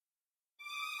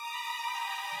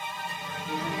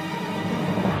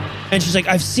And she's like,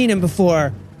 I've seen him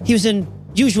before. He was in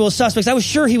Usual Suspects. I was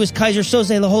sure he was Kaiser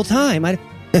Soze the whole time.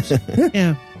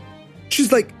 Yeah.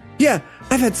 She's like, yeah,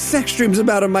 I've had sex dreams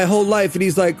about him my whole life. And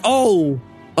he's like, awkward.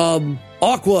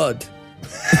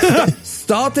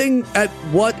 Starting at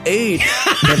what age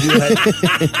have you had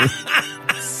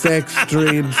sex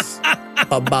dreams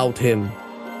about him?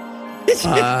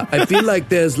 I feel like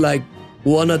there's like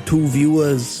 1 or 2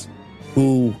 viewers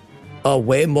who are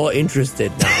way more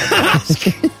interested now.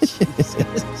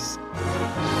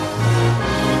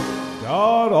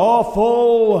 God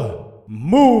awful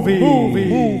movies.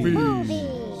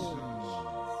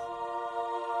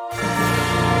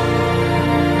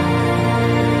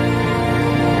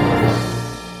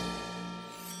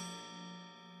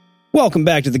 Welcome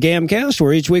back to the Gamcast,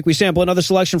 where each week we sample another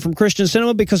selection from Christian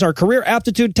cinema because our career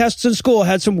aptitude tests in school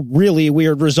had some really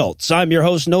weird results. I'm your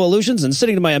host, Noah Lutions, and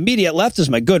sitting to my immediate left is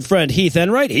my good friend Heath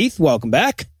Enright. Heath, welcome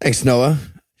back. Thanks, Noah.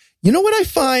 You know what I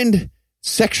find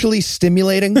sexually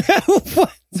stimulating?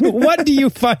 What do you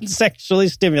find sexually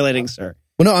stimulating, sir?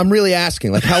 Well, no, I'm really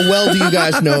asking. Like, how well do you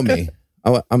guys know me?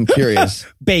 I'm curious.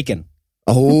 Bacon.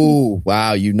 Oh,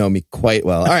 wow. You know me quite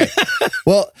well. All right.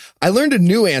 Well, I learned a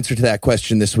new answer to that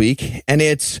question this week, and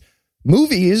it's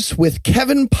movies with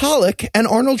Kevin Pollak and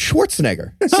Arnold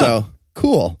Schwarzenegger. So,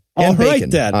 cool. All And right, bacon,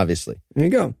 then. obviously. There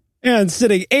you go. And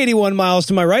sitting 81 miles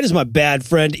to my right is my bad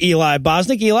friend Eli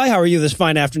Bosnick. Eli, how are you this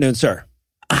fine afternoon, sir?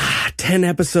 10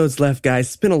 episodes left, guys.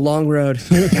 It's been a long road.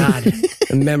 God,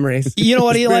 the memories. You know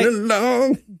what, Eli? It's been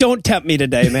long. Don't tempt me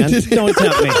today, man. Don't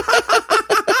tempt me.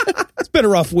 It's been a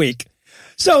rough week.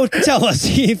 So tell us,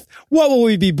 Heath, what will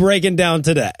we be breaking down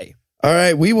today? All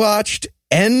right. We watched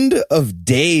End of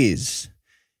Days.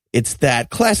 It's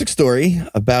that classic story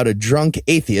about a drunk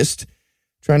atheist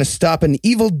trying to stop an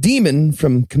evil demon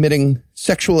from committing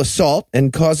sexual assault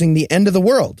and causing the end of the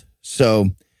world. So,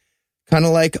 kind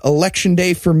of like Election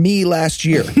Day for me last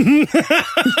year.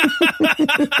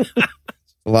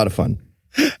 A lot of fun.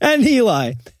 And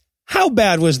Eli, how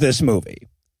bad was this movie?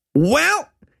 Well,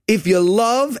 if you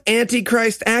love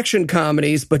Antichrist action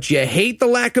comedies, but you hate the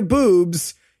lack of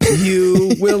boobs,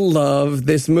 you will love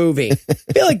this movie.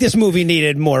 I feel like this movie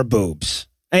needed more boobs.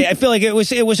 I feel like it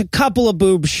was a couple of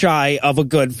boobs shy of a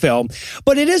good film.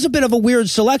 But it is a bit of a weird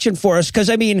selection for us because,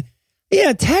 I mean,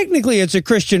 yeah, technically it's a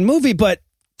Christian movie, but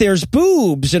there's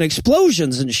boobs and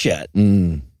explosions and shit.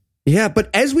 Yeah, but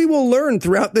as we will learn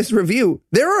throughout this review,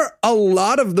 there are a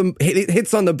lot of them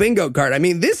hits on the bingo card. I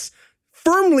mean, this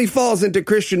firmly falls into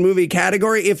Christian movie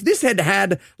category. If this had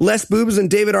had less boobs than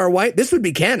David R. White, this would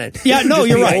be canon. Yeah, no,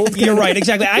 you're right. You're right.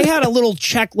 Exactly. I had a little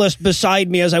checklist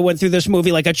beside me as I went through this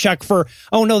movie, like a check for,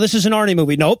 oh, no, this is an Arnie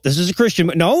movie. Nope, this is a Christian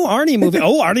movie. No, Arnie movie.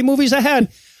 Oh, Arnie movie's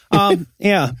ahead.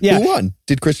 Yeah. Who won?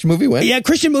 Did Christian movie win? Yeah,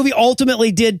 Christian movie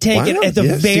ultimately did take it at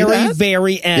the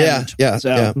very end. Yeah.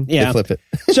 They flip it.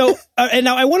 So, and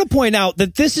now I want to point out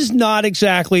that this is not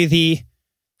exactly the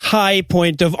high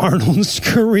point of Arnold's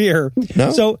career.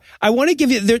 No? So I want to give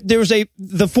you,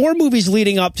 the 4 movies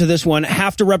leading up to this one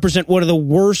have to represent one of the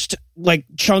worst like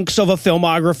chunks of a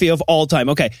filmography of all time.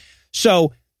 Okay.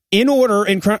 So in order,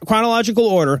 in chronological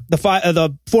order,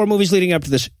 the 4 movies leading up to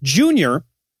this: Junior,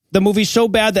 the movie so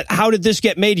bad that How Did This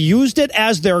Get Made used it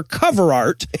as their cover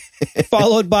art,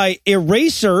 followed by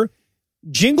Eraser,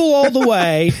 Jingle All the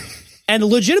Way, and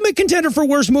legitimate contender for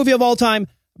worst movie of all time,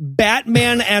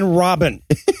 Batman and Robin.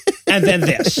 And then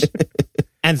this.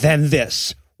 And then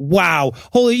this. Wow.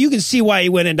 Holy, you can see why he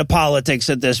went into politics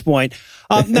at this point.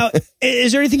 Now,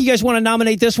 is there anything you guys want to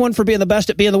nominate this one for being the best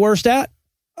at being the worst at?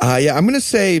 Yeah, I'm going to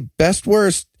say best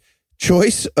worst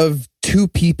choice of 2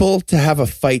 people to have a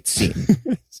fight scene.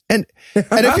 And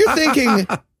if you're thinking,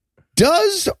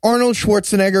 does Arnold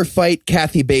Schwarzenegger fight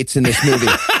Kathy Bates in this movie?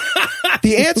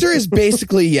 The answer is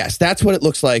basically yes. That's what it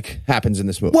looks like happens in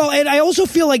this movie. Well, and I also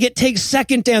feel like it takes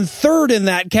second and third in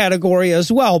that category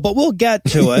as well, but we'll get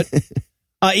to it.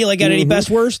 Eli, got any best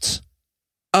worsts?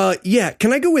 Yeah.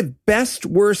 Can I go with best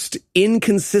worst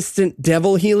inconsistent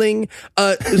devil healing?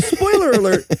 Spoiler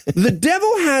alert, the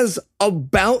devil has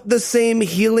about the same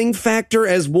healing factor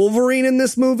as Wolverine in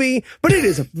this movie, but it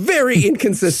is very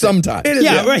inconsistent. Sometimes. It is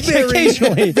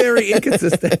occasionally. Very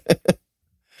inconsistent.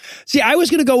 See, I was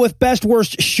going to go with best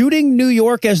worst: shooting New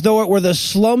York as though it were the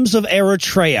slums of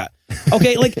Eritrea.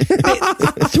 Okay, like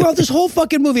throughout this whole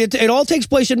fucking movie, it all takes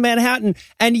place in Manhattan,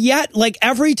 and yet, like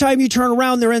every time you turn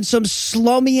around, they're in some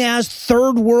slummy ass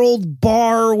third world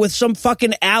bar with some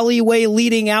fucking alleyway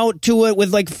leading out to it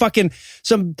with like fucking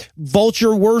some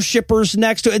vulture worshippers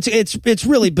next to it. It's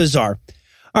really bizarre.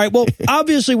 All right, well,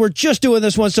 obviously we're just doing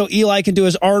this one so Eli can do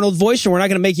his Arnold voice, so we're not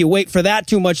going to make you wait for that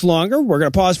too much longer. We're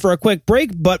going to pause for a quick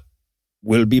break, but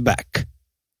we'll be back.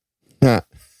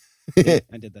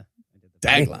 I did the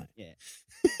Tagline. Yeah.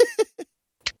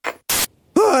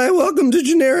 Hi, welcome to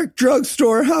Generic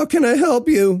Drugstore. How can I help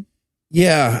you?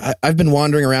 Yeah, I've been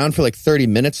wandering around for like 30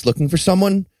 minutes looking for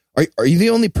someone. Are you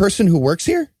the only person who works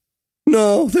here?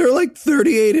 No, there are like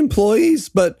 38 employees,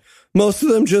 but most of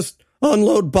them just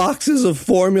unload boxes of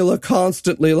formula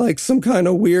constantly, like some kind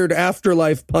of weird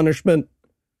afterlife punishment.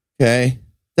 Okay.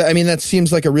 I mean, that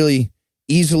seems like a really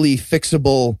easily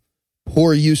fixable,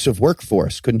 poor use of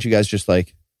workforce. Couldn't you guys just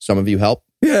some of you help?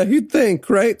 Yeah, you'd think,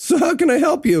 right? So how can I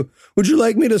help you? Would you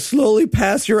like me to slowly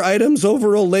pass your items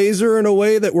over a laser in a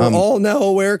way that we're all now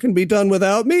aware can be done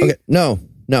without me? Okay. No,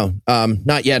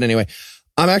 not yet anyway.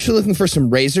 I'm actually looking for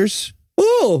some razors.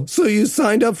 Oh, so you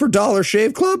signed up for Dollar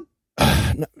Shave Club?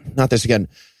 No, not this again.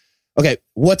 Okay,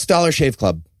 what's Dollar Shave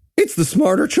Club? It's the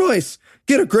smarter choice.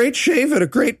 Get a great shave at a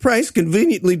great price,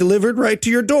 conveniently delivered right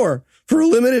to your door. For a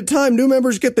limited time, new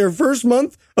members get their first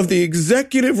month of the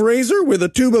Executive Razor with a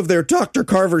tube of their Dr.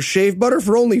 Carver's shave butter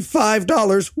for only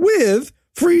 $5 with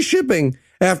free shipping.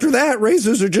 After that,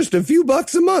 razors are just a few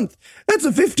bucks a month. That's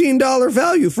a $15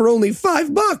 value for only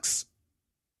 $5.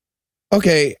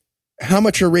 Okay, how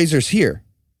much are razors here?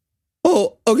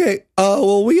 Oh, okay.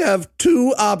 Well, we have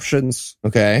two options.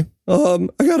 Okay. I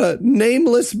got a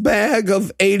nameless bag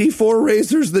of 84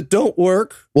 razors that don't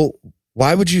work. Well,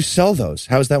 why would you sell those?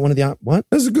 How is that one of the what?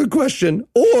 That's a good question.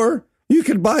 Or you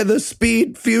could buy the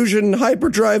Speed Fusion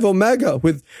Hyperdrive Omega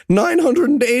with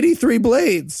 983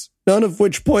 blades, none of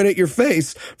which point at your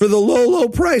face, for the low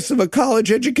price of a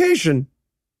college education.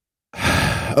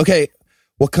 Okay,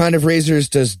 what kind of razors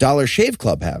does Dollar Shave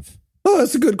Club have? Oh,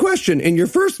 that's a good question. In your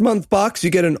first month box,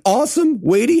 you get an awesome,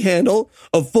 weighty handle,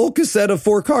 a full cassette of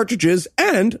 4 cartridges,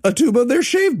 and a tube of their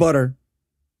shave butter.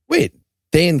 Wait,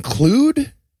 they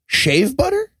include shave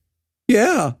butter?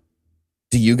 Yeah.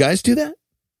 Do you guys do that?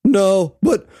 No,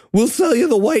 but we'll sell you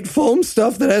the white foam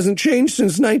stuff that hasn't changed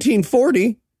since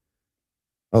 1940.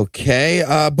 Okay,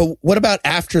 but what about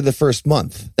after the first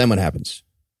month? Then what happens?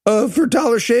 For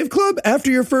Dollar Shave Club, after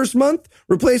your first month,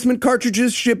 replacement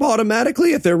cartridges ship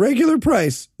automatically at their regular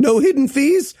price. No hidden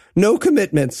fees, no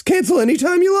commitments. Cancel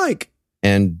anytime you like.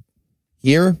 And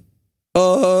here?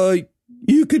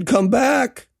 You could come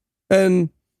back, and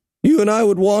you and I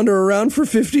would wander around for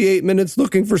 58 minutes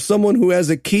looking for someone who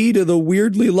has a key to the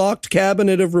weirdly locked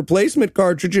cabinet of replacement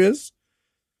cartridges.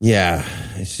 Yeah,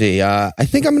 I see. I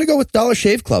think I'm going to go with Dollar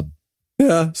Shave Club.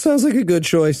 Yeah, sounds like a good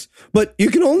choice. But you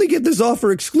can only get this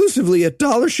offer exclusively at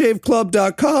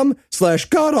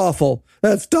dollarshaveclub.com/godawful.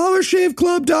 That's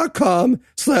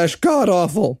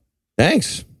dollarshaveclub.com/godawful.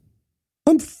 Thanks.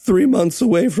 I'm 3 months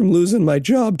away from losing my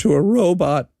job to a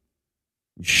robot.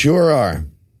 Sure are.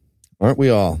 Aren't we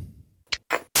all?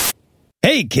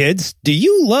 Hey, kids, do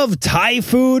you love Thai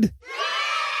food?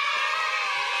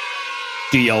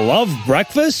 Do you love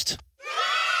breakfast?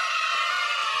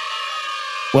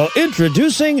 Well,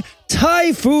 introducing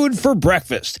Thai food for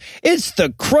breakfast. It's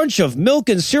the crunch of milk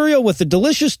and cereal with the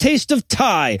delicious taste of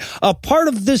Thai, a part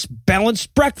of this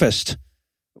balanced breakfast.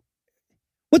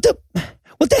 What the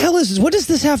hell is this? What does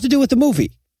this have to do with the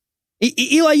movie?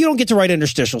 Eli, you don't get to write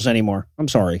interstitials anymore. I'm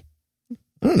sorry.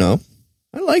 I don't know.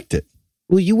 I liked it.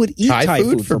 Well, you would eat Thai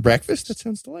food for breakfast? That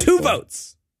sounds delightful. 2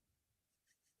 votes.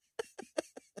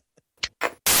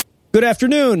 Good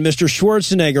afternoon, Mr.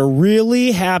 Schwarzenegger.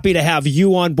 Really happy to have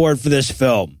you on board for this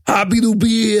film. Happy to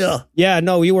be here. Yeah,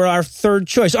 no, you were our third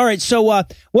choice. All right, so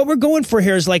what we're going for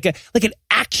here is like an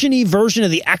action-y version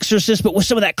of The Exorcist, but with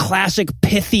some of that classic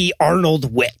pithy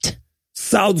Arnold wit.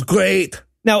 Sounds great.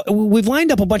 Now, we've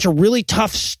lined up a bunch of really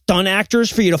tough stunt actors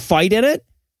for you to fight in it.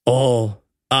 Oh,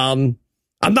 I'm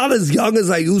not as young as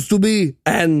I used to be,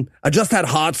 and I just had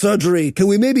heart surgery. Can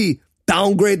we maybe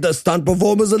downgrade the stunt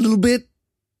performers a little bit?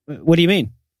 What do you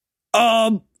mean?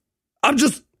 I'm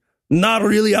just not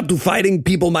really up to fighting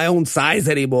people my own size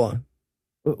anymore.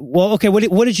 Well, okay,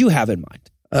 what did you have in mind?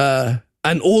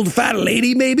 An old fat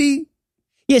lady, maybe?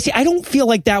 Yeah, see, I don't feel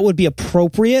like that would be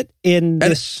appropriate in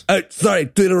this. Sorry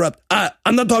to interrupt.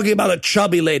 I'm not talking about a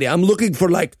chubby lady. I'm looking for,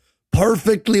 like,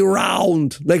 perfectly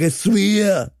round, like a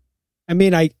sphere. I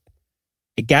mean, I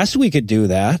guess we could do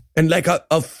that. And like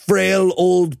a frail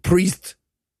old priest.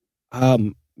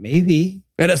 Maybe.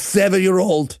 And a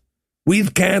 7-year-old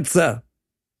with cancer.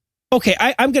 Okay,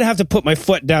 I'm going to have to put my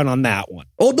foot down on that one.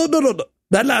 Oh, no.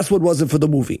 That last one wasn't for the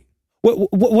movie.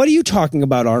 What are you talking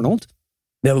about, Arnold?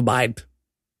 Never mind.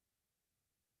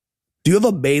 Do you have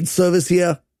a maid service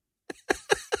here?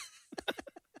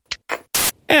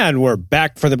 And we're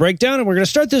back for the breakdown, and we're going to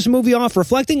start this movie off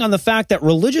reflecting on the fact that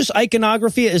religious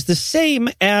iconography is the same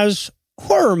as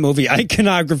horror movie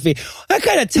iconography. That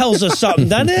kind of tells us something,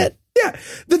 doesn't it? Yeah.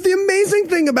 The amazing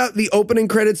thing about the opening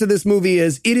credits of this movie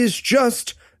is it is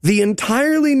just the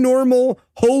entirely normal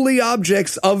holy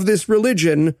objects of this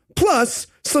religion, plus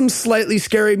some slightly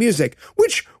scary music,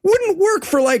 which wouldn't work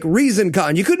for like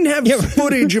ReasonCon. You couldn't have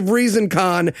footage of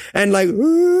ReasonCon and like,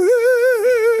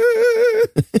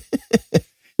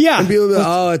 yeah, and people be like,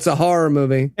 oh, it's a horror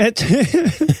movie.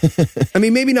 I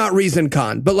mean, maybe not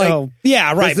ReasonCon, but like,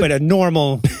 yeah, right. But a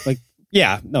normal, like,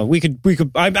 yeah, no, we could.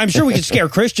 I'm sure we could scare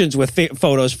Christians with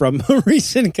photos from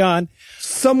ReasonCon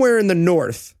somewhere in the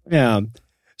north. Yeah.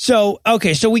 So,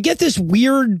 okay, so we get this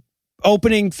weird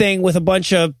opening thing with a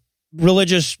bunch of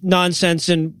religious nonsense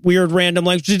and weird random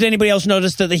language. Did anybody else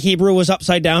notice that the Hebrew was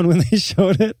upside down when they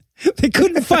showed it? They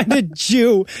couldn't find a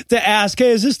Jew to ask,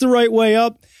 hey, is this the right way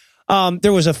up?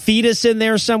 There was a fetus in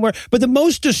there somewhere. But the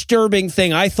most disturbing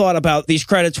thing I thought about these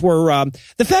credits were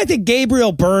the fact that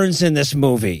Gabriel Byrne's in this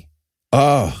movie.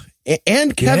 Oh,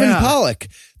 and Kevin Pollak.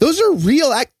 Those are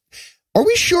real Are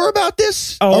we sure about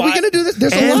this? Are we going to do this?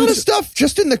 There's a lot of stuff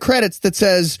just in the credits that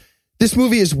says this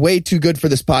movie is way too good for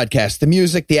this podcast. The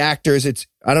music, the actors,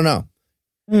 I don't know.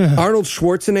 Arnold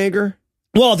Schwarzenegger.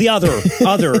 Well, the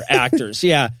other actors,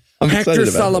 yeah. Hector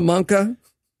Salamanca.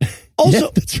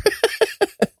 Also,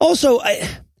 also,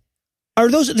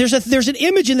 there's an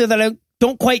image in there that I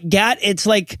don't quite get. It's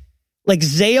like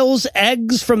Zale's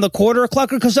eggs from the quarter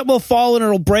clucker, because something will fall and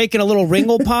it'll break and a little ring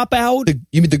will pop out.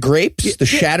 You mean the grapes? The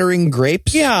shattering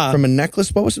grapes? Yeah. From a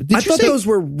necklace? What was it? I thought those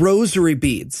were rosary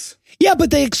beads. Yeah,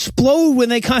 but they explode when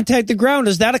they contact the ground.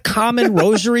 Is that a common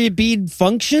rosary bead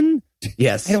function?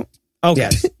 Yes. I don't. Okay.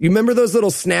 Yes. You remember those little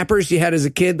snappers you had as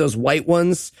a kid? Those white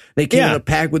ones? They came in a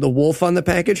pack with a wolf on the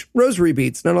package. Rosary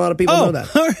beads. Not a lot of people know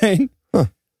that. All right. Huh.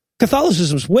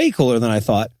 Catholicism's way cooler than I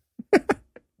thought.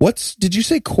 Did you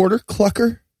say quarter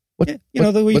clucker? What, you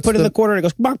put in the quarter and it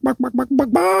goes bark, bark, bark, bark,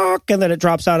 bark, bark, and then it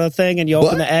drops out of the thing and you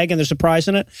open the egg and there's a prize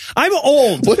in it. I'm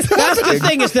old. That's the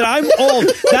thing, is that I'm old.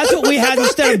 That's what we had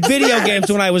instead of video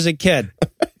games when I was a kid.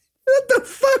 What the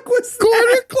fuck was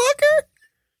quarter clucker?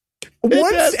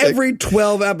 Once every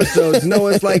 12 episodes,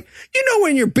 Noah's like,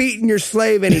 when you're beating your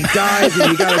slave and he dies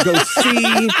and you gotta go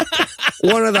see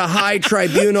one of the high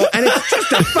tribunal, and it's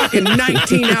just a fucking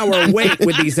 19-hour wait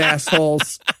with these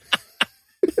assholes.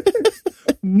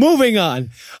 Moving on.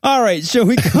 All right, so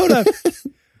we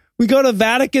go to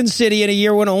Vatican City in a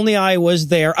year when only I was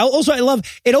there. Also, I love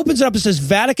it. Opens it up and says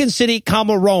Vatican City,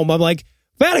 Rome. I'm like,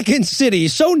 Vatican City,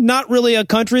 so not really a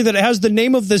country that it has the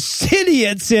name of the city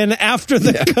it's in after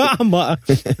the comma.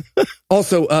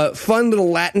 Also, fun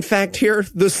little Latin fact here.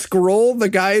 The scroll the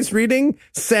guy is reading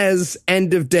says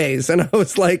end of days. And I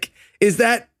was like, is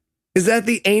that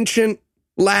the ancient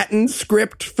Latin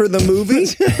script for the movie?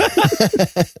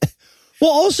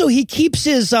 Well, also, he keeps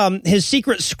his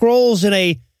secret scrolls in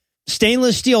a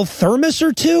stainless steel thermos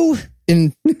or two.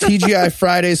 In TGI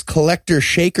Fridays collector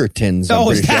shaker tins, I'm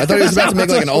pretty sure. I thought he was about to make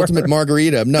like an ultimate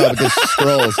margarita. No, because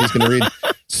scrolls. He's going to read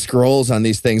scrolls on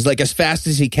these things like as fast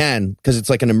as he can because it's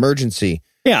like an emergency.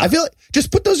 Yeah. I feel like just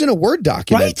put those in a Word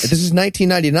document. Right? This is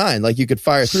 1999. Like you could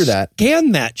fire through that.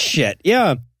 Scan that shit.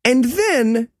 Yeah. And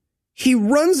then he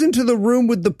runs into the room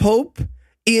with the Pope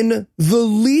in the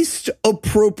least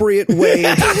appropriate way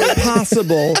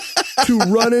possible to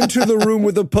run into the room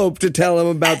with the Pope to tell him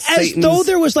about Satan's as though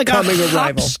there was like a arrival.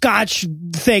 hopscotch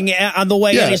thing on the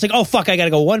way, and he's like, "Oh fuck, I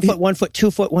gotta go 1 foot, 1 foot, 2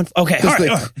 foot, 1 foot." Okay, all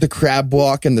right. The crab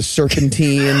walk and the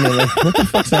serpentine. And like, what the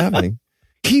fuck's happening?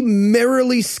 He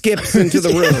merrily skips into the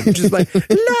room, just like la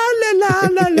la la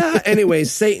la la. Anyway,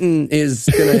 Satan is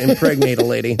gonna impregnate a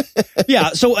lady. Yeah.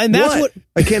 So, and that's what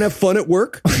I can't have fun at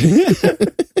work.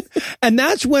 And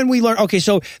that's when we learn, okay,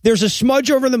 so there's a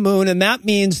smudge over the moon, and that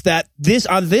means that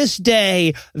on this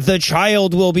day, the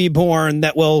child will be born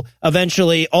that will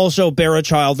eventually also bear a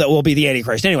child that will be the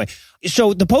Antichrist. Anyway,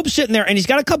 so the Pope's sitting there, and he's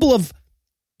got a couple of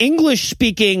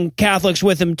English-speaking Catholics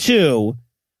with him, too,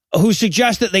 who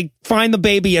suggest that they find the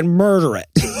baby and murder it.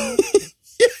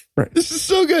 Right. This is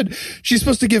so good. She's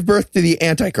supposed to give birth to the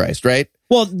Antichrist, right?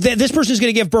 Well, this person is going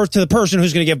to give birth to the person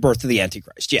who's going to give birth to the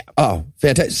Antichrist. Yeah. Oh,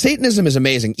 fantastic. Satanism is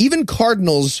amazing. Even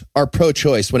cardinals are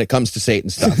pro-choice when it comes to Satan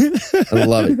stuff. I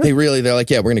love it. They're like,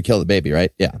 yeah, we're going to kill the baby,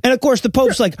 right? Yeah. And of course, the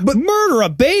Pope's like, but murder a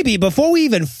baby before we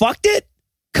even fucked it?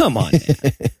 Come on.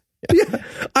 Yeah.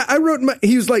 I wrote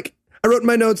in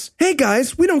my notes, hey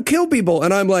guys, we don't kill people.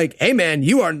 And I'm like, hey man,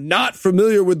 you are not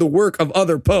familiar with the work of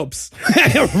other popes.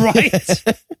 Right.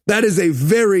 That is a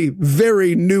very,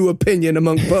 very new opinion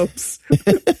among popes.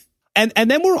 And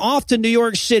then we're off to New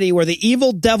York City where the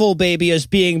evil devil baby is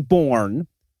being born.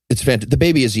 It's fantastic. The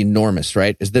baby is enormous,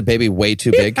 right? Is the baby way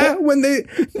too big? Yeah, when they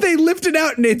lift it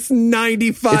out and it's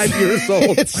 95 years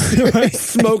old. Right.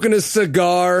 Smoking a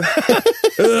cigar.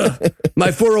 Ugh, my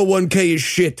 401k is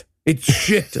shit. It's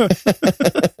shit.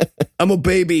 I'm a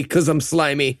baby because I'm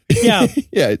slimy. Yeah.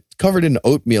 Yeah, it's covered in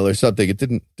oatmeal or something. It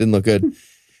didn't look good.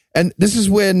 And this is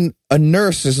when a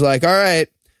nurse is like, all right,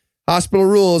 hospital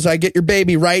rules, I get your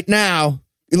baby right now.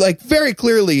 Like, very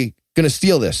clearly going to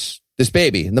steal this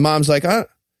baby. And the mom's like,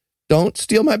 don't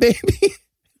steal my baby.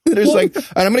 There's like, all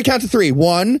right, I'm going to count to 3.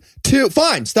 1, 2,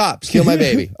 fine, stop, steal my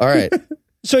baby. All right.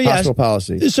 So yeah, hospital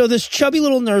policy. So this chubby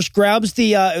little nurse grabs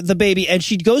the baby and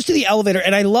she goes to the elevator.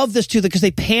 And I love this too, because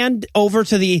they panned over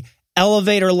to the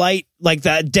elevator light, like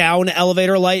that down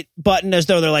elevator light button, as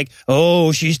though they're like,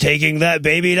 oh, she's taking that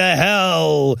baby to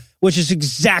hell, which is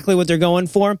exactly what they're going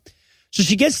for. So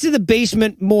she gets to the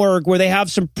basement morgue where they have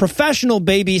some professional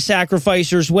baby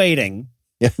sacrificers waiting.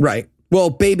 Yeah. Right. Well,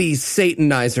 baby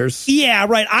Satanizers. Yeah,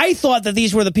 right. I thought that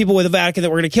these were the people with the Vatican that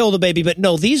were going to kill the baby, but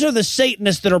no, these are the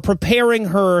Satanists that are preparing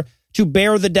her to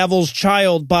bear the devil's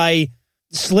child by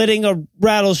slitting a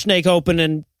rattlesnake open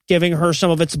and giving her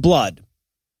some of its blood.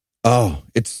 Oh,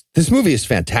 this movie is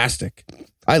fantastic.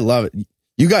 I love it.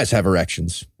 You guys have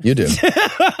erections. You do.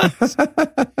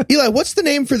 Eli, what's the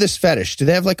name for this fetish? Do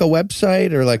they have like a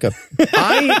website or like a...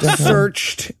 I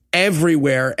searched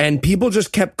everywhere and people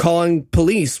just kept calling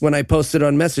police when I posted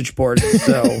on message boards.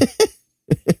 So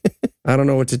I don't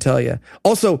know what to tell you.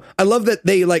 Also, I love that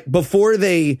they, like, before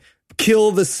they kill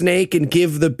the snake and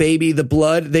give the baby the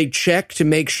blood, they check to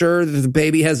make sure that the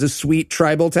baby has a sweet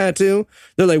tribal tattoo.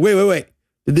 They're like, wait.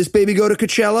 Did this baby go to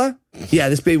Coachella? Yeah,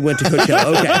 this baby went to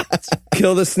Coachella. Okay.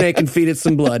 Kill the snake and feed it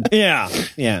some blood. Yeah.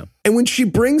 And when she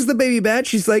brings the baby back,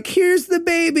 she's like, here's the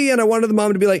baby. And I wanted the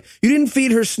mom to be like, you didn't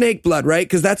feed her snake blood, right?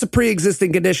 Because that's a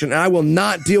pre-existing condition. And I will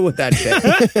not deal with that shit.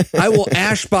 I will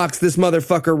ashbox this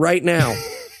motherfucker right now.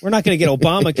 We're not going to get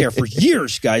Obamacare for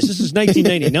years, guys. This is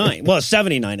 1999. Well,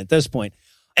 79 at this point.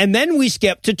 And then we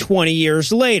skip to 20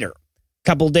 years later.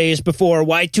 Couple days before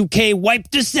Y2K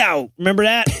wiped us out. Remember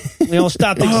that? We all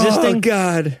stopped existing. Oh,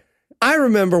 God. I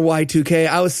remember Y2K.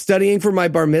 I was studying for my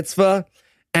bar mitzvah,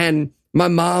 and my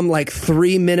mom, like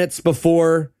 3 minutes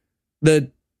before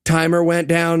the timer went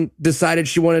down, decided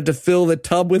she wanted to fill the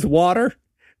tub with water.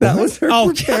 That was her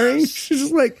preparing. She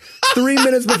was like 3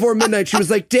 minutes before midnight. She was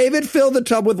like, David, fill the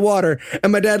tub with water.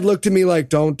 And my dad looked at me like,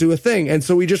 don't do a thing. And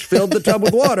so we just filled the tub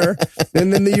with water.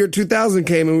 And then the year 2000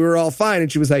 came and we were all fine.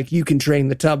 And she was like, you can drain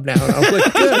the tub now. And I was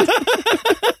like, good.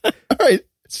 All right.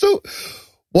 So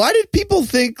why did people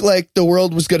think like the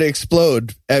world was going to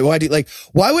explode? Why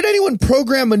would anyone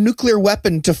program a nuclear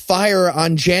weapon to fire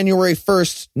on January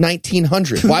 1st,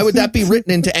 1900? Why would that be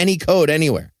written into any code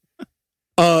anywhere?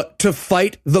 To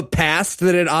fight the past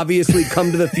that had obviously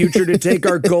come to the future to take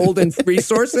our gold and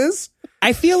resources?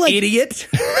 I feel like idiot.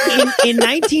 in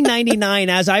 1999,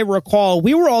 as I recall,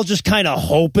 we were all just kind of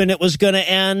hoping it was going to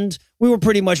end. We were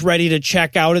pretty much ready to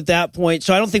check out at that point.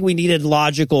 So I don't think we needed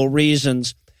logical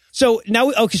reasons. So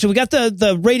now, so we got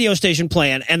the radio station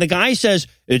playing, and the guy says,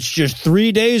 it's just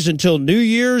 3 days until New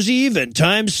Year's Eve in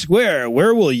Times Square.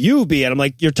 Where will you be? And I'm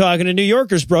like, you're talking to New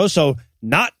Yorkers, bro. So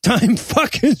not Times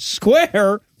fucking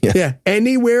Square. Yeah,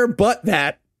 anywhere but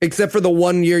that, except for the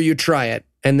 1 year you try it,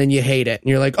 and then you hate it. And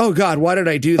you're like, oh, God, why did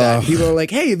I do that? People are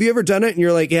like, hey, have you ever done it? And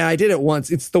you're like, yeah, I did it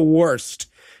once. It's the worst.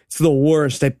 It's the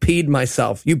worst. I peed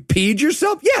myself. You peed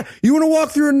yourself? Yeah. You want to walk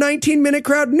through a 19-minute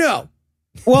crowd? No.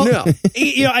 Well, no.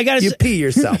 I got to You pee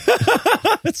yourself.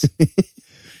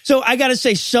 So I got to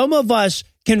say, some of us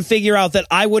can figure out that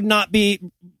I would not be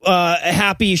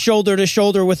happy shoulder to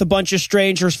shoulder with a bunch of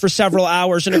strangers for several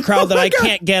hours in a crowd that I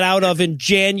can't get out of in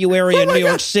January in New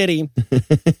York City.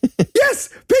 Yes,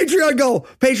 Patreon goal,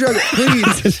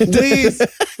 please.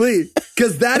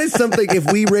 Because that is something,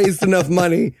 if we raised enough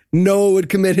money, Noah would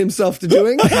commit himself to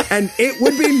doing, and it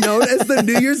would be known as the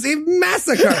New Year's Eve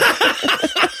Massacre.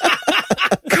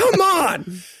 Come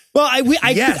on. Well,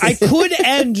 I could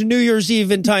end New Year's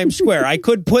Eve in Times Square. I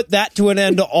could put that to an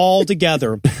end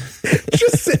altogether.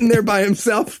 Just sitting there by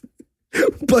himself.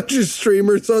 Bunch of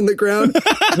streamers on the ground.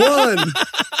 One.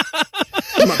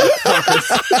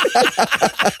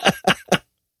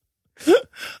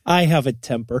 I have a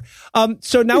temper.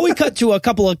 So now we cut to a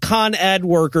couple of Con Ed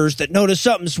workers that notice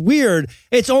something's weird.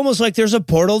 It's almost like there's a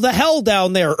portal to hell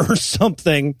down there or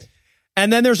something.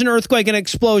 And then there's an earthquake and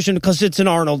explosion because it's an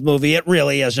Arnold movie. It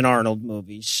really is an Arnold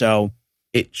movie. So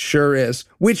it sure is.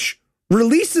 Which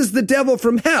releases the devil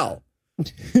from hell.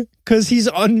 Because he's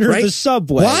under the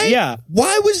subway. Why? Yeah.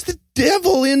 Why was the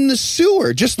devil in the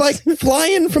sewer? Just like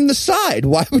flying from the side.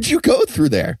 Why would you go through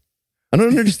there? I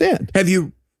don't understand. Have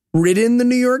you ridden the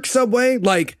New York subway.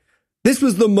 Like, this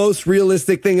was the most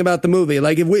realistic thing about the movie.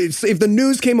 Like, if the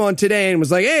news came on today and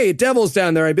was like, hey, devil's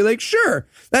down there, I'd be like, sure,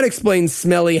 that explains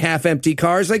smelly, half-empty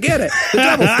cars. I get it. The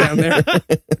devil's down there.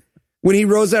 When he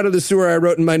rose out of the sewer, I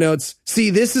wrote in my notes,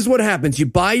 see, this is what happens. You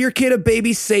buy your kid a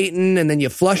baby Satan, and then you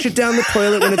flush it down the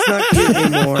toilet when it's not cute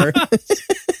anymore.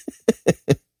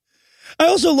 I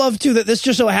also love, too, that this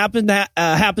just so happens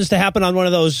to happen on one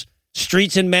of those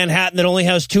streets in Manhattan that only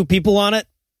has 2 people on it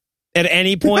at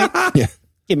any point. Yeah.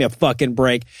 Give me a fucking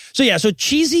break. So, yeah, so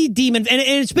cheesy demon, and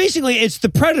it's basically, it's the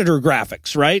Predator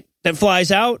graphics, right? That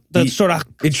flies out, the sort of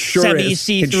it sure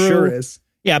semi-see-through. It sure is.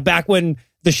 Yeah, back when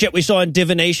the shit we saw in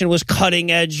Divination was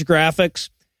cutting-edge graphics.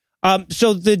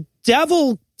 So the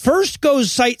devil first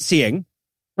goes sightseeing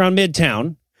around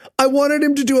Midtown. I wanted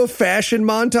him to do a fashion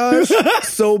montage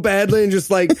so badly, and just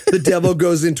like the devil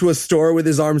goes into a store with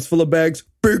his arms full of bags.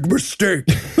 Big mistake.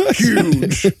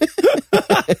 Huge.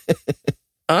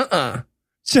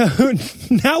 So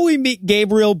now we meet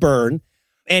Gabriel Byrne,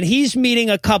 and he's meeting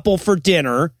a couple for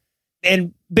dinner.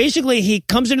 And basically, he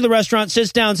comes into the restaurant,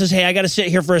 sits down, says, hey, I got to sit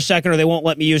here for a second or they won't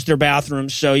let me use their bathroom.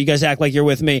 So you guys act like you're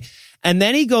with me. And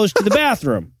then he goes to the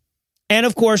bathroom. And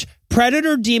of course,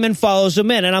 Predator Demon follows him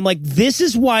in. And I'm like, this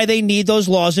is why they need those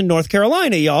laws in North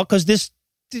Carolina, y'all. Because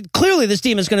clearly this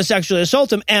demon's going to sexually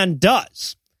assault him, and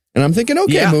does. And I'm thinking,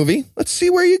 okay, movie, let's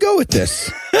see where you go with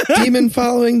this. Demon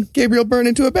following Gabriel Byrne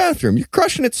into a bathroom. You're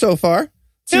crushing it so far. Let's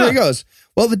see where he goes.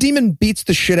 Well, the demon beats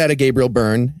the shit out of Gabriel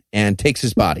Byrne and takes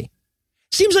his body.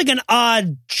 Seems like an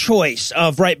odd choice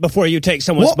of right before you take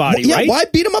someone's body, right? Why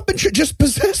beat him up and just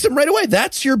possess him right away?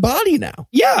 That's your body now.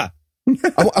 Yeah.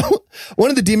 I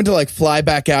wanted the demon to like fly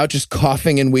back out, just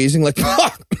coughing and wheezing, like,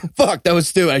 fuck, that was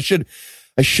stupid. I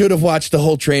should have watched the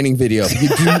whole training video. You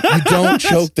don't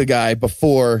choke the guy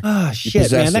before you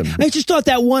possess him. I just thought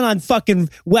that one on fucking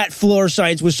Wet Floor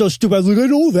Science was so stupid. I was like, I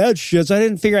know that shit, so I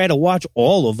didn't figure I had to watch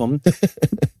all of them.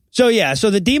 So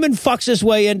the demon fucks his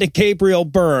way into Gabriel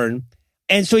Byrne.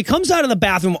 And so he comes out of the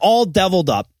bathroom all deviled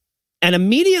up, and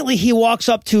immediately he walks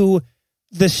up to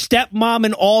the stepmom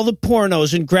in all the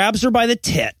pornos and grabs her by the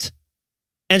tit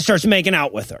and starts making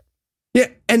out with her. Yeah,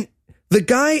 and the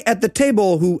guy at the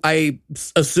table, who I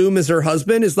assume is her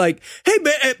husband, is like, hey,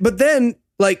 but then,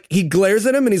 like, he glares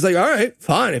at him and he's like, all right,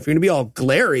 fine, if you're going to be all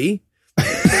glary,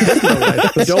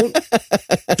 but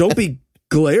don't be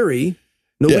glary.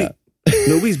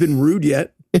 Nobody's been rude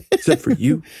yet. Except for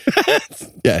you.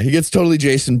 Yeah, he gets totally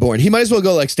Jason Bourne. He might as well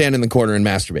go like stand in the corner and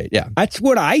masturbate. Yeah. That's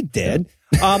what I did.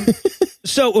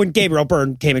 So when Gabriel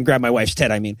Byrne came and grabbed my wife's tit,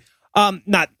 I mean,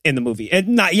 not in the movie,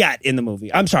 and not yet in the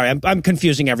movie. I'm sorry. I'm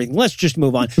confusing everything. Let's just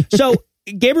move on. So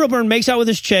Gabriel Byrne makes out with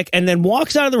his chick and then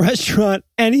walks out of the restaurant,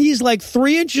 and he's like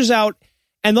 3 inches out,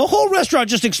 and the whole restaurant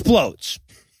just explodes.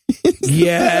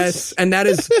 Yes. And that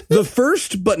is the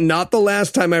first, but not the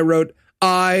last time I wrote,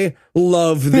 I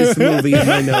love this movie in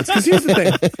my notes. Because here's the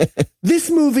thing. This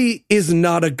movie is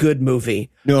not a good movie.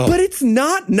 No. But it's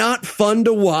not fun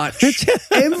to watch.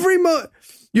 The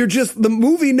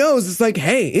movie knows, it's like,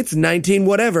 hey, it's 19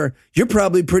 whatever. You're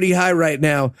probably pretty high right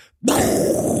now.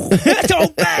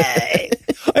 Don't pay.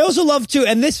 I also love, too,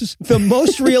 and this is the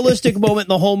most realistic moment in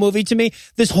the whole movie to me.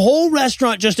 This whole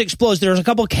restaurant just explodes. There's a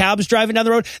couple cabs driving down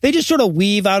the road. They just sort of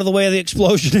weave out of the way of the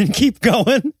explosion and keep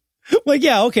going. Like,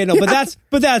 yeah, okay, no, but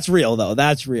that's real, though.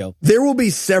 That's real. There will be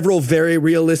several very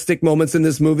realistic moments in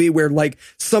this movie where, like,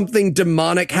 something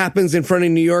demonic happens in front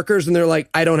of New Yorkers, and they're like,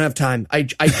 I don't have time. I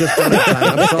just don't have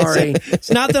time. I'm sorry.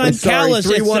 It's not that I'm callous.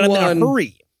 It's that I'm in a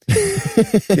hurry.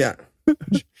 Yeah.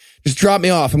 Just drop me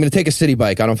off. I'm going to take a city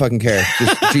bike. I don't fucking care.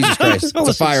 Just, Jesus Christ. It's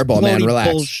a fireball, man.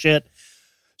 Relax. Bullshit.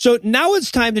 So now it's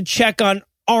time to check on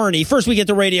Arnie. First, we get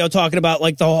the radio talking about,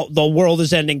 like, the world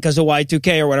is ending because of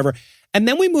Y2K or whatever. And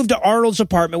then we moved to Arnold's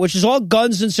apartment, which is all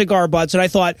guns and cigar butts. And I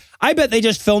thought, I bet they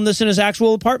just filmed this in his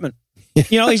actual apartment.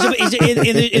 You know, he's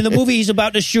in the movie, he's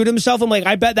about to shoot himself. I'm like,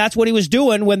 I bet that's what he was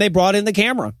doing when they brought in the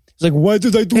camera. He's like, why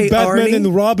did I do Batman Arnie?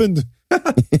 And Robin?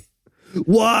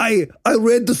 Why? I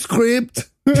read the script.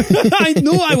 I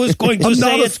knew I was going to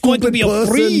say it's going to be a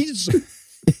freeze.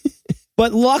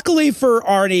 But luckily for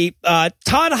Arnie,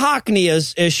 Todd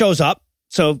Hockney shows up.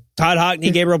 So Todd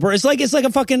Hockney, Gabriel Byrne. It's like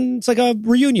a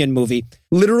reunion movie.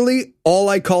 Literally, all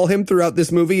I call him throughout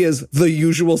this movie is the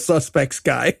Usual Suspects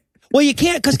guy. Well, you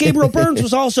can't, because Gabriel Byrne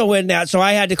was also in that, so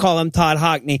I had to call him Todd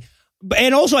Hockney.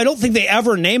 And also, I don't think they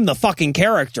ever name the fucking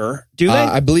character, do they?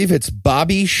 I believe it's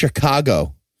Bobby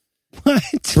Chicago. What?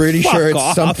 Pretty Fuck sure it's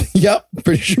off. something. Yep,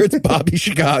 pretty sure it's Bobby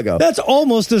Chicago. That's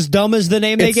almost as dumb as the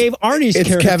name they gave Arnie's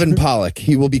character. It's Kevin Pollak.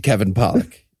 He will be Kevin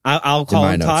Pollak. I'll call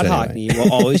him Todd Hockney. He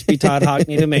will always be Todd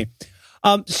Hockney to me.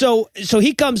 So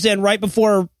he comes in right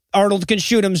before Arnold can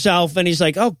shoot himself, and he's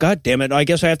like, oh, God damn it, I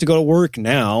guess I have to go to work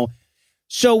now.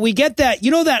 So we get that,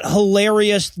 that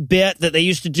hilarious bit that they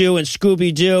used to do in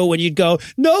Scooby-Doo when you'd go,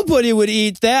 nobody would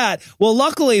eat that. Well,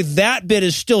 luckily, that bit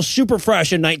is still super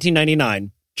fresh in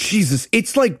 1999. Jesus,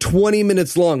 it's like 20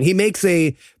 minutes long. He makes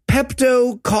a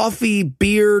Pepto, coffee,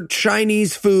 beer,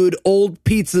 Chinese food, old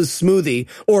pizza smoothie,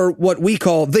 or what we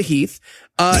call the Heath.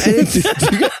 And it's...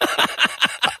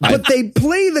 But they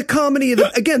play the comedy.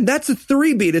 Again, that's a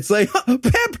 3-beat. It's like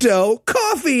Pepto,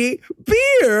 coffee,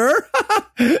 beer,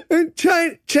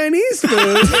 Chinese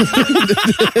food,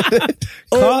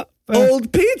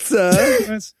 old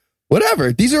pizza.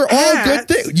 Whatever. These are all good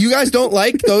things. You guys don't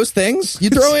like those things?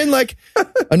 You throw in like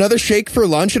another shake for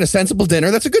lunch and a sensible dinner.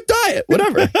 That's a good diet.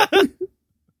 Whatever.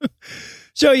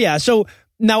 So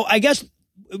now I guess,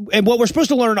 and what we're supposed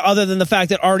to learn other than the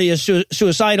fact that Arnie is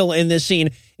suicidal in this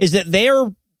scene is that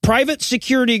they're private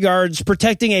security guards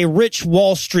protecting a rich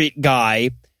Wall Street guy.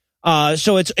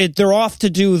 So they're off to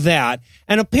do that.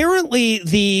 And apparently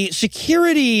the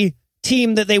security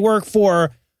team that they work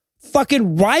for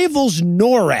fucking rivals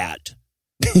NORAD.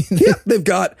 Yeah, they've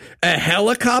got a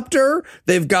helicopter,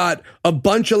 they've got a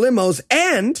bunch of limos,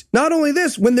 and not only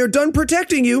this, when they're done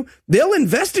protecting you, they'll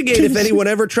investigate if anyone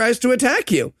ever tries to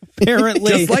attack you.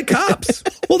 Apparently. Just like cops.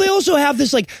 Well, they also have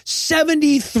this like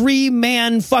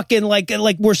 73-man fucking like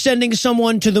we're sending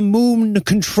someone to the moon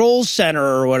control center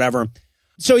or whatever.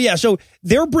 So yeah, so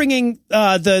they're bringing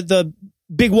the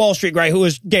big Wall Street guy, who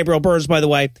is Gabriel Burns, by the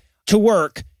way, to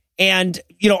work. And,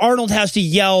 Arnold has to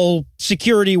yell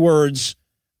security words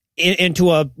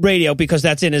into a radio because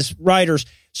that's in his riders.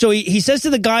 So he says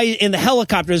to the guy in the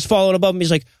helicopter who's following above him,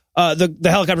 he's like, the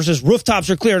helicopter says,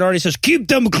 rooftops are clear. And Arnie says, keep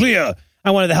them clear.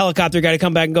 I wanted the helicopter guy to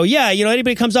come back and go, yeah,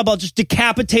 anybody comes up, I'll just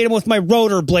decapitate him with my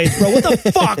rotor blades, bro. What the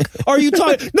fuck are you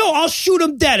talking? No, I'll shoot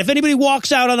him dead. If anybody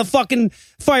walks out on the fucking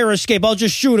fire escape, I'll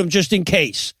just shoot him just in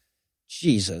case.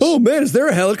 Jesus. Oh, man, is there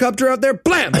a helicopter out there?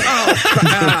 Blam! Oh,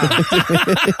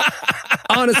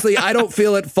 honestly, I don't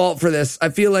feel at fault for this. I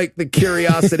feel like the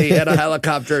curiosity at a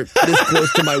helicopter this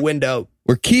close to my window.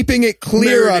 We're keeping it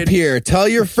clear up here. Tell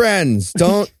your friends.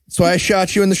 Don't. That's why I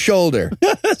shot you in the shoulder.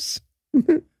 But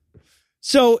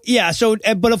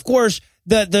of course,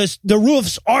 the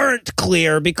roofs aren't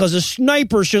clear because a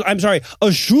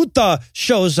shooter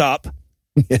shows up.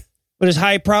 Yeah. But his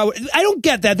high power, I don't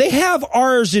get that. They have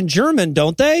R's in German,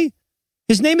 don't they?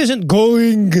 His name isn't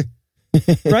Going,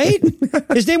 right?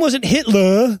 His name wasn't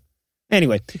Hitler.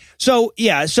 Anyway, so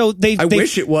they. I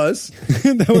wish it was.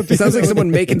 That would be sounds like someone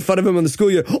making fun of him on the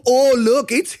schoolyard. Oh,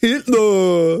 look, it's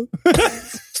Hitler.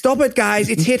 Stop it, guys.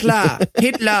 It's Hitler.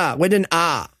 Hitler with an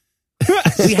R.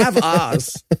 We have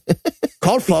R's.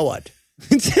 Call forward.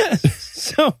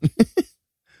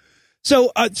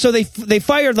 So they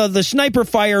fire the sniper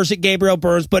fires at Gabriel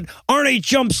Burns, but Arnie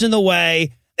jumps in the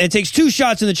way and takes 2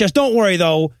 shots in the chest. Don't worry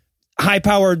though,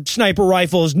 high-powered sniper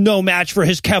rifle is no match for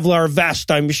his Kevlar vest,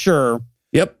 I'm sure.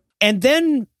 Yep. And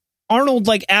then Arnold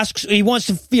asks, he wants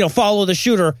to follow the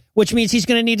shooter, which means he's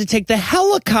going to need to take the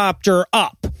helicopter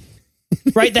up.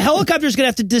 Right? The helicopter is going to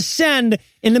have to descend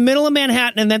in the middle of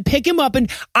Manhattan and then pick him up. And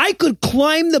I could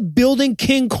climb the building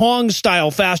King Kong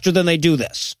style faster than they do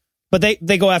this. But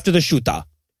they go after the shooter.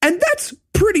 And that's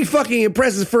pretty fucking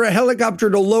impressive for a helicopter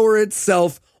to lower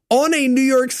itself on a New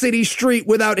York City street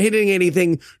without hitting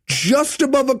anything just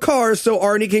above a car so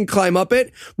Arnie can climb up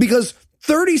it. Because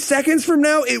 30 seconds from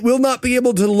now, it will not be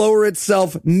able to lower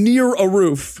itself near a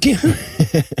roof.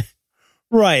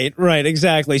 Right,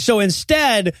 exactly. So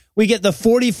instead, we get the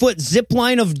 40-foot zip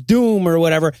line of doom or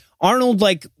whatever. Arnold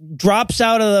drops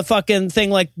out of the fucking thing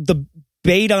like the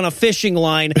bait on a fishing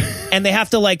line, and they have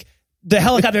to the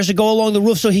helicopter has to go along the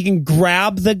roof so he can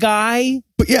grab the guy.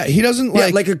 But yeah, he doesn't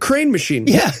like a crane machine.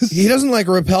 Yes. He doesn't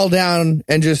rappel down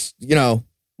and just,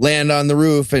 land on the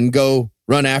roof and go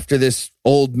run after this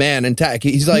old man and tack.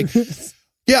 He's like,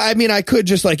 yeah, I mean, I could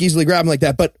just easily grab him like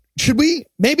that, but should we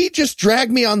maybe just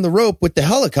drag me on the rope with the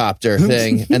helicopter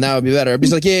thing? And that would be better.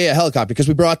 He's like, yeah, helicopter, because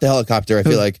we brought the helicopter. I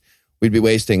feel like we'd be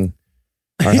wasting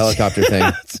our helicopter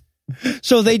thing.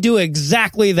 So they do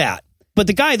exactly that. But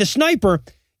the guy, the sniper,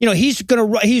 he's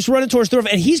running towards the roof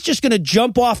and he's just going to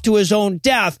jump off to his own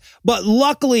death. But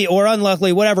luckily or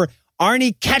unluckily, whatever,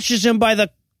 Arnie catches him by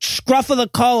the scruff of the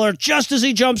collar just as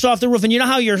he jumps off the roof. And you know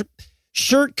how your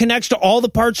shirt connects to all the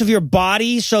parts of your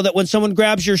body so that when someone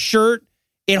grabs your shirt,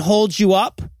 it holds you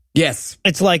up? Yes.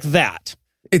 It's like that.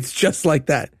 It's just like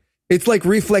that. It's like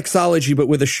reflexology, but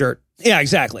with a shirt. Yeah,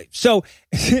 exactly. So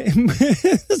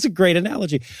that's a great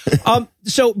analogy. But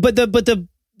the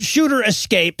shooter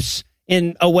escapes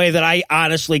in a way that I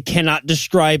honestly cannot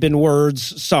describe in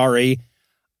words. Sorry.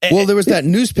 Well, there was that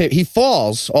newspaper. He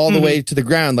falls all the way to the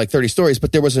ground, like 30 stories,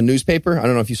 but there was a newspaper. I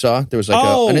don't know if you saw. There was like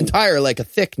an entire, like a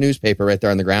thick newspaper right there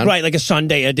on the ground. Right, like a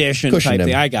Sunday edition Cushioned type him.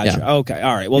 thing. I got you. Yeah. Okay,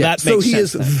 all right. Well, that makes So he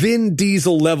sense. is then. Vin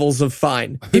Diesel levels of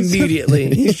fine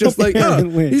immediately. He's just like, oh,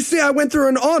 you see, I went through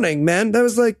an awning, man. That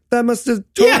was like, that must have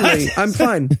totally, I'm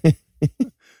fine.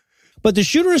 But the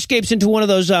shooter escapes into one of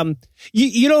those,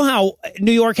 you know how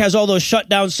New York has all those shut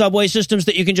down subway systems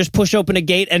that you can just push open a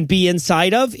gate and be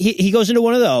inside of? He goes into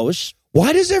one of those.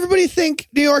 Why does everybody think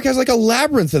New York has like a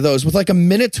labyrinth of those with like a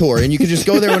Minotaur and you can just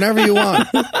go there whenever you want?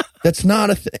 That's not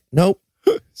a thing. Nope.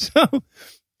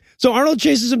 So Arnold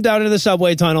chases him down into the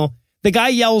subway tunnel. The guy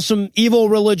yells some evil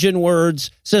religion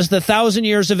words, says the 1,000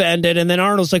 years have ended, and then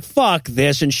Arnold's like, fuck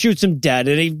this, and shoots him dead.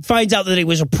 And he finds out that he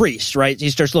was a priest, right?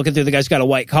 He starts looking through. The guy's got a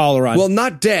white collar on. Well,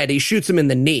 not dead. He shoots him in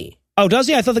the knee. Oh, does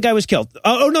he? I thought the guy was killed.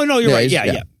 Oh, no, you're Yeah, right.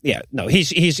 he's- Yeah. No,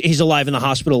 he's alive in the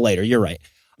hospital later. You're right.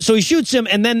 So he shoots him,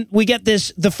 and then we get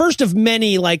the first of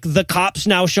many, like, the cops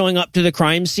now showing up to the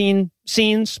crime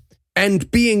scenes.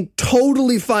 And being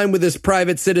totally fine with this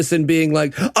private citizen being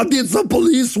like, I did some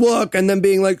police work. And then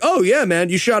being like, oh, yeah, man,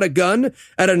 you shot a gun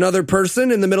at another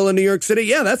person in the middle of New York City?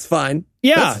 Yeah, that's fine.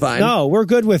 Yeah, that's fine. no, we're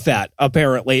good with that,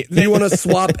 apparently. You want to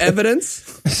swap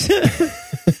evidence?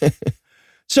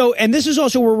 So, and this is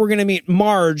also where we're going to meet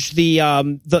Marge,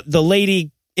 the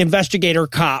lady investigator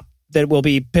cop that will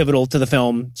be pivotal to the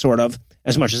film, sort of,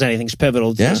 as much as anything's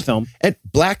pivotal to this film. And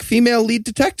black female lead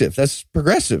detective. That's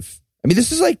progressive. I mean,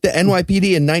 this is like the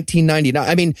NYPD in 1999.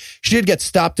 I mean, she did get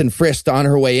stopped and frisked on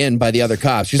her way in by the other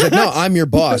cops. She's like, no, I'm your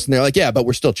boss. And they're like, yeah, but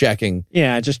we're still checking.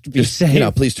 Yeah, just to be safe. You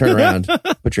know, please turn around.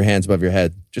 Put your hands above your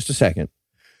head. Just a second.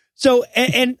 So,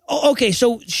 okay,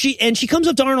 so she comes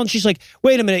up to Arnold and she's like,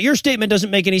 wait a minute, your statement doesn't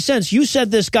make any sense. You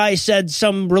said this guy said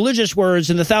some religious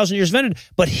words in the 1,000 years of ended,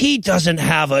 but he doesn't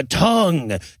have a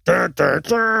tongue. Dur, dur,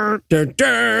 dur. Dur,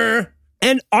 dur.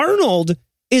 And Arnold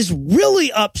is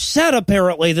really upset,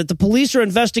 apparently, that the police are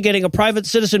investigating a private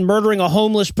citizen murdering a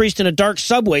homeless priest in a dark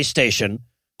subway station.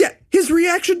 Yeah, his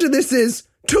reaction to this is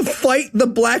to fight the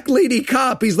black lady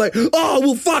cop. He's like, oh,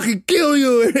 we'll fucking kill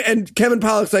you. And Kevin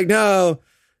Pollak's like, no.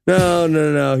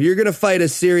 You're going to fight a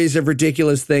series of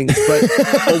ridiculous things, but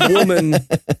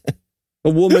a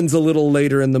woman's a little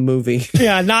later in the movie.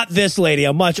 Yeah, not this lady,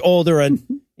 a much older and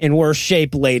in worse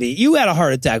shape lady. You had a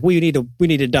heart attack. We need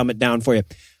to dumb it down for you.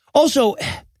 Also,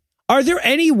 are there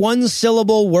any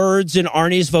one-syllable words in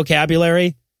Arnie's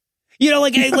vocabulary? You know,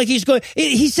 like he's going.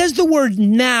 He says the word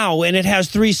now, and it has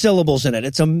 3 syllables in it.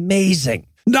 It's amazing.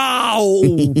 No.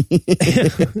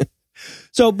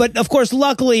 So, but of course,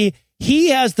 luckily, he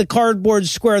has the cardboard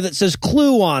square that says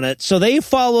Clue on it, so they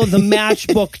follow the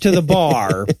matchbook to the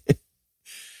bar.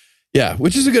 Yeah,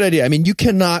 which is a good idea. I mean, you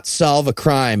cannot solve a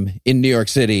crime in New York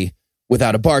City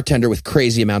without a bartender with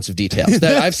crazy amounts of details.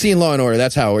 I've seen Law and Order.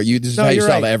 That's how this is how you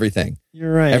solve everything.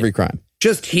 You're right. Every crime.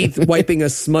 Just Heath wiping a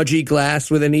smudgy glass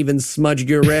with an even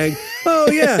smudgier rag. Oh,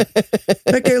 yeah.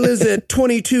 That guy lives at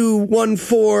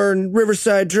 2214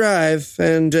 Riverside Drive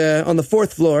and on the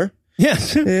 4th floor.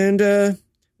 Yes. And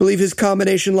believe his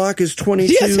combination lock is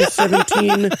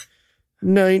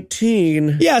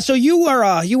 221719. Yeah, so you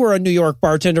were a New York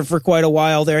bartender for quite a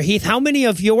while there, Heath. How many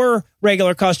of your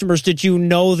regular customers did you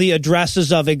know the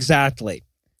addresses of exactly?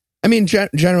 I mean,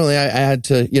 generally, I had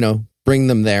to, bring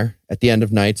them there at the end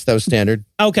of nights. That was standard.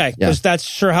 Okay, because that's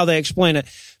sure how they explain it.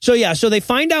 So yeah, so they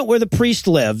find out where the priest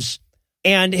lives,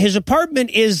 and his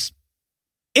apartment is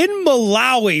in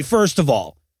Malawi, first of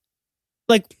all.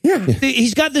 Like,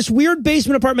 he's got this weird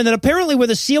basement apartment that apparently where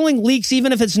the ceiling leaks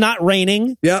even if it's not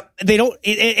raining. Yep. They don't,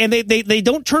 and they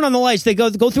don't turn on the lights. They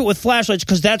go through it with flashlights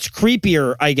because that's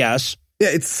creepier, I guess. Yeah,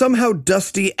 it's somehow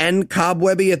dusty and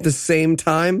cobwebby at the same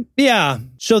time. Yeah.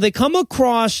 So they come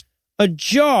across a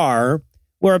jar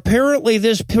where apparently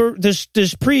this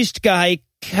priest guy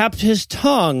kept his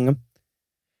tongue,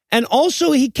 and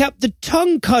also he kept the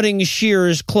tongue cutting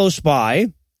shears close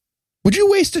by. Would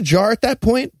you waste a jar at that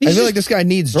point? I feel like this guy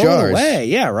needs Throw jars. it away.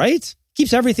 Yeah, right?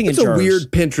 Keeps everything It's in a jars.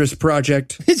 weird Pinterest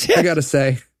project, I gotta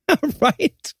say.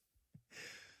 Right?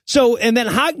 So, and then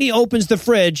Hockney opens the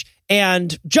fridge,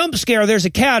 and jump scare, there's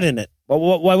a cat in it.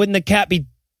 Why wouldn't the cat be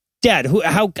dead?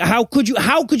 How could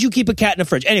you keep a cat in a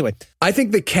fridge? Anyway. I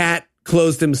think the cat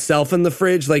closed himself in the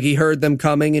fridge, like he heard them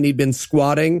coming and he'd been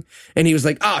squatting, and he was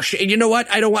like, oh, shit, you know what?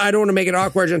 I don't want to make it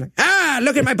awkward. And,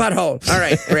 look at my butthole. All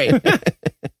right, great.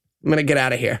 I'm going to get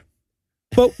out of here.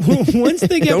 But once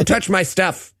they get... Don't touch my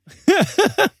stuff.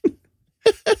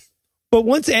 But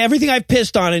once everything I've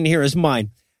pissed on in here is mine.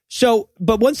 So,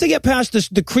 but once they get past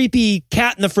the creepy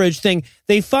cat in the fridge thing,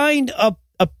 they find a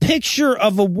picture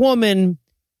of a woman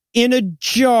in a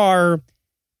jar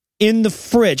in the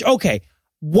fridge. Okay,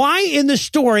 why in the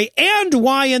story and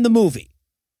why in the movie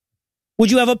would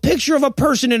you have a picture of a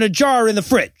person in a jar in the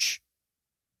fridge?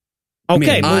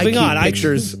 Okay, moving on. I keep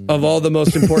pictures of all the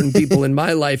most important people in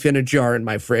my life in a jar in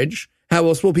my fridge. How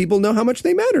else will people know how much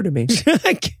they matter to me?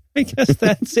 I guess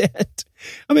that's it.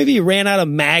 Or maybe you ran out of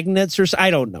magnets or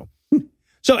I don't know.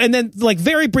 So, and then like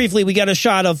very briefly, we got a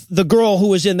shot of the girl who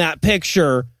was in that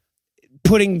picture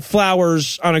putting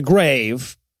flowers on a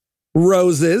grave.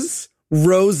 Roses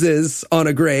on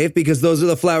a grave, because those are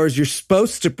the flowers you're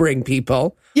supposed to bring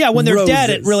people. Yeah, when they're dead,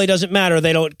 it really doesn't matter.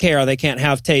 They don't care. They can't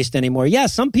have taste anymore. Yeah,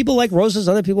 some people like roses,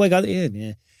 other people like other.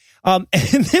 Yeah. And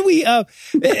then we,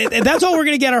 that's all we're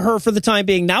going to get of her for the time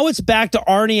being. Now it's back to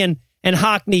Arnie and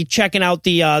Hockney checking out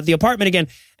the apartment again.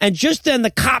 And just then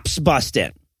the cops bust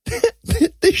in.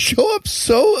 They show up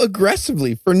so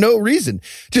aggressively for no reason,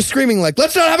 just screaming like,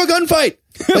 let's not have a gunfight.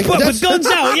 Like, with guns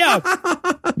out, yeah.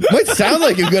 Might sound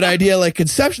like a good idea, like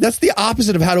conception. That's the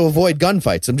opposite of how to avoid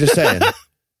gunfights. I'm just saying.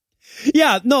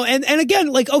 Yeah, no, and again,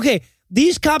 like, okay,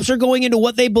 these cops are going into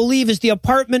what they believe is the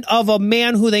apartment of a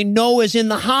man who they know is in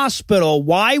the hospital.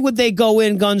 Why would they go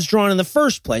in guns drawn in the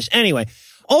first place? Anyway,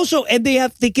 also, and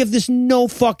they give this no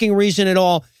fucking reason at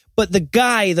all, but the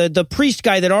guy, the priest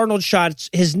guy that Arnold shot,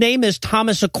 his name is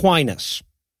Thomas Aquinas.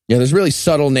 Yeah, there's really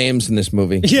subtle names in this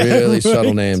movie. Yeah, really right.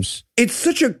 subtle names. It's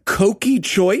such a cokey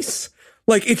choice.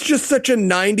 Like, it's just such a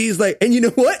 90s, like, and you know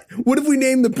what? What if we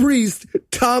name the priest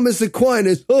Thomas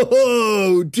Aquinas?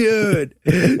 Oh, dude.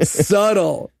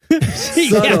 Subtle.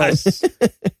 Yes.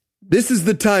 This is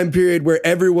the time period where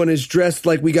everyone is dressed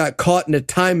like we got caught in a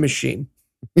time machine.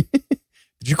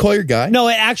 Did you call your guy? No,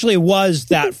 it actually was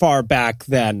that far back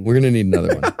then. We're going to need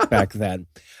another one. Back then.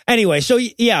 Anyway, so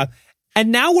yeah.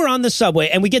 And now we're on the subway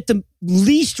and we get the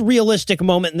least realistic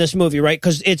moment in this movie, right?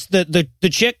 Because it's the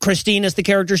chick, Christine is the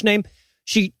character's name.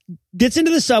 She gets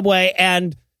into the subway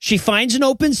and she finds an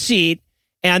open seat,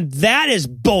 and that is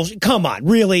bullshit. Come on,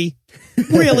 really?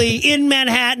 Really? In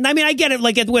Manhattan? I mean, I get it,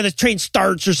 like where the train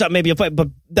starts or something, maybe, but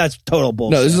that's total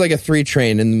bullshit. No, this is like a 3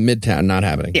 train in Midtown, not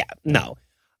happening. Yeah, no.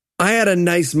 I had a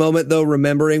nice moment, though,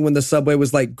 remembering when the subway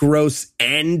was like gross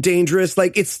and dangerous.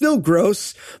 Like, it's still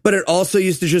gross, but it also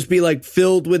used to just be like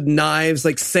filled with knives,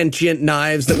 like sentient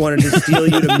knives that wanted to steal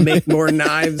you to make more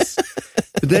knives.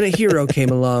 But then a hero came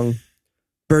along.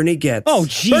 Bernie Getz. Oh,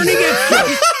 jeez. Bernie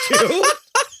Getz.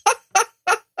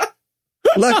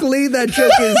 Luckily, that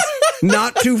joke is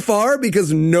not too far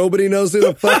because nobody knows who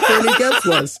the fuck Bernie Getz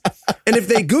was. And if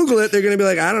they Google it, they're going to be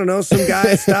like, I don't know, some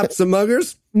guy stopped some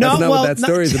muggers. No, that's not what that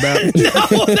story's about.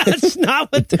 No, that's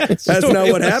not what that story That's not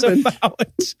what happened.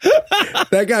 About.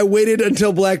 That guy waited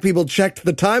until black people checked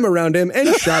the time around him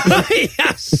and shot them.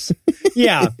 Yes.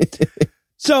 Yeah.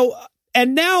 So,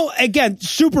 and now, again,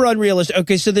 super unrealistic.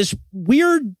 Okay, so this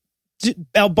weird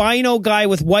albino guy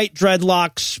with white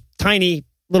dreadlocks, tiny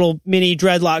little mini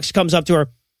dreadlocks, comes up to her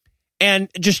and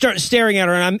just starts staring at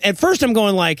her. And at first I'm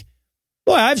going like,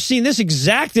 boy, I've seen this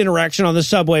exact interaction on the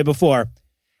subway before.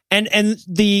 And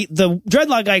the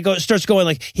dreadlock guy starts going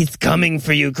like, he's coming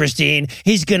for you, Christine.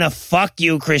 He's gonna fuck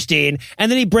you, Christine. And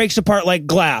then he breaks apart like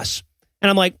glass. And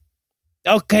I'm like,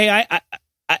 okay, I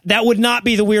that would not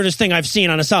be the weirdest thing I've seen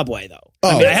on a subway, though. Oh,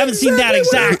 I mean, I haven't seen that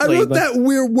exactly. I wrote that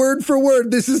weird word for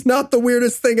word. This is not the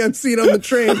weirdest thing I've seen on the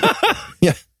train. Yeah.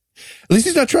 At least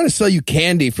he's not trying to sell you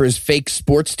candy for his fake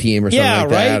sports team or something like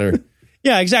that. Or...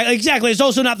 Yeah, exactly. It's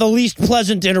also not the least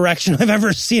pleasant interaction I've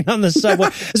ever seen on the subway.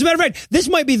 As a matter of fact, this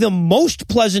might be the most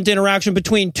pleasant interaction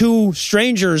between two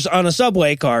strangers on a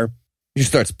subway car. He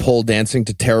starts pole dancing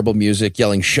to terrible music,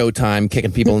 yelling "Showtime,"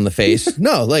 kicking people in the face.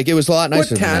 No, like it was a lot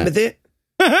nicer. What time is it?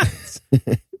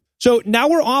 So now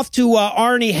we're off to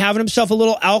Arnie having himself a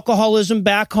little alcoholism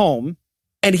back home.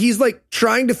 And he's like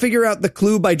trying to figure out the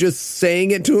clue by just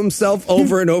saying it to himself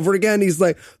over and over again. He's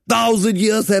like, 1,000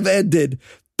 years have ended.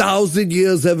 1,000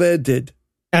 years have ended.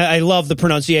 I love the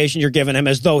pronunciation you're giving him,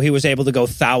 as though he was able to go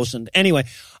 1,000. Anyway,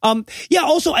 yeah.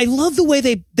 Also, I love the way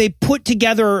they put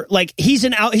together, like he's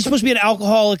supposed to be an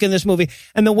alcoholic in this movie,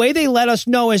 and the way they let us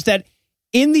know is that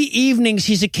in the evenings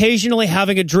he's occasionally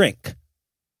having a drink.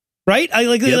 Right?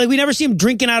 Like we never see him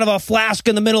drinking out of a flask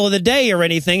in the middle of the day or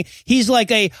anything. He's like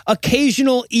a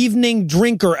occasional evening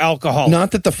drinker alcoholic.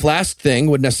 Not that the flask thing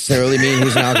would necessarily mean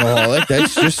he's an alcoholic.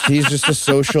 He's just a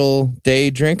social day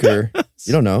drinker.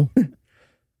 You don't know.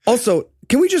 Also,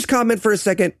 can we just comment for a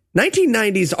second?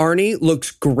 1990s Arnie looks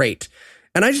great.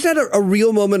 And I just had a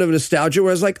real moment of nostalgia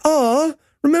where I was like, oh,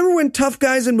 remember when tough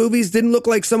guys in movies didn't look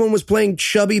like someone was playing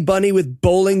Chubby Bunny with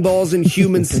bowling balls and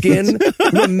human skin?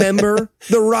 Remember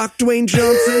The Rock, Dwayne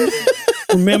Johnson?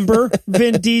 Remember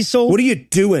Vin Diesel? What are you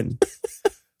doing?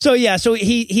 So yeah, so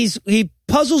he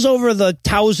puzzles over the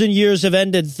 1,000 years have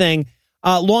ended thing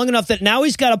long enough that now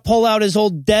he's got to pull out his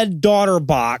old dead daughter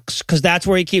box because that's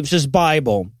where he keeps his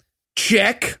Bible.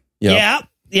 Check. Yep.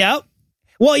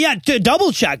 Well, yeah,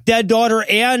 double check. Dead daughter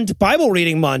and Bible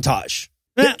reading montage.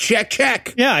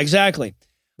 Check. Yeah, exactly.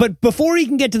 But before he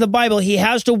can get to the Bible, he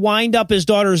has to wind up his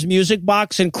daughter's music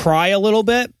box and cry a little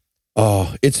bit.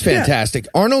 Oh, it's fantastic.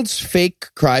 Yeah. Arnold's fake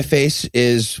cry face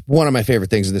is one of my favorite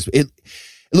things in this. It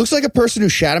looks like a person who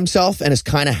shat himself and is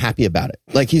kind of happy about it.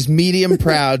 Like he's medium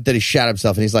proud that he shat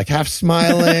himself and he's like half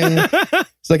smiling.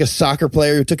 It's like a soccer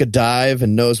player who took a dive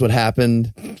and knows what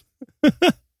happened. I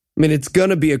mean, it's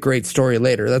going to be a great story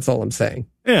later. That's all I'm saying.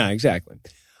 Yeah, exactly.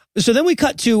 So then we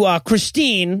cut to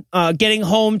Christine getting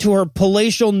home to her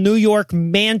palatial New York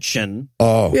mansion.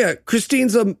 Oh. Yeah,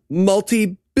 Christine's a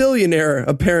multi-billionaire,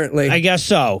 apparently. I guess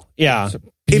so, yeah.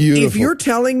 If you're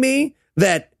telling me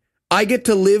that I get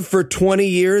to live for 20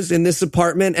 years in this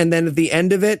apartment and then at the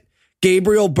end of it,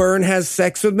 Gabriel Byrne has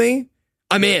sex with me,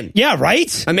 I'm in. Yeah,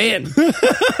 right? I'm in.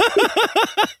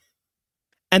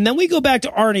 And then we go back to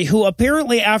Arnie, who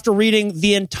apparently after reading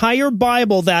the entire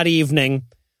Bible that evening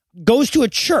goes to a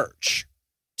church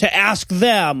to ask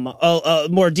them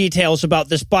more details about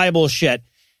this Bible shit.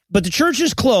 But the church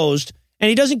is closed, and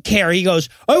he doesn't care. He goes,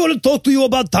 I want to talk to you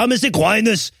about Thomas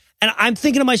Aquinas. And I'm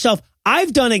thinking to myself,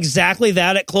 I've done exactly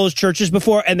that at closed churches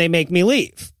before, and they make me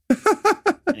leave.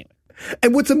 Anyway.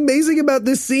 And what's amazing about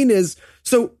this scene is,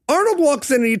 so Arnold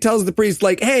walks in and he tells the priest,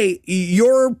 like, hey,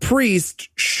 your priest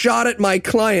shot at my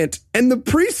client. And the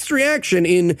priest's reaction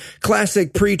in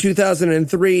classic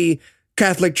pre-2003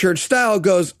 Catholic Church style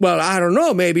goes, well, I don't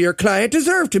know, maybe your client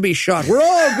deserved to be shot. We're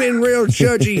all being real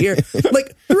judgy here.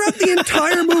 Like, throughout the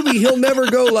entire movie, he'll never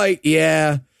go like,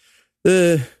 yeah,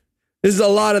 this is a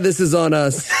lot of this is on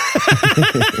us.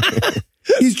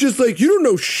 He's just like, you don't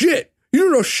know shit. You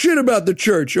don't know shit about the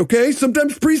church, okay?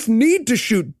 Sometimes priests need to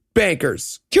shoot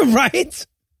bankers. You're right.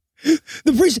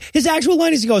 The priest, his actual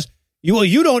line is, he goes,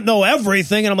 you don't know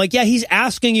everything. And I'm like, yeah, he's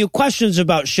asking you questions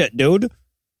about shit, dude.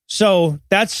 So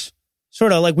that's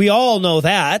sort of like, we all know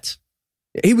that.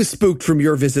 He was spooked from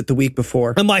your visit the week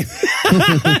before. It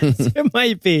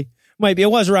might be.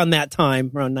 It was around that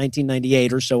time, around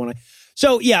 1998 or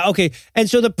so. Yeah, okay. And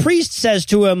so the priest says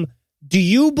to him, do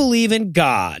you believe in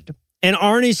God? And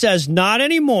Arnie says, not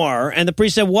anymore. And the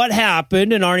priest said, what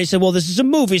happened? And Arnie said, well, this is a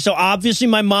movie, so obviously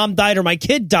my mom died or my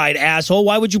kid died, asshole.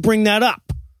 Why would you bring that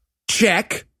up?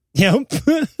 Check. Yep.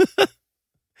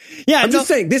 Yeah, I'm just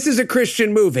saying, this is a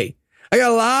Christian movie. I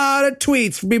got a lot of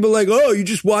tweets from people like, oh, you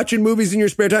just watching movies in your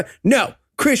spare time? No,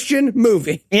 Christian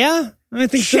movie. Yeah, I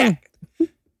think Check.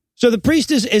 So the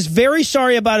priest is very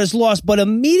sorry about his loss, but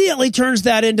immediately turns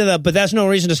that into but that's no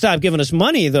reason to stop giving us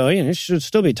money, though. You know, he should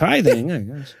still be tithing, I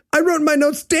guess. I wrote in my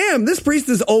notes, damn, this priest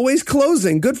is always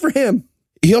closing. Good for him.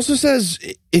 He also says,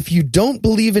 if you don't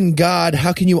believe in God,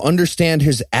 how can you understand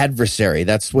his adversary?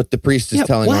 That's what the priest is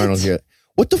telling Arnold here.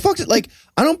 What the fuck? Like,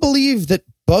 I don't believe that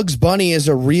Bugs Bunny is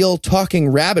a real talking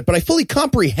rabbit, but I fully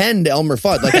comprehend Elmer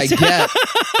Fudd. Like, I get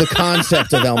the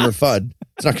concept of Elmer Fudd.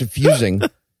 It's not confusing.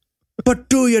 But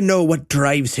do you know what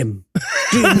drives him?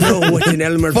 Do you know what's in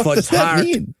Elmer Fudd's heart?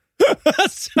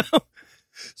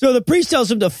 So the priest tells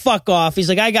him to fuck off. He's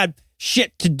like, I got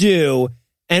shit to do,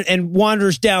 and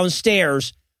wanders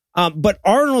downstairs. But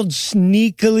Arnold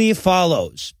sneakily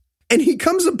follows. And he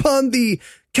comes upon the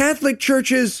Catholic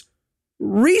Church's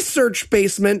research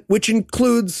basement, which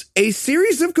includes a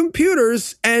series of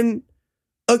computers and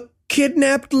a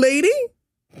kidnapped lady?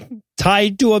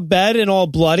 Tied to a bed and all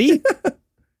bloody?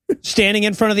 Standing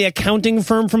in front of the accounting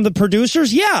firm from the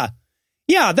producers? Yeah.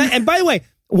 And by the way,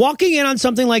 walking in on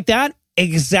something like that,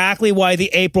 exactly why the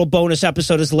April bonus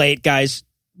episode is late, guys.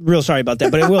 Real sorry about that,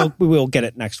 but we will get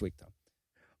it next week,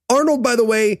 though. Arnold, by the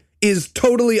way, is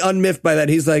totally unmiffed by that.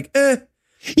 He's like,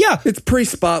 yeah, it's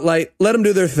pre-spotlight. Let them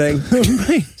do their thing.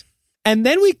 Right. And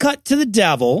then we cut to the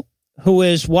devil, who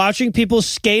is watching people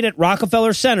skate at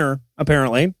Rockefeller Center,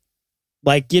 apparently,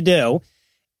 like you do.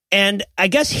 And I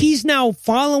guess he's now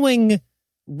following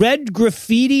red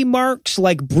graffiti marks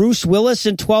like Bruce Willis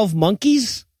in 12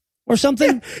 Monkeys or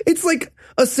something. Yeah, it's like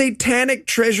a satanic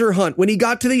treasure hunt. When he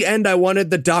got to the end, I wanted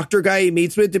the doctor guy he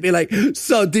meets with to be like,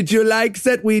 so did you like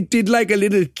that we did like a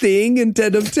little thing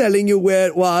instead of telling you where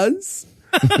it was?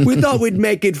 We thought we'd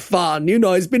make it fun. You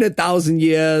know, it's been 1,000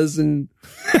 years and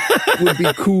it would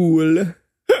be cool.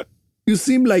 You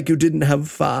seem like you didn't have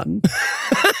fun.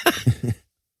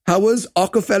 How was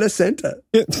Rockefeller Center?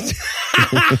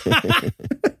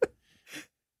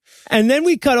 And then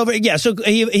we cut over. Yeah, so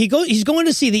he's going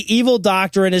to see the evil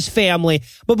doctor and his family.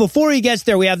 But before he gets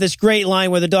there, we have this great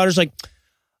line where the daughter's like,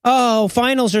 oh,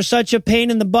 finals are such a pain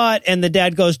in the butt. And the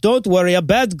dad goes, don't worry, a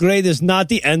bad grade is not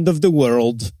the end of the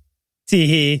world.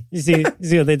 See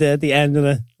what they did at the end of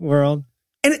the world?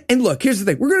 And look, here's the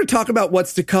thing. We're going to talk about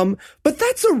what's to come, but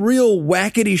that's a real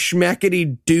whackety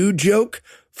schmackety do joke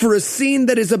for a scene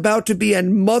that is about to be a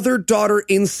mother-daughter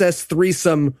incest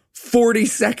threesome 40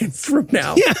 seconds from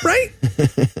now. Yeah. Right?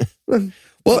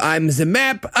 Well, I'm the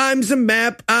map.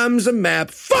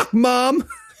 Fuck, Mom.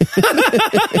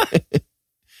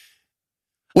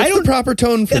 What's the proper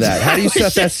tone for that? How do you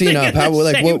set that scene up?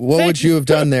 What would you have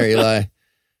done there, Eli?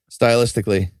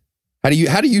 Stylistically, how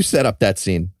do you set up that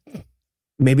scene?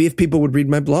 Maybe if people would read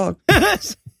my blog.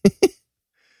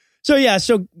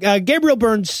 So Gabriel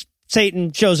Byrne's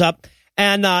Satan shows up,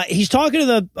 and he's talking to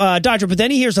the doctor, but then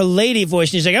he hears a lady voice,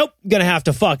 and he's like, "Oh, gonna have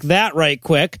to fuck that right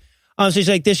quick." So he's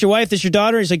like, "This your wife? This your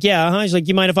daughter?" He's like, "Yeah." He's like,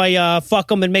 "You mind if I fuck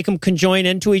them and make them conjoin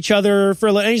into each other for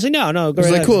a little?" And he's like, "No, go he's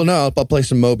ahead." Like, "Cool, no, I'll play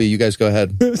some Moby. You guys go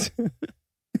ahead."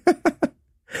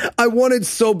 I wanted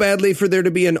so badly for there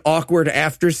to be an awkward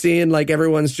after scene, like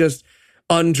everyone's just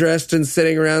undressed and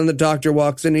sitting around. The doctor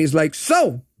walks in. He's like,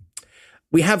 "So,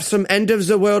 we have some end of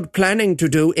the world planning to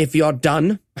do if you're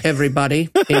done, everybody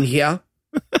in here.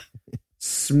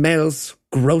 Smells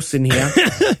gross in here.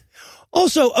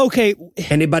 Also, okay.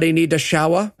 Anybody need a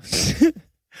shower?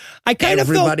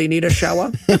 Everybody need a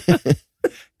shower?"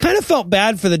 Kind of felt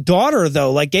bad for the daughter,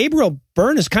 though. Like, Gabriel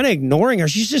Byrne is kind of ignoring her.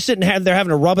 She's just sitting there having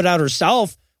to rub it out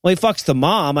herself while he fucks the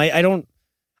mom. Don't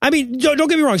get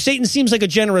me wrong. Satan seems like a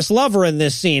generous lover in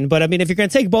this scene, but I mean, if you're going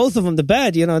to take both of them to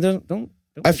bed, don't.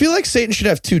 I feel like Satan should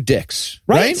have two dicks,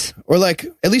 right? Or like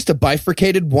at least a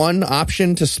bifurcated one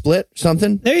option to split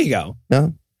something. There you go.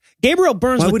 No, Gabriel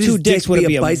Byrne with two dicks would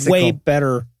be a way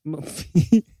better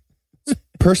movie.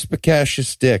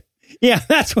 Perspicacious dick. Yeah,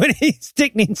 that's what his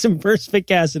dick needs, some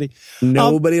perspicacity.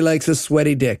 Nobody likes a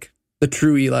sweaty dick. The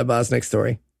true Eli Bosnick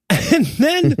story. And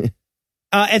then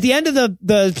at the end of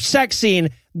the sex scene,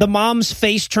 the mom's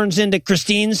face turns into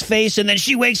Christine's face, and then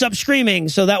she wakes up screaming.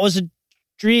 So that was a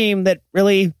dream that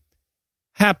really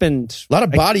happened. A lot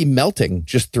of body melting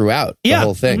just throughout the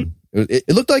whole thing. Mm-hmm. It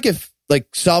looked like if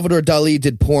Salvador Dali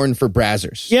did porn for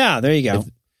Brazzers. Yeah, there you go.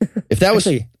 If that was,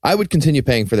 I would continue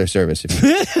paying for their service.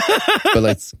 But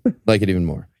let's like it even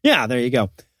more. Yeah, there you go.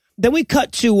 Then we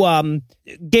cut to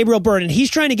Gabriel Byrne, and he's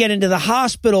trying to get into the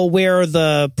hospital where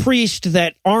the priest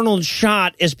that Arnold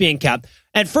shot is being kept.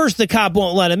 At first, the cop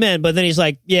won't let him in, but then he's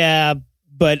like, "Yeah,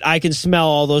 but I can smell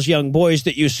all those young boys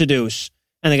that you seduce."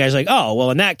 And the guy's like, "Oh,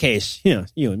 well, in that case,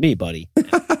 you and me, buddy."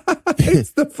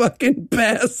 It's the fucking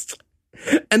best.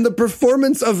 And the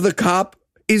performance of the cop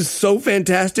is so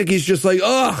fantastic. He's just like,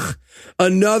 ugh,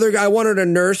 another guy. I wanted a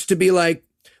nurse to be like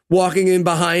walking in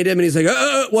behind him, and he's like,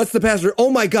 what's the password? Oh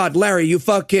my God, Larry, you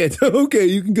fuck kids. Okay,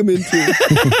 you can come in too.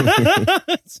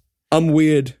 I'm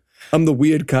weird. I'm the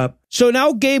weird cop. So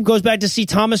now Gabe goes back to see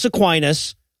Thomas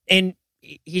Aquinas, and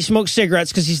he smokes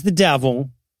cigarettes because he's the devil.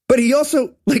 But he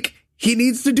also, he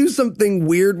needs to do something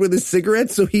weird with his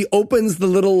cigarettes, so he opens the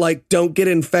little, don't get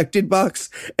infected box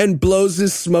and blows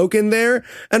his smoke in there.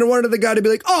 And I wanted the guy to be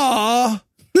like, "Aw,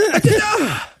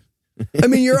 I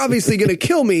mean, you're obviously going to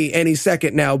kill me any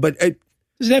second now, but..."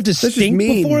 Does it have to stink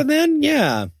before then?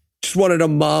 Yeah. Just wanted a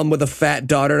mom with a fat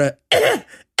daughter to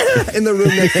in the room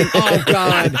next to him. Oh,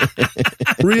 God.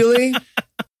 Really?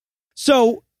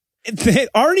 So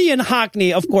Arnie and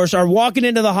Hockney, of course, are walking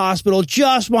into the hospital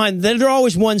just behind. They're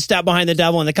always one step behind the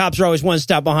devil, and the cops are always one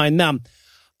step behind them.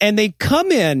 And they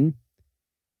come in,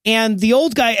 and the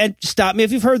old guy, and stop me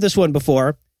if you've heard this one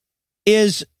before,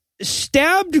 is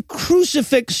stabbed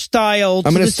crucifix style.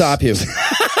 I'm going to stop you.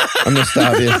 I'm going to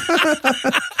stop you.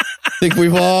 I think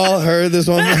we've all heard this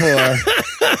one before.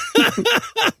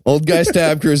 Old guy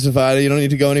stabbed, crucified. You don't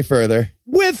need to go any further.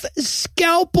 With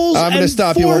scalpels. I'm going to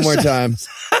stop you one more time.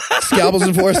 Scalpels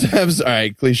and forceps. All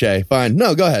right, cliche. Fine.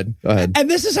 No, go ahead. Go ahead. And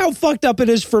this is how fucked up it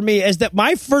is for me, is that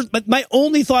my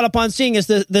only thought upon seeing is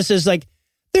that this is like,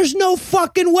 there's no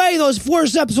fucking way those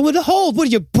forceps would hold. What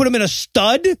do you put them in a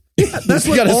stud? Yeah, that's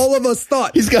what all of us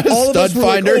thought. He's got a all stud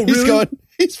finder. Like, oh, really?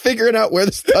 He's figuring out where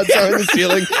the studs are in the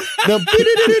ceiling. No,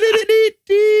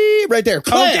 right there.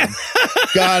 Okay.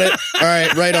 Got it. All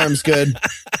right, right arm's good.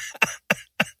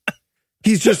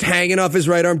 He's just hanging off his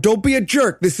right arm. Don't be a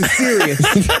jerk. This is serious.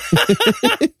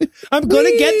 I'm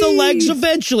going to get the legs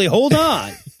eventually. Hold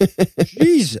on.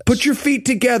 Jesus. Put your feet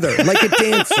together like a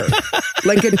dancer.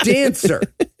 Like a dancer.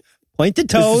 Point the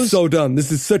toes. This is so dumb.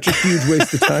 This is such a huge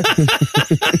waste of time.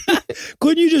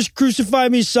 Couldn't you just crucify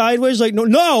me sideways? Like,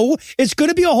 no, it's going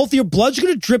to be a whole thing. Your blood's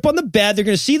going to drip on the bed. They're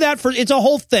going to see that it's a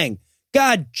whole thing.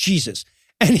 God, Jesus.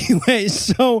 Anyway,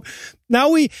 so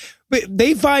now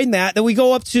they find that. Then we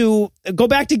go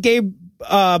back to Gabe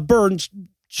Burns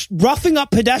roughing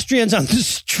up pedestrians on the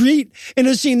street in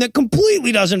a scene that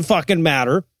completely doesn't fucking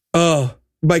matter. Oh,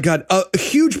 my God. A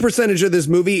huge percentage of this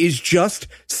movie is just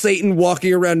Satan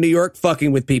walking around New York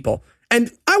fucking with people. And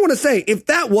I want to say, if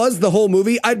that was the whole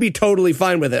movie, I'd be totally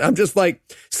fine with it. I'm just like,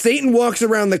 Satan walks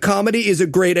around the comedy is a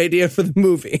great idea for the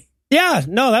movie. Yeah,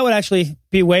 no, that would actually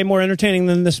be way more entertaining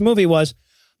than this movie was.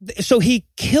 So he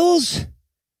kills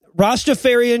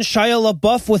Rastafarian Shia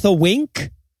LaBeouf with a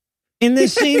wink in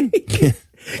this scene.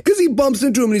 Because he bumps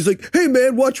into him and he's like, hey,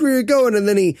 man, watch where you're going. And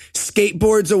then he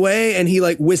skateboards away and he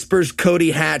like whispers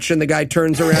Cody Hatch and the guy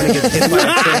turns around and gets hit by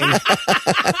a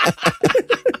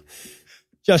train.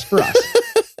 Just for us.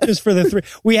 Just for the three.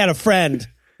 We had a friend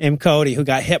named Cody who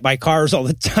got hit by cars all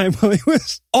the time while he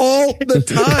was... All the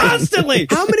time. Constantly.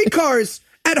 How many cars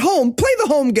at home? Play the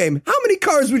home game. How many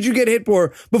cars would you get hit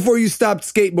for before you stopped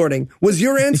skateboarding? Was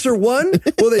your answer 1?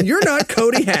 Well, then you're not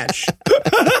Cody Hatch.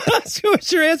 So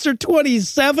is your answer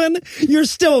 27? You're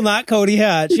still not Cody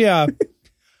Hatch. Yeah.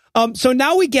 So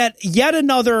now we get yet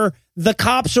another, the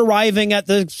cops arriving at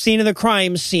the scene of the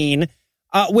crime scene,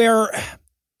 where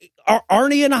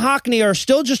Arnie and Hockney are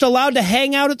still just allowed to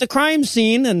hang out at the crime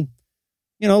scene and,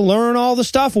 learn all the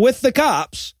stuff with the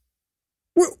cops.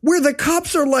 Where the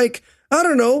cops are like, I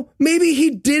don't know, maybe he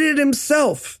did it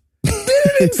himself.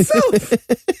 It's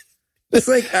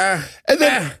like,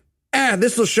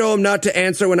 this will show him not to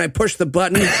answer when I push the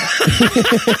button.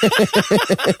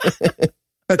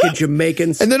 Fucking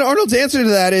Jamaicans. And then Arnold's answer to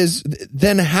that is,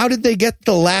 then how did they get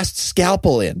the last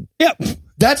scalpel in? Yep.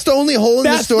 That's the only hole in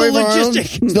the story of Arnold.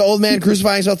 logistic. The old man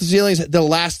crucifying himself to the ceiling. The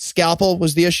last scalpel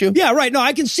was the issue. Yeah, right. No,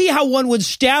 I can see how one would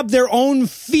stab their own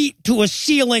feet to a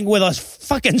ceiling with a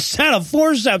fucking set of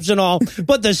forceps and all.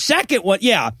 But the second one,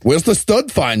 yeah. Where's the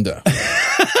stud finder?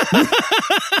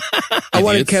 I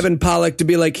wanted Kevin Pollak to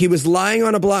be like, he was lying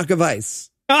on a block of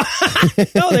ice. Oh,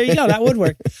 there you go. That would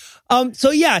work.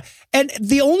 So yeah, and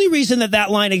the only reason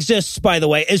that line exists, by the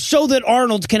way, is so that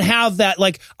Arnold can have that,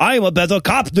 like, I am a better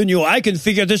cop than you. I can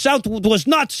figure this out. It was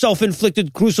not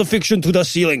self-inflicted crucifixion to the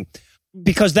ceiling,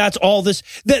 because that's all this.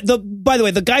 By the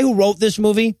way, the guy who wrote this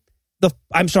movie, the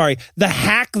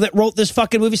hack that wrote this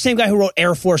fucking movie, same guy who wrote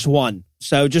Air Force One.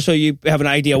 So just so you have an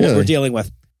idea what we're dealing with.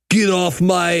 Get off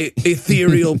my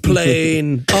ethereal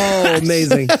plane. Oh,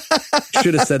 amazing.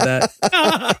 Should have said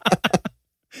that.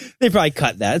 They probably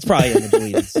cut that. It's probably in the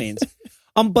deleted scenes.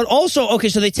 But also, okay,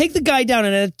 so they take the guy down,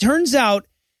 and it turns out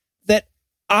that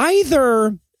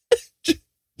either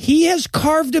he has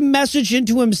carved a message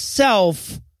into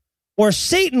himself, or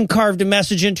Satan carved a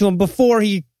message into him before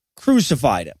he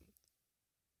crucified him.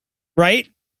 Right?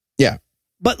 Yeah.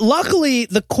 But luckily,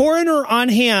 the coroner on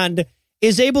hand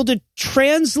is able to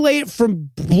translate from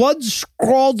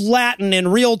blood-scrawled Latin in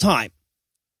real time.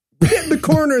 The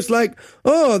coroner's like,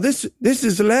 oh, this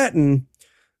is Latin.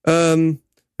 All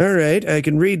right, I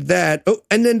can read that. Oh,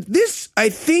 and then this, I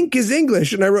think, is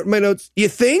English. And I wrote in my notes, you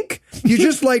think? You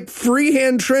just like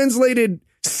freehand translated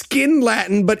skin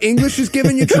Latin, but English is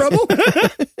giving you trouble?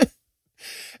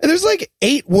 And there's like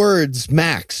 8 words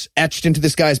max etched into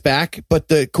this guy's back, but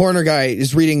the coroner guy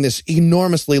is reading this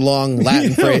enormously long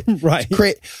Latin phrase. Right.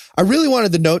 I really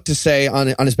wanted the note to say on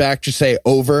his back, just say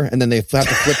over, and then they have to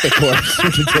flip the course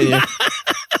and continue.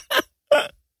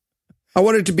 I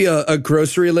wanted it to be a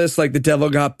grocery list, like the devil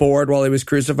got bored while he was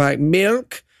crucified.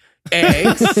 Milk,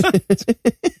 eggs.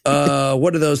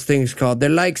 What are those things called? They're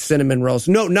like cinnamon rolls.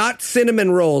 No, not cinnamon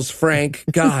rolls, Frank.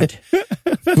 God.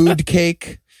 Food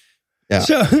cake. Yeah.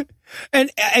 So,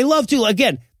 and I love to,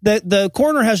 again, the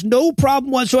coroner has no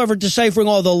problem whatsoever deciphering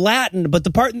all the Latin, but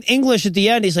the part in English at the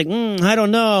end, he's like, I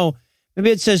don't know.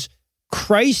 Maybe it says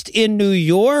Christ in New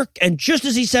York. And just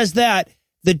as he says that,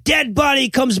 the dead body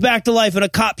comes back to life and a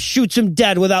cop shoots him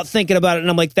dead without thinking about it. And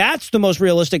I'm like, that's the most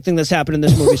realistic thing that's happened in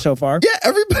this movie so far. Yeah,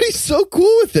 everybody's so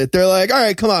cool with it. They're like, all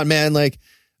right, come on, man. Like, it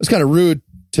was kind of rude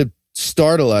to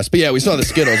startle us. But yeah, we saw the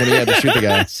Skittles and he had to shoot the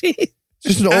guy. See?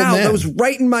 Just an old man. That was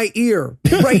right in my ear.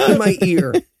 Right in my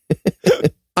ear.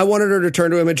 I wanted her to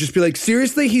turn to him and just be like,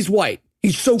 seriously, he's white.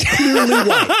 He's so clearly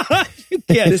white.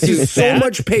 This is so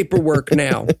much paperwork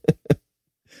now.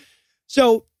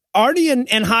 So Arnie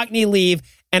and Hockney leave,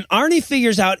 and Arnie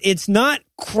figures out it's not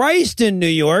Christ in New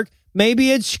York.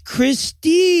 Maybe it's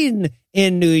Christine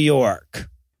in New York.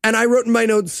 And I wrote in my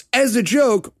notes, as a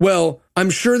joke, well,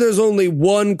 I'm sure there's only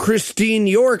one Christine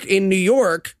York in New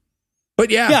York.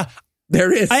 But yeah.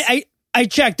 There is. I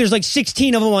checked. There's like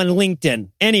 16 of them on LinkedIn.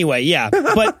 Anyway, yeah.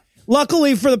 But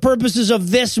luckily for the purposes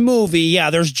of this movie, yeah,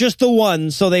 there's just the one.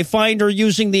 So they find her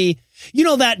using the... You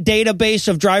know that database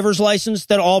of driver's license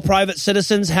that all private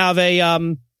citizens have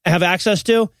have access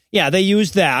to? Yeah, they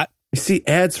use that. I see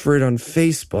ads for it on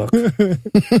Facebook.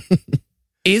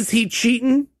 Is he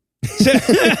cheating?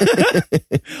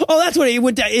 Oh, that's what he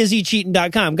went to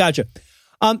ishecheating.com. Gotcha.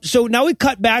 So now we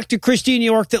cut back to Christine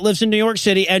York that lives in New York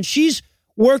City, and she's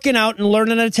working out and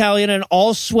learning Italian and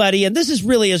all sweaty. And this is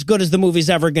really as good as the movie's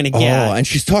ever going to get. Oh, and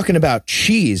she's talking about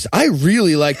cheese. I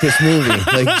really like this movie,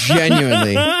 like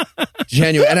genuinely.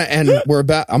 And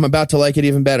I'm about to like it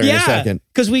even better in a second.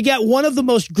 Because we get one of the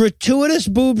most gratuitous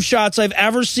boob shots I've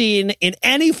ever seen in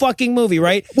any fucking movie,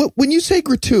 right? When you say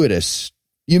gratuitous,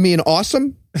 you mean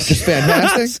awesome? Just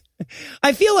fantastic?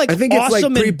 I feel like I think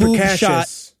awesome it's like and boob shot.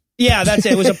 Yeah, that's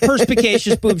it. It was a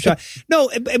perspicacious boob shot. No,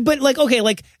 but like, okay,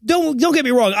 like, don't get me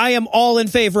wrong. I am all in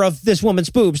favor of this woman's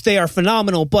boobs. They are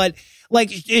phenomenal. But like,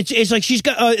 it's like she's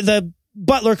got the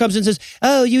butler comes in and says,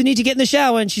 "Oh, you need to get in the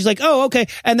shower," and she's like, "Oh, okay."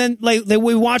 And then like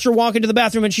we watch her walk into the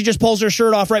bathroom, and she just pulls her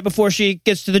shirt off right before she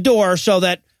gets to the door, so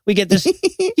that we get this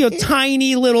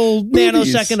tiny little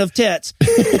nanosecond of tits.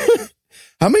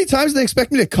 How many times do they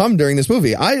expect me to come during this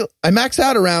movie? I max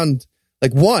out around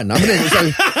like one.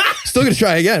 Still gonna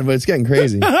try again, but it's getting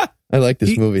crazy. I like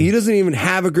this movie. He doesn't even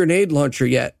have a grenade launcher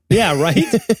yet. Yeah, right.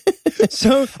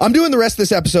 So I'm doing the rest of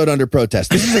this episode under protest.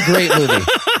 This is a great movie.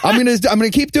 I'm gonna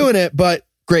keep doing it, but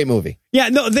great movie. Yeah,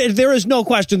 no, there is no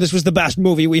question this was the best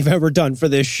movie we've ever done for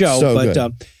this show.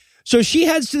 So so she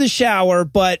heads to the shower,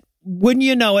 but wouldn't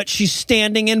you know it, she's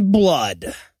standing in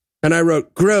blood. And I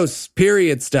wrote gross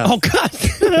period stuff. Oh God.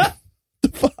 The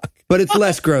fuck. But it's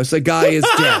less gross. A guy is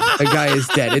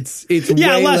dead. It's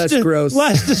way less gross,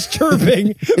 less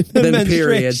disturbing than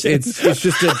periods. It's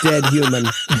just a dead human.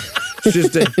 It's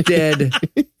just a dead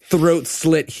throat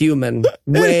slit human.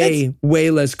 Way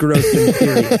less gross than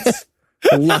periods.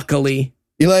 Luckily,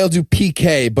 Eli will do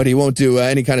PK, but he won't do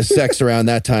any kind of sex around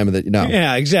that time of the no.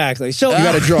 Yeah, exactly. So you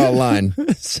got to draw a line.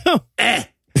 So.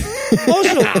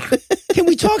 Also, can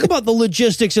we talk about the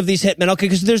logistics of these hitmen? Okay,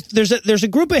 because there's a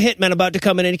group of hitmen about to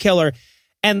come in and kill her,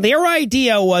 and their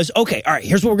idea was, okay, all right,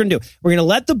 here's what we're gonna do. We're gonna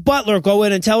let the butler go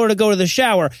in and tell her to go to the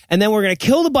shower, and then we're gonna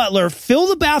kill the butler, fill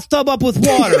the bathtub up with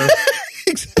water,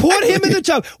 put him in the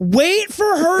tub, wait for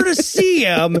her to see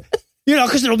him.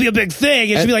 Because it'll be a big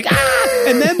thing. And she'll be like, ah!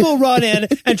 And then we'll run in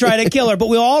and try to kill her. But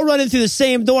we'll all run in through the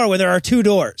same door where there are two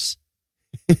doors.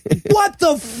 What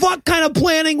the fuck kind of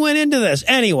planning went into this?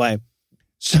 Anyway.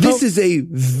 So, this is a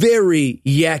very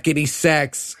yakety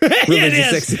sax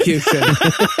religious execution.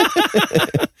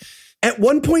 At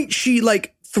one point, she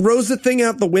throws the thing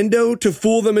out the window to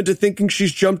fool them into thinking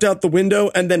she's jumped out the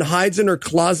window and then hides in her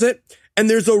closet. And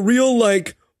there's a real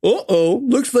uh-oh,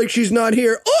 looks like she's not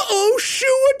here. Uh-oh,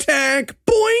 shoe attack.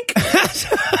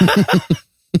 Boink.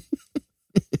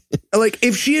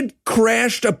 If she had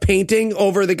crashed a painting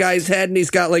over the guy's head and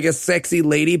he's got a sexy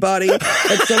lady body at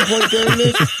some point during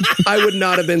this, I would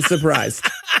not have been surprised.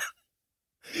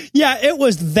 Yeah, it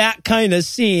was that kind of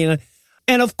scene.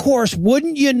 And of course,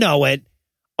 wouldn't you know it,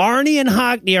 Arnie and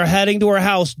Hockney are heading to her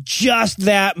house just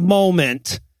that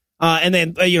moment. And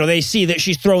then, they see that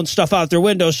she's throwing stuff out their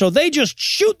window. So they just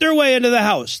shoot their way into the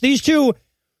house. These two,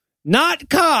 not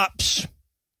cops,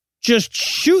 just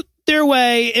shoot their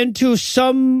way into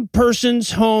some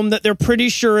person's home that they're pretty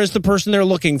sure is the person they're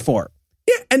looking for.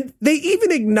 Yeah, and they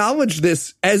even acknowledge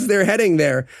this as they're heading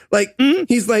there.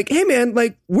 He's like, hey, man,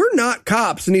 we're not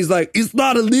cops. And he's like, it's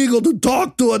not illegal to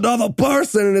talk to another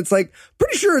person. And it's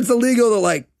pretty sure it's illegal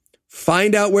to,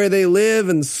 find out where they live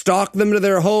and stalk them to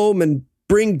their home and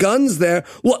bring guns there.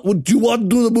 What, do you want to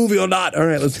do the movie or not? All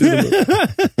right, let's do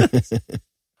the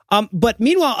movie. But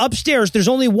meanwhile, upstairs, there's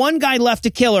only one guy left to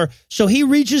kill her. So he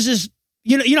reaches his,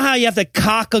 you know how you have to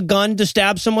cock a gun to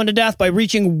stab someone to death by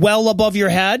reaching well above your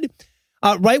head?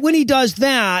 Right when he does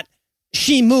that,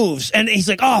 she moves. And he's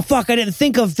like, oh, fuck, I didn't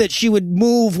think of that she would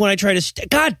move when I try to,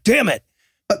 God damn it.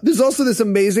 There's also this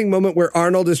amazing moment where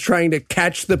Arnold is trying to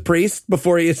catch the priest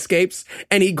before he escapes.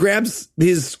 And he grabs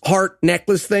his heart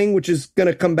necklace thing, which is going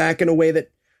to come back in a way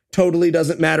that totally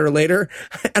doesn't matter later.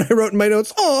 And I wrote in my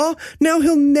notes, "Aw, now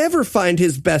he'll never find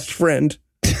his best friend."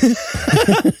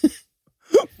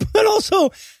 But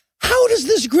also, how does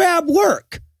this grab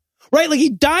work? Right? He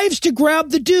dives to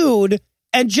grab the dude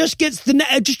and just gets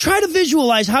just try to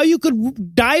visualize how you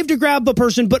could dive to grab a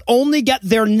person, but only get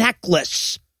their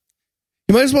necklace.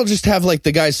 You might as well just have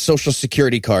the guy's social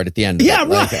security card at the end. Yeah,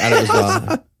 right. Out of his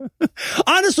wallet.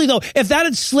 Honestly, though, if that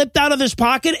had slipped out of his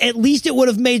pocket, at least it would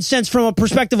have made sense from a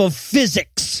perspective of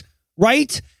physics,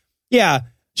 right? Yeah.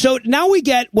 So now we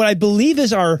get what I believe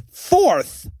is our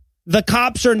fourth. The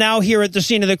cops are now here at the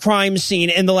scene of the crime scene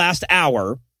in the last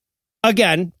hour.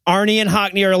 Again, Arnie and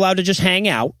Hockney are allowed to just hang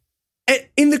out.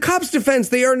 In the cops' defense,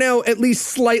 they are now at least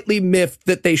slightly miffed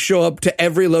that they show up to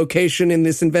every location in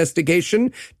this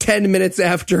investigation 10 minutes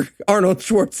after Arnold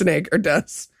Schwarzenegger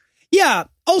does. Yeah.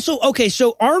 Also, okay,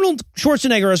 so Arnold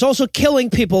Schwarzenegger is also killing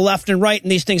people left and right in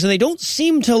these things, and they don't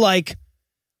seem to, like,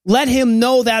 let him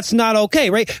know that's not okay,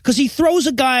 right? Because he throws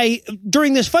a guy,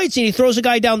 during this fight scene, he throws a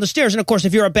guy down the stairs, and of course,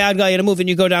 if you're a bad guy in a movie and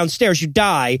you go downstairs, you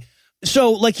die.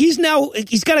 So, like, he's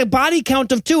got a body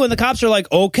count of 2, and the cops are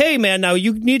like, okay, man, now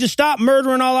you need to stop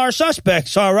murdering all our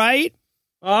suspects, all right?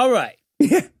 All right.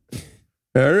 Yeah.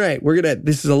 All right,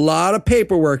 this is a lot of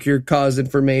paperwork you're causing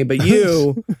for me, but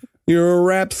you're a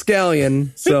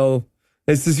rapscallion, so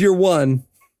this is your one.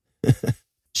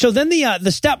 So then the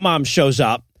stepmom shows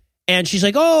up, and she's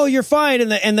like, oh, you're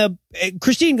fine. And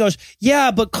Christine goes,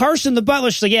 yeah, but Carson, the butler,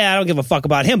 she's like, yeah, I don't give a fuck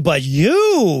about him, but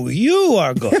you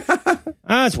are good.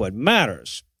 That's what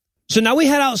matters. So now we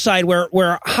head outside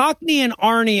where Hockney and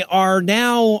Arnie are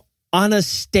now on a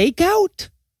stakeout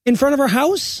in front of her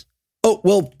house. Oh,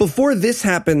 well, before this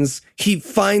happens, he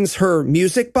finds her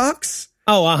music box.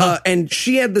 Oh, and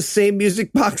she had the same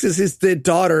music box as his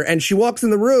daughter. And she walks in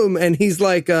the room and he's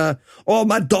like, oh,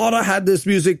 my daughter had this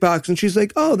music box. And she's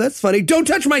like, oh, that's funny. Don't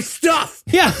touch my stuff.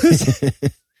 Yeah.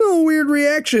 A weird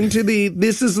reaction to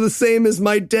this is the same as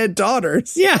my dead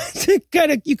daughters. Yeah.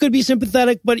 Kind of, you could be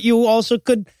sympathetic, but you also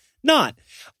could not.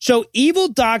 So evil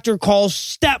doctor calls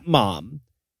stepmom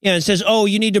and says, oh,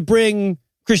 you need to bring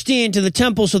Christine to the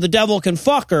temple so the devil can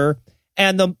fuck her.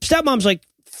 And the stepmom's like,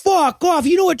 fuck off.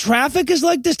 You know what traffic is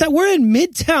like this time? We're in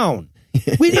Midtown.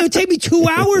 It would take me 2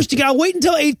 hours to get. I'll wait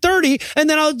until 8:30, and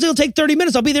then it'll take 30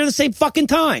 minutes. I'll be there the same fucking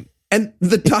time. And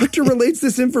the doctor relates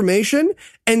this information,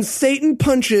 and Satan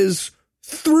punches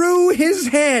through his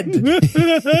head.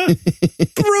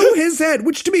 Through his head,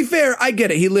 which, to be fair, I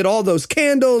get it. He lit all those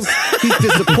candles. He's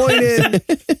disappointed.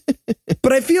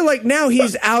 But I feel like now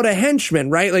he's out of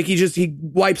henchman, right? Like he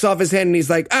wipes off his hand, and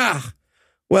he's like,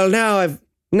 well, now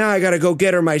I gotta go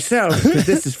get her myself, because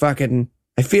this is fucking,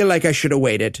 I feel like I should have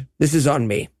waited. This is on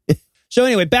me. So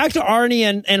anyway, back to Arnie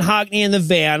and Hockney in the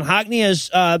van. Hockney is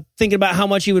thinking about how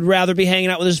much he would rather be hanging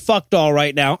out with his fuck doll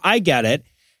right now. I get it.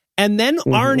 And then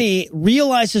Arnie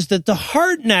realizes that the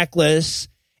heart necklace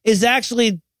is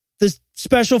actually the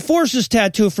Special Forces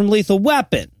tattoo from Lethal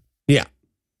Weapon. Yeah.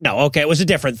 No, okay, it was a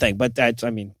different thing, but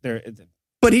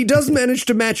But he does manage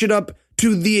to match it up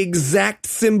to the exact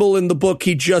symbol in the book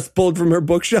he just pulled from her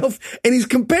bookshelf, and he's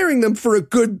comparing them for a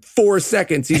good 4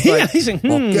 seconds. He's like,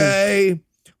 okay,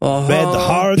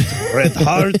 red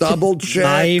heart, double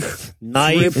check,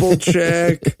 knife, triple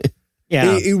check.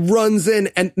 Yeah, he runs in,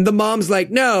 and the mom's like,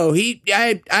 no,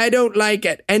 I don't like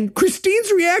it. And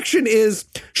Christine's reaction is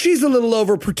she's a little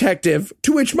overprotective,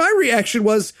 to which my reaction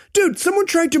was, dude, someone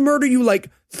tried to murder you like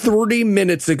 30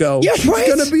 minutes ago. Yeah, she's right?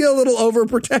 gonna be a little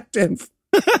overprotective.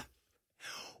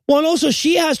 Well, and also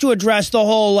she has to address the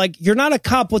whole, like, you're not a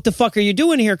cop. What the fuck are you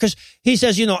doing here? Because he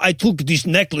says, I took this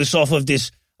necklace off of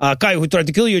this guy who tried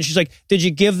to kill you. And she's like, did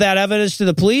you give that evidence to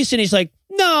the police? And he's like,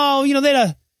 no, they'd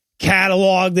have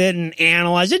cataloged it and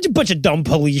analyzed it. It's a bunch of dumb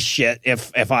police shit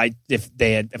if I'd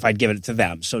given it to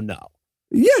them. So no.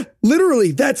 Yeah,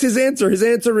 literally, that's his answer. His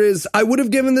answer is, I would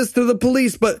have given this to the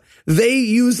police, but they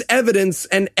use evidence,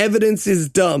 and evidence is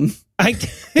dumb. I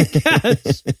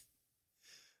guess.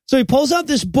 So he pulls out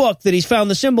this book that he's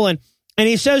found the symbol in, and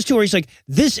he says to her, he's like,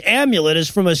 this amulet is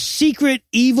from a secret,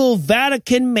 evil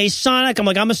Vatican Masonic. I'm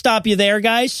like, I'm going to stop you there,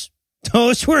 guys.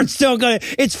 Those words still going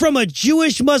to, it's from a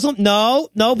Jewish Muslim. No,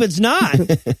 but it's not.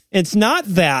 It's not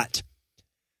that.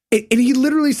 And he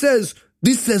literally says,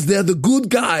 this says they're the good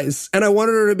guys. And I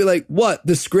wanted her to be like, what,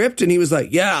 the script? And he was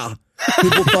like, yeah.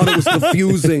 People thought it was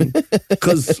confusing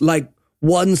because, like,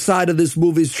 one side of this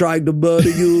movie's trying to murder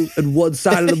you and one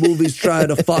side of the movie's trying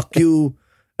to fuck you.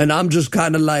 And I'm just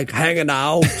kind of like hanging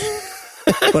out,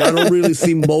 but I don't really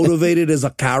seem motivated as a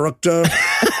character,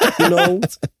 I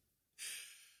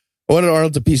wanted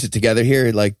Arnold to piece it together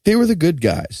here. Like, they were the good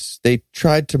guys. They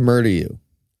tried to murder you.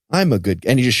 I'm a good,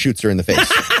 and he just shoots her in the face.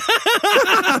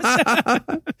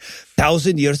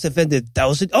 1,000 years offended,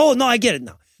 1,000. Oh, no, I get it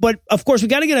now. But, of course, we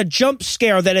got to get a jump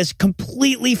scare that is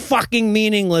completely fucking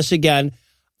meaningless again.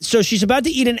 So she's about to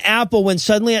eat an apple when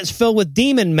suddenly it's filled with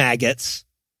demon maggots.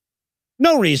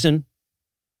 No reason.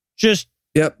 Just,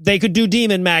 They could do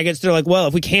demon maggots. They're like, well,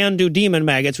 if we can do demon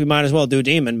maggots, we might as well do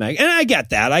demon maggots. And I get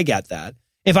that.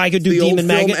 If I could do demon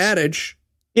maggots. The old film adage.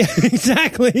 Yeah,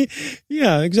 exactly.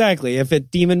 Yeah, exactly. If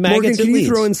it demon maggots, Morgan, can you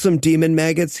throw in some demon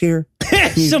maggots here?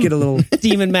 Some get a little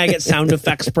demon maggot sound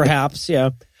effects, perhaps.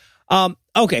 Yeah.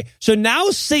 Okay, so now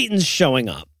Satan's showing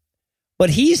up, But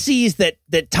he sees that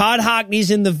Todd Hockney's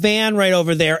in the van right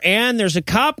over there, and there's a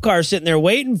cop car sitting there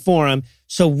waiting for him.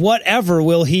 So whatever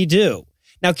will he do?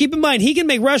 Now, keep in mind, he can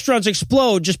make restaurants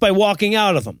explode just by walking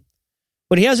out of them.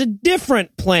 But he has a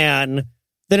different plan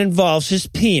that involves his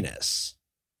penis.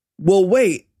 Well,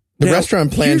 wait. The Now,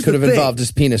 restaurant plan here's could the have thing. involved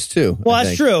his penis, too. Well, I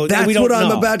that's think. true. That's We don't what I'm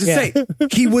know. about to Yeah. say.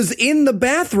 He was in the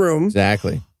bathroom.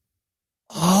 Exactly.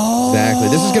 Oh. Exactly.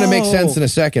 This is going to make sense in a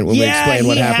second when we explain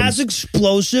what he happens. has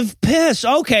explosive piss.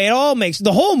 Okay,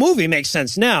 the whole movie makes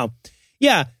sense now.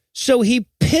 Yeah, so he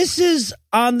pisses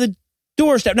on the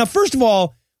doorstep. Now, first of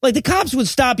all, like the cops would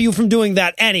stop you from doing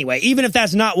that anyway, even if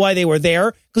that's not why they were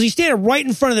there, because he's standing right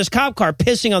in front of this cop car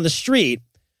pissing on the street.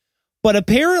 But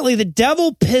apparently the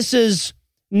devil pisses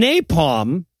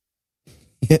napalm,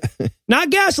 not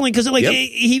gasoline, because Yep.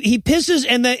 he pisses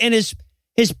and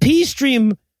his pee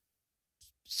stream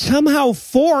somehow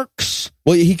forks.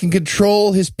 Well, he can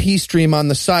control his pee stream on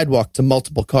the sidewalk to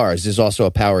multiple cars. Is also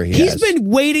a power he He's has. been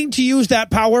waiting to use that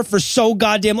power for so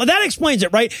goddamn long. That explains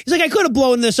it, right? He's like, I could have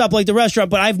blown this up like the restaurant,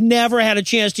 but I've never had a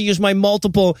chance to use my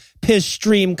multiple piss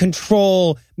stream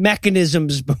control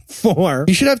mechanisms before.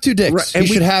 He should have two dicks. Right, and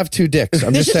He should have two dicks.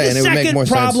 I'm This just saying is it the would make more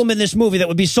second problem sense. in this movie that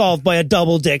would be solved by a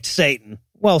double-dicked Satan.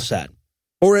 Well said.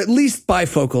 Or at least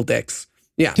bifocal dicks.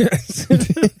 Yeah.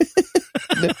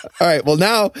 All right. Well,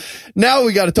 now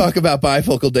we got to talk about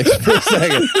bifocal dicks for a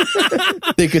second.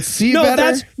 They could see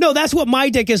better. That's what my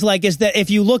dick is like, is that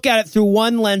if you look at it through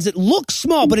one lens, it looks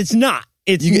small, but it's not.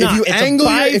 It's not.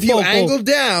 If you angle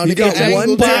down, You got one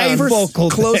angle dick down. for bifocal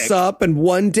close dick. up and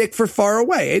one dick for far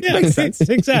away. It makes sense.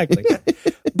 Exactly.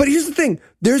 But here's the thing.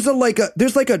 There's like a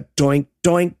doink,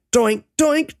 doink, doink,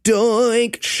 doink,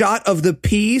 doink shot of the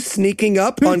pee sneaking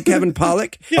up on Kevin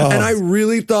Pollak. Oh. And I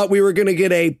really thought we were going to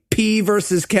get a pee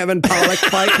versus Kevin Pollak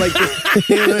fight. Like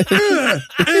this.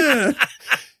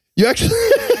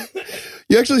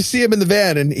 You actually see him in the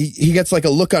van, and he gets like a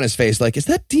look on his face, like, is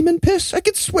that demon piss? I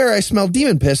could swear I smell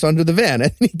demon piss under the van.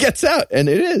 And he gets out, and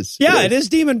it is. Yeah, it is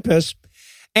demon piss.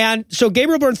 And so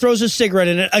Gabriel Byrne throws his cigarette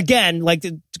in it again, like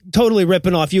totally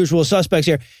ripping off Usual Suspects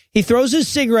here. He throws his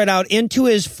cigarette out into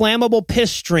his flammable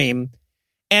piss stream.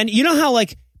 And you know how,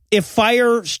 like, if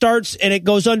fire starts and it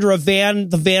goes under a van,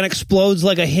 the van explodes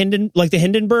like the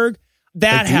Hindenburg?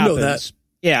 That I do happens. know that.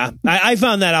 Yeah, I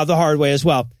found that out the hard way as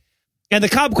well. And the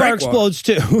cop car explodes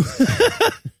too.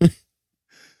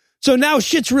 So now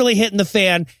shit's really hitting the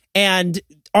fan, and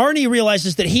Arnie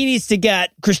realizes that he needs to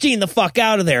get Christine the fuck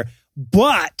out of there.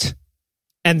 But,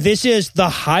 and this is the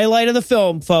highlight of the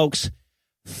film, folks,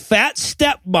 Fat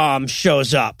Stepmom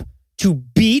shows up to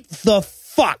beat the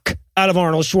fuck out of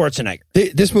Arnold Schwarzenegger.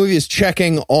 This movie is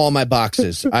checking all my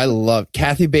boxes. I love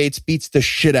Kathy Bates beats the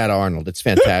shit out of Arnold. It's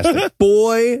fantastic.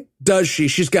 Boy, does she.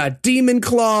 She's got demon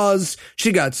claws.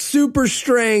 She got super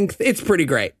strength. It's pretty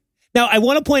great. Now, I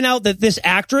want to point out that this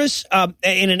actress,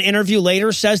 in an interview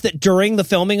later, says that during the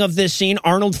filming of this scene,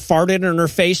 Arnold farted in her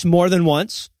face more than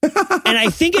once. And I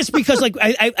think it's because, like,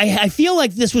 I feel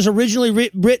like this was originally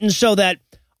written so that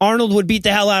Arnold would beat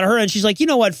the hell out of her. And she's like, you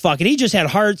know what? Fuck it. He just had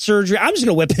heart surgery. I'm just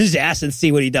going to whip his ass and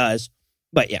see what he does.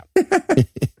 But yeah.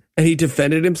 And he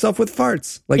defended himself with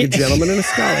farts like a gentleman and a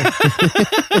scholar.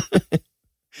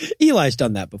 Eli's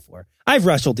done that before. I've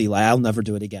wrestled Eli. I'll never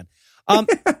do it again.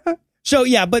 So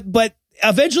yeah, but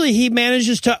eventually he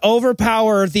manages to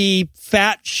overpower the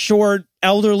fat, short,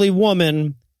 elderly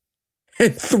woman.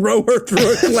 And throw her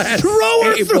through a glass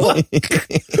table.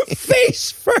 Face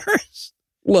first.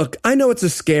 Look, I know it's a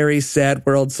scary, sad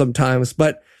world sometimes,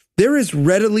 but there is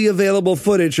readily available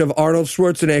footage of Arnold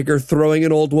Schwarzenegger throwing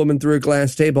an old woman through a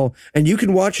glass table, and you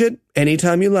can watch it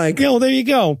anytime you like. Yeah, well, there you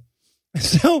go.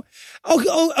 So,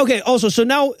 okay. Also, so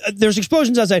now there's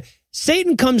explosions outside.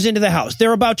 Satan comes into the house.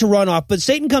 They're about to run off, but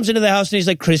Satan comes into the house and he's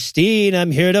like, Christine,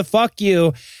 I'm here to fuck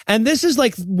you. And this is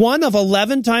like one of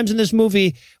 11 times in this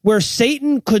movie where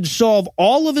Satan could solve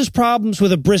all of his problems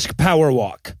with a brisk power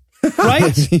walk.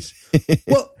 Right?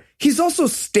 Well, he's also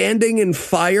standing in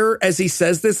fire as he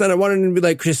says this, and I wanted him to be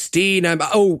like, Christine, am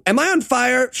I on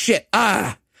fire? Shit.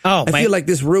 I feel like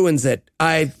this ruins it.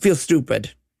 I feel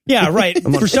stupid. Yeah, right.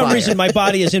 For some fire. reason, my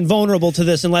body is invulnerable to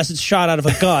this unless it's shot out of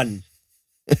a gun.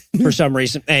 For some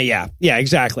reason. Yeah,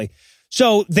 exactly.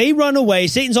 So they run away.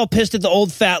 Satan's all pissed at the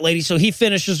old fat lady, so he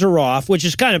finishes her off, which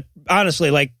is kind of,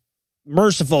 honestly, like,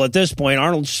 merciful at this point.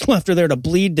 Arnold just left her there to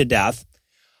bleed to death.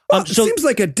 Well, it seems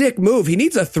like a dick move. He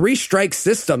needs a 3-strike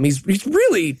system. He's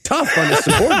really tough on his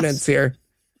subordinates here.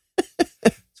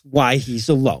 That's why he's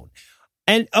alone.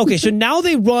 And, okay, so now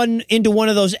they run into one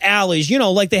of those alleys, you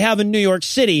know, like they have in New York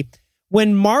City.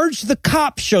 When Marge the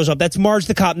cop shows up, that's Marge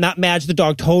the cop, not Madge the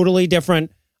dog, totally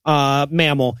different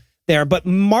mammal. there. But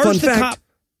Marge Fun the fact, cop.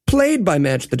 played by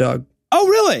Madge the dog. Oh,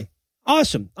 really?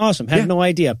 Awesome. Had Yeah. no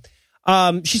idea.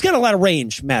 She's got a lot of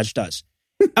range, Madge does.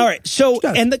 All right. So,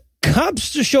 and the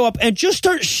cops just show up and just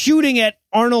start shooting at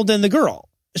Arnold and the girl.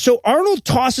 So Arnold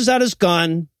tosses out his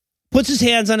gun, puts his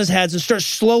hands on his heads, and starts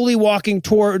slowly walking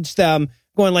towards them,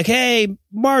 going like, hey,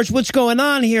 Marge, what's going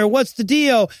on here? What's the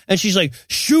deal? And she's like,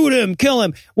 shoot him, kill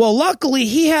him. Well, luckily,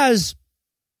 he has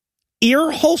ear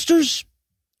holsters.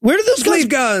 Where did those Sleeve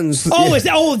guns.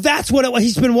 Oh, that's what it was.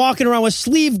 He's been walking around with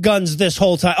sleeve guns this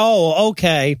whole time. Oh,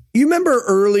 okay. You remember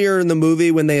earlier in the movie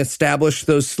when they established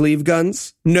those sleeve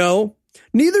guns? No,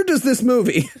 neither does this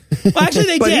movie. Well, actually,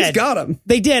 they but did. He's got them.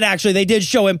 They did, actually. They did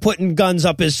show him putting guns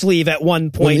up his sleeve at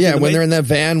one point. When they're in that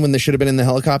van, when they should have been in the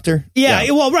helicopter. Yeah.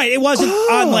 Well, right. It wasn't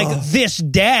on, like, this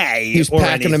day. He was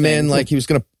packing them in like he was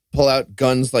going to pull out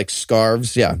guns like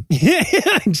scarves. Yeah. Yeah,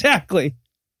 exactly.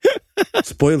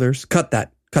 Spoilers. Cut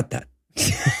that.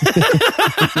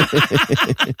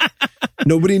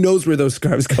 Nobody knows where those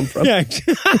scarves come from. Yeah.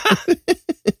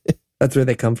 That's where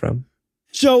they come from.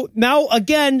 So now,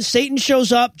 again, Satan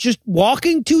shows up just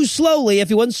walking too slowly. If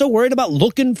he wasn't so worried about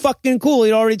looking fucking cool,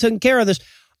 he'd already taken care of this.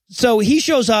 So he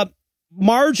shows up.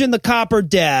 Marge and the cop are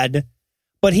dead,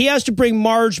 but he has to bring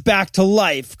Marge back to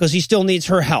life because he still needs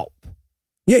her help.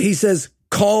 Yeah, he says,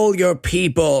 call your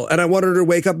people. And I want her to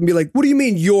wake up and be like, what do you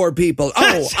mean your people?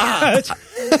 Oh,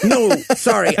 no,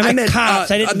 sorry. I meant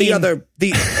cops. I didn't mean...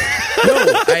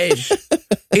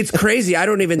 It's crazy. I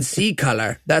don't even see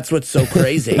color. That's what's so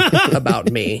crazy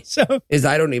about me is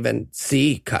I don't even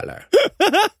see color.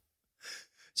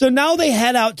 So now they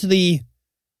head out to the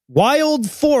wild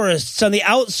forests on the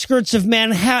outskirts of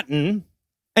Manhattan.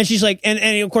 And she's like,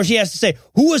 and of course he has to say,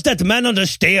 who was that man on the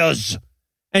stairs?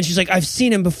 And she's like, I've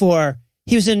seen him before.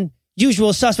 He was in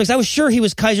Usual Suspects. I was sure he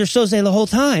was Kaiser Soze the whole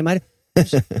time.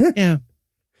 Yeah.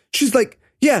 She's like,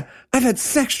 yeah, I've had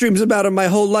sex dreams about him my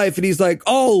whole life. And he's like,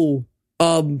 awkward.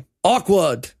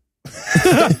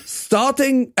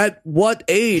 Starting at what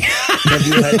age have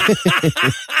you had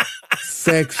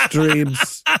sex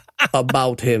dreams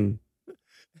about him?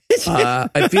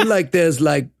 I feel like there's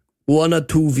like one or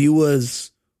two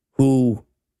viewers who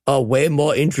are way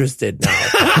more interested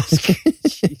now.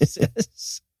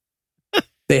 Jesus.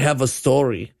 They have a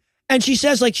story. And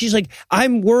she's like,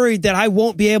 I'm worried that I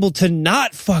won't be able to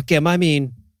not fuck him. I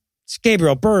mean, it's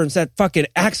Gabriel Burns. That fucking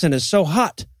accent is so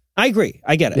hot. I agree.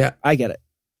 I get it. Yeah. I get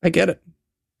it.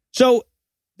 So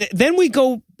then we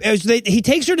go, he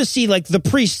takes her to see like the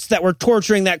priests that were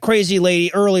torturing that crazy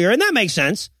lady earlier. And that makes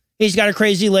sense. He's got a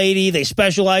crazy lady. They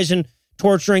specialize in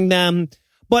torturing them.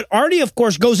 But Artie, of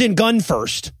course, goes in gun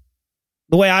first,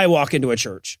 the way I walk into a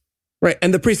church. Right.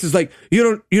 And the priest is like,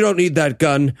 you don't need that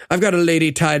gun. I've got a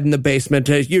lady tied in the basement.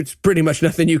 It's pretty much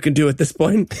nothing you can do at this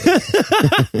point.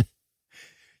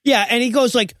 Yeah. And he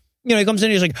goes like, he comes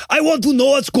in and he's like, I want to know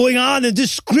what's going on. And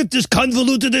this script is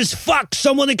convoluted as fuck.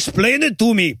 Someone explain it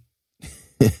to me.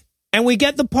 And we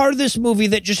get the part of this movie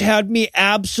that just had me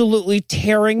absolutely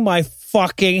tearing my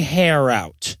fucking hair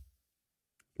out.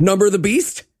 Number of the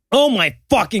Beast? Oh my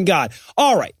fucking God.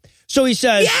 All right. So he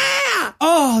says, yeah!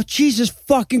 Oh, Jesus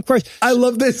fucking Christ. I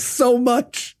love this so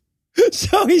much.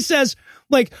 So he says,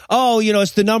 like, oh,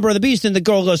 it's the number of the beast. And the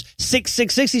girl goes,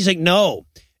 666. He's like, no.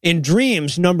 In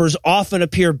dreams, numbers often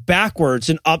appear backwards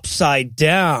and upside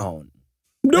down.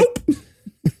 Nope.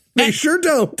 They sure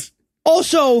don't.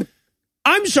 Also,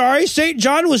 I'm sorry, St.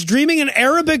 John was dreaming in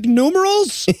Arabic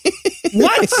numerals?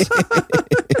 What?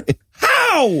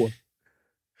 How?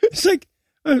 It's like,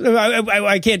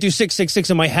 I can't do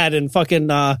 666 in my head and fucking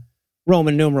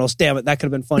Roman numerals. Damn it, that could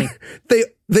have been funny.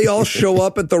 They all show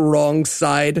up at the wrong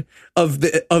side of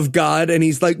God, and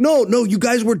he's like, no, you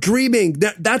guys were dreaming.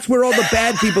 That's where all the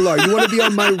bad people are. You want to be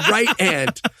on my right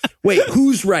hand. Wait,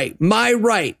 who's right? My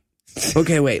right.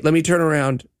 Okay, wait, let me turn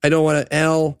around. I don't want to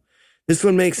L. This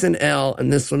one makes an L,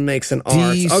 and this one makes an R.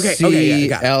 Okay, yeah,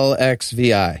 got it.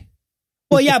 DCLXVI.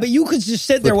 Well, yeah, but you could just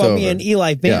sit there while me and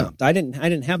Eli vamped. Yeah. I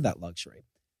didn't have that luxury.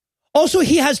 Also,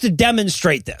 he has to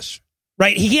demonstrate this,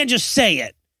 right? He can't just say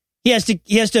it. He has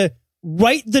to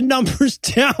write the numbers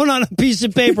down on a piece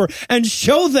of paper and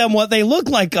show them what they look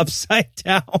like upside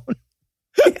down.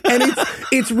 And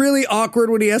it's really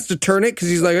awkward when he has to turn it because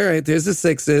he's like, all right, there's the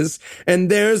sixes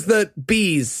and there's the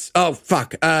B's. Oh,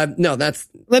 fuck. No, there's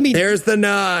the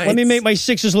nines. Let me make my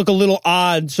sixes look a little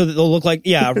odd so that they'll look like,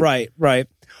 yeah, right.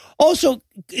 Also,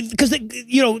 because,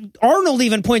 Arnold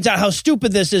even points out how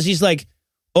stupid this is. He's like,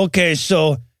 okay,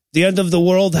 so the end of the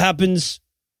world happens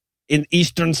in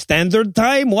Eastern Standard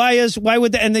Time? Why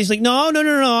would that? And he's like, no,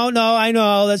 I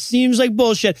know. That seems like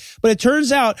bullshit. But it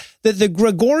turns out that the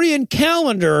Gregorian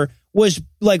calendar was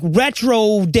like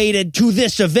retro dated to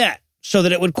this event so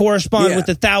that it would correspond with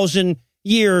the 1,000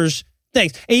 years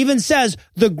things. It even says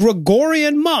the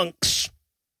Gregorian monks,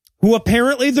 who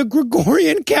apparently the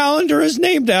Gregorian calendar is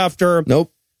named after.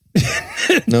 Nope.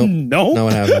 Nope. No,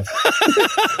 it hasn't.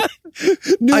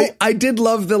 No. I did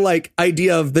love the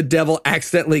idea of the devil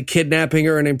accidentally kidnapping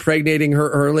her and impregnating her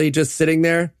early, just sitting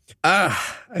there. I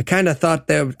kind of thought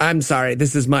that. I'm sorry,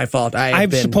 this is my fault.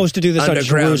 I'm supposed to do this on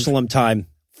Jerusalem time.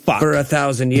 Fuck. For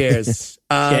 1,000 years.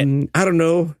 I don't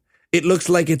know. It looks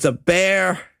like it's a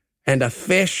bear and a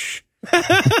fish.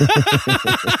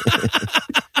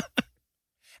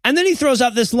 And then he throws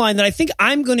out this line that I think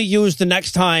I'm going to use the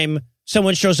next time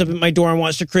someone shows up at my door and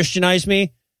wants to Christianize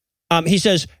me. He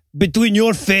says, between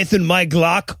your faith and my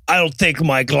Glock, I'll take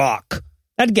my Glock.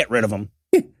 That'd get rid of him.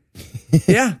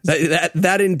 Yeah,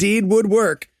 that indeed would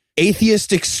work.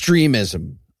 Atheist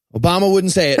extremism. Obama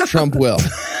wouldn't say it. Trump will.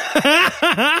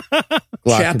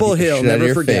 Chapel Hill,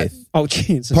 never forget. Faith. Oh,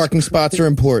 Jesus. Parking spots are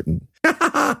important.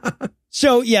 But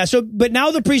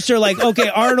now the priests are like, okay,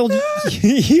 Arnold,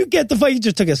 you get the fuck. You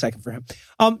just took a second for him.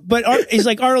 He's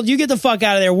like, Arnold, you get the fuck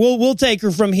out of there. We'll take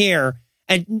her from here.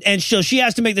 And so she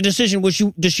has to make the decision.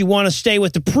 Does she want to stay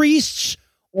with the priests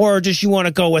or does she want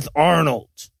to go with Arnold?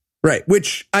 Right.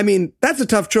 Which, I mean, that's a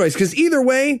tough choice because either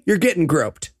way, you're getting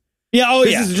groped. Yeah.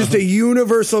 This is just a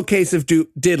universal case of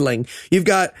diddling. You've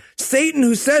got Satan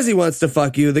who says he wants to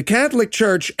fuck you, the Catholic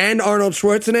Church, and Arnold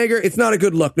Schwarzenegger. It's not a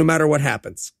good look no matter what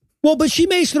happens. Well, but she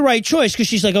makes the right choice because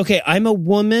she's like, okay, I'm a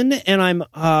woman and I'm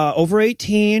over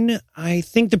 18. I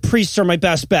think the priests are my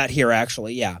best bet here,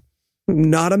 actually. Yeah.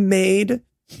 Not a maid.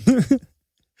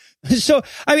 So,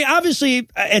 I mean, obviously,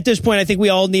 at this point, I think we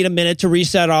all need a minute to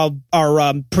reset our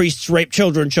priests rape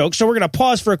children joke. So we're going to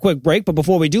pause for a quick break. But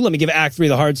before we do, let me give Act 3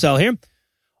 the hard sell here.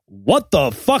 What the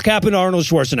fuck happened to Arnold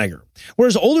Schwarzenegger? Were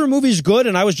his older movies good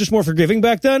and I was just more forgiving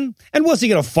back then? And was he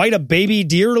going to fight a baby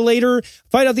deer later?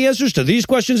 Find out the answers to these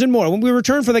questions and more when we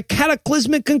return for the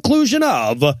cataclysmic conclusion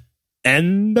of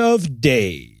End of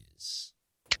Days.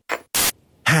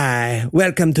 Hi,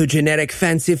 welcome to Genetic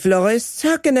Fancy Florists.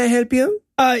 How can I help you?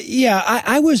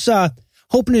 I was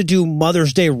hoping to do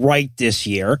Mother's Day right this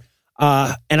year.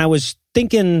 And I was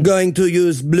thinking... Going to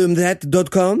use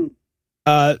bloomthat.com?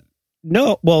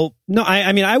 No,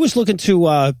 I was looking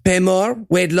to... Pay more,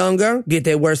 wait longer, get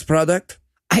a worse product?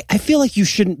 I feel like you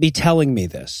shouldn't be telling me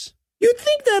this. You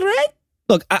think that, right?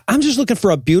 Look, I'm just looking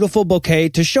for a beautiful bouquet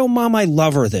to show Mom I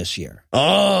love her this year.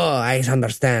 Oh, I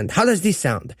understand. How does this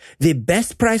sound? The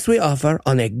best price we offer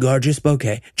on a gorgeous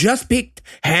bouquet. Just picked,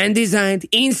 hand-designed,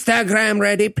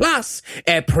 Instagram-ready, plus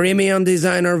a premium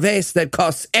designer vase that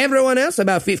costs everyone else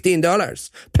about $15.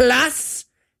 Plus,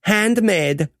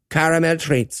 handmade caramel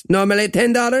treats. Normally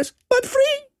 $10, but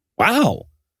free. Wow.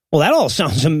 Well, that all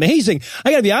sounds amazing.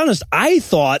 I got to be honest. I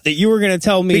thought that you were going to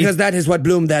tell me... Because that is what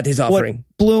Bloom That is offering.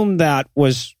 What Bloom That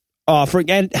was offering.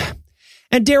 And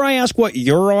dare I ask what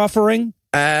you're offering?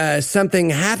 Something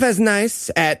half as nice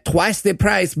at twice the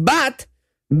price, but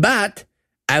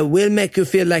I will make you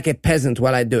feel like a peasant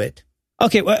while I do it.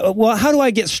 Okay, well, how do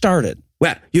I get started?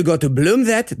 Well, you go to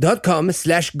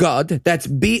bloomthat.com/God. That's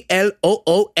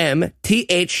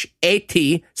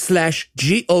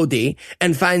BLOOMTHAT/GOD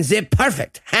and find the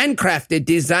perfect handcrafted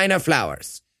designer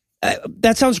flowers.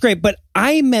 That sounds great, but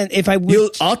I meant if I would... You'll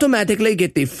automatically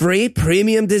get the free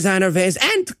premium designer vase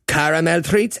and caramel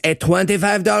treats at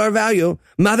 $25 value.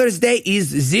 Mother's Day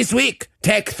is this week.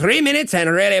 Take 3 minutes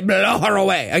and really blow her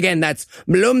away. Again, that's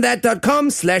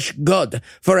bloomthat.com/God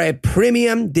for a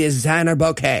premium designer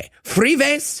bouquet, free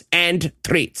vase, and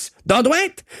treats. Don't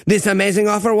wait. This amazing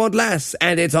offer won't last,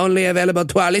 and it's only available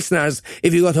to our listeners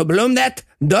if you go to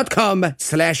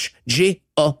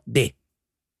bloomthat.com/GOD.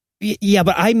 Yeah,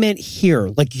 but I meant here,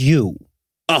 like you.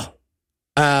 Oh,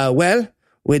 well,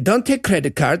 we don't take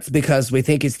credit cards because we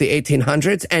think it's the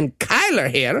 1800s, and Kyler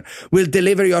here will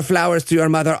deliver your flowers to your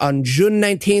mother on June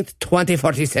 19th,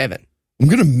 2047. I'm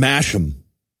going to mash him.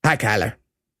 Hi, Kyler.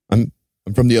 I'm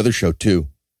from the other show, too.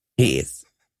 He is.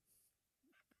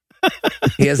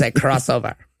 He is a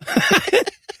crossover.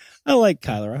 I like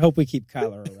Kyler. I hope we keep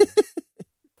Kyler around.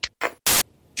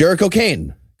 Jericho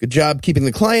Kane, good job keeping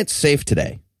the clients safe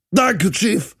today. Thank you,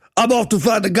 Chief. I'm off to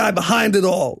find the guy behind it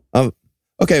all.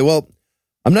 Okay, well,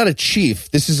 I'm not a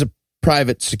chief. This is a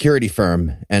private security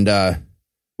firm, and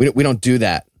we don't do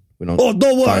that. We don't. Oh,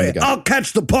 don't worry. I'll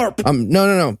catch the perp.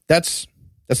 No. That's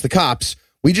the cops.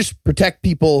 We just protect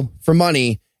people for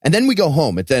money, and then we go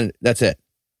home. That's it.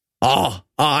 Oh,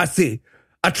 I see.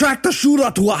 I tracked the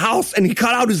shooter to a house, and he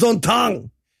cut out his own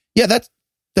tongue. Yeah, that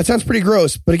sounds pretty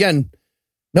gross. But again,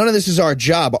 none of this is our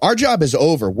job. Our job is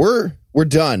over. We're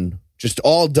done. Just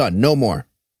all done. No more.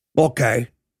 Okay.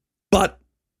 But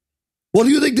what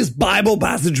do you think this Bible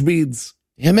passage means?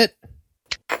 Damn it.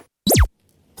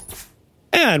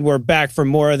 And we're back for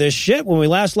more of this shit. When we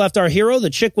last left our hero,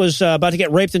 the chick was about to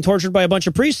get raped and tortured by a bunch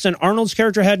of priests, and Arnold's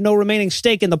character had no remaining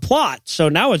stake in the plot. So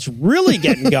now it's really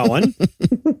getting going.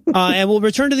 And we'll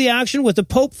return to the action with the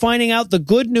Pope finding out the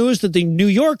good news that the New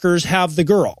Yorkers have the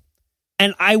girl.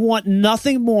 And I want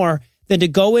nothing more than to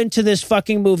go into this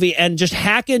fucking movie and just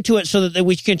hack into it so that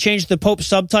we can change the Pope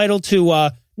subtitle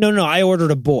to, no, I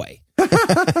ordered a boy.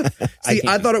 See,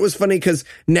 I thought it was funny because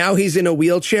now he's in a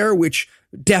wheelchair, which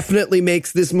definitely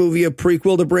makes this movie a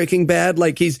prequel to Breaking Bad.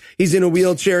 Like he's in a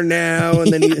wheelchair now,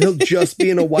 and then he'll just be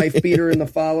in a wife beater in the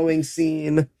following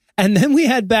scene. And then we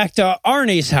head back to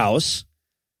Arnie's house,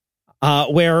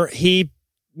 where he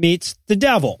meets the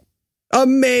devil.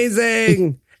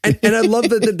 Amazing. And I love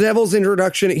that the devil's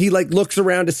introduction, he like looks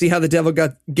around to see how the devil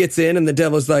gets in, and the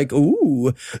devil's like,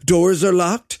 ooh, doors are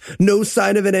locked, no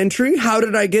sign of an entry. How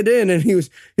did I get in? And he's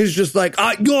just like,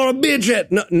 you're a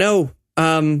midget. No.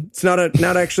 It's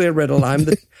not actually a riddle. I'm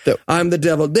the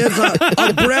devil. There's an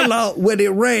umbrella when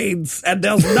it rains, and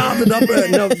there's nothing up there.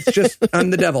 No, it's just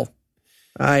I'm the devil.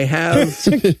 I have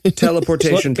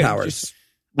teleportation powers.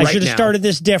 I should have started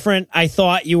this different. I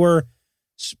thought you were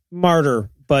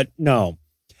smarter, but no.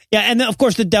 Yeah, and then, of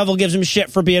course, the devil gives him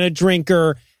shit for being a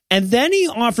drinker. And then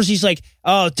he's like,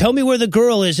 oh, tell me where the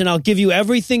girl is, and I'll give you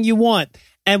everything you want.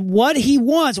 And what he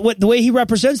wants, the way he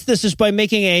represents this is by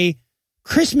making a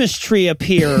Christmas tree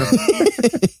appear.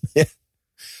 Yeah.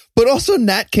 But also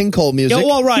Nat King Cole music.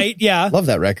 Oh, all right, yeah. Love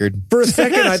that record. For a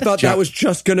second, I thought that was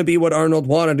just going to be what Arnold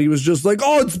wanted. He was just like,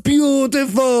 oh, it's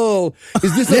beautiful.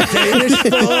 Is this a Danish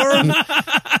form?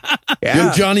 Yeah.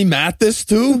 You're Johnny Mathis,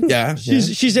 too? Yeah.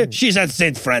 She's at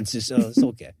St. Francis, so it's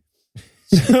okay.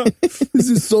 This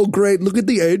is so great. Look at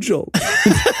the angel.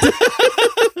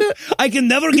 I can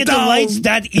never get the lights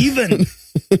that even.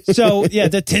 So, yeah,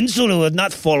 the tinsel will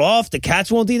not fall off. The cats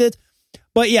won't eat it.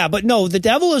 But no, the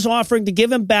devil is offering to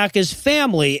give him back his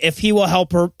family if he will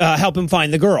help him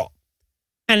find the girl.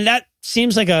 And that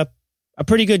seems like a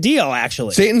pretty good deal,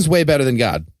 actually. Satan's way better than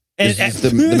God. Is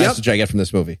the message I get from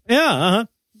this movie. Yeah, uh-huh.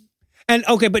 And,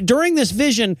 okay, but during this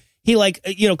vision, he,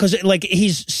 because,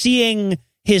 he's seeing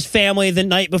his family the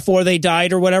night before they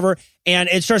died or whatever, and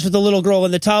it starts with the little girl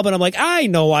in the tub, and I'm like, I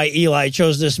know why Eli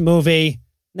chose this movie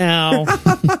now.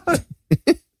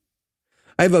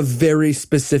 I have a very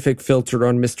specific filter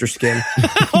on Mr. Skin.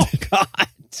 Oh, God.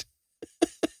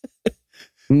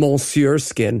 Monsieur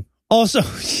Skin. Also,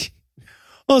 He's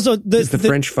the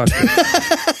French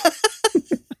fucker.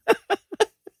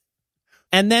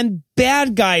 And then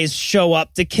bad guys show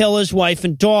up to kill his wife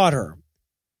and daughter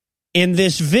in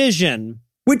this vision.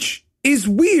 Which is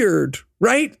weird,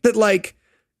 right? That,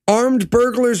 armed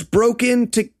burglars broke in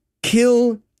to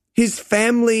kill his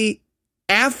family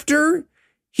after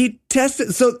he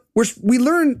tested. So we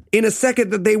learn in a second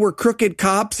that they were crooked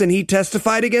cops and he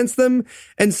testified against them.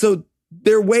 And so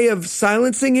their way of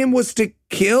silencing him was to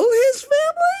kill his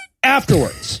family?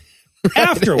 Afterwards.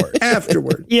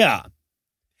 Yeah.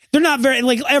 They're not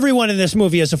very, everyone in this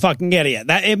movie is a fucking idiot.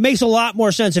 It makes a lot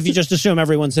more sense if you just assume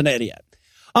everyone's an idiot.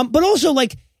 But also,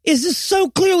 is this so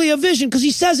clearly a vision? Because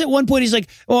he says at one point, he's like,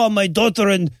 oh, my daughter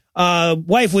and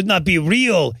wife would not be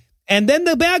real. And then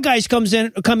the bad guys come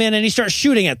in and he starts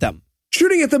shooting at them.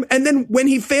 And then when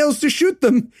he fails to shoot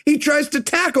them, he tries to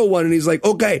tackle one. And he's like,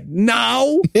 okay,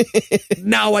 now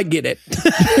I get it.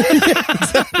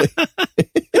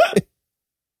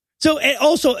 So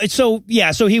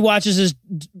he watches his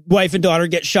wife and daughter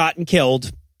get shot and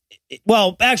killed.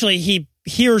 Well, actually, he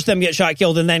hears them get shot,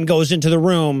 killed, and then goes into the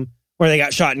room where they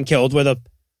got shot and killed, where the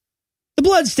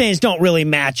bloodstains don't really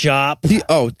match up.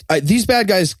 These bad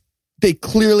guys, they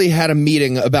clearly had a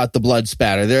meeting about the blood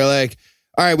spatter. They're like,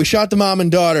 all right, we shot the mom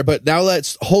and daughter, but now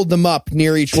let's hold them up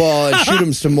near each wall and shoot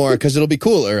them some more because it'll be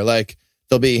cooler.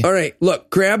 They'll be... All right,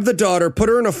 look, grab the daughter, put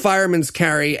her in a fireman's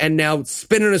carry, and now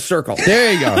spin in a circle.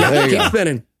 There you go. Keep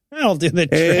spinning. That'll do the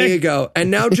trick. There you go.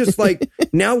 And now just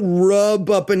now rub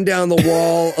up and down the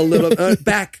wall a little.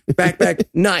 Back.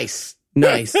 Nice.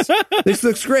 This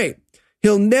looks great.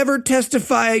 He'll never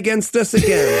testify against us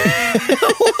again.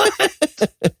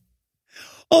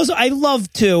 Also, I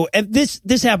love to, and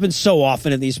this happens so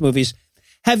often in these movies.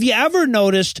 Have you ever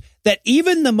noticed that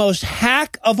even the most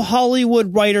hack of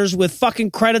Hollywood writers with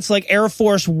fucking credits like Air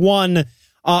Force One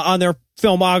on their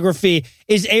filmography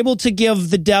is able to give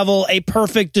the devil a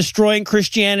perfect destroying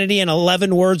Christianity in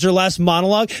 11 words or less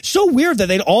monologue? So weird that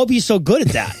they'd all be so good at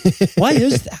that. Why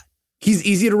is that? He's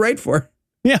easy to write for.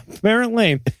 Yeah,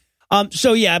 apparently.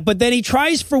 But then he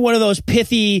tries for one of those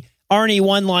pithy Arnie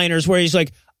one-liners where he's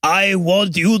like, I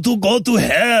want you to go to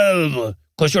hell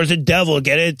because you're the devil,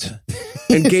 get it?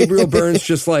 And Gabriel Byrne's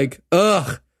just like,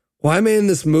 ugh, why am I in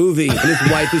this movie? And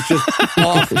his wife is just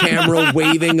off camera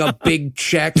waving a big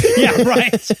check. Yeah,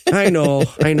 right. I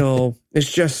know.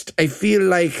 It's just, I feel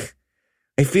like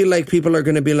people are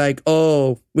going to be like,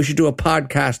 oh, we should do a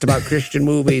podcast about Christian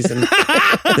movies, and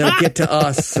they'll get to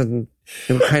us and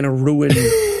it'll kind of ruin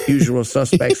Usual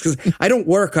Suspects. Because I don't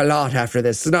work a lot after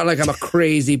this. It's not like I'm a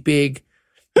crazy big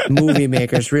movie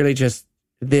maker. It's really just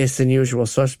this and Usual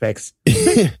Suspects.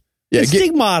 Yeah,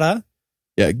 Stigmata.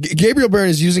 Yeah, Gabriel Byrne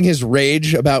is using his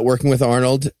rage about working with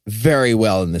Arnold very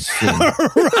well in this scene.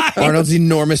 Right. Arnold's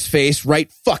enormous face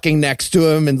right fucking next to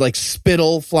him, and like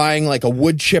spittle flying like a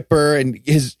wood chipper, and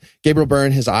Gabriel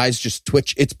Byrne, his eyes just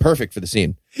twitch. It's perfect for the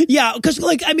scene. Yeah, because,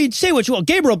 like, I mean, say what you will,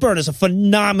 Gabriel Byrne is a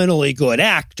phenomenally good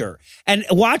actor. And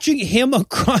watching him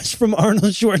across from Arnold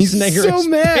Schwarzenegger He's so is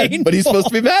mad, painful. but he's supposed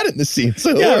to be mad in the scene.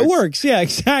 So it works. Yeah,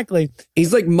 exactly.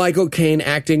 He's like Michael Caine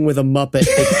acting with a Muppet,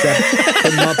 except the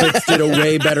Muppets did a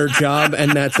way better job,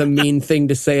 and that's a mean thing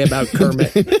to say about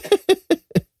Kermit.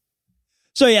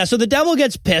 So the devil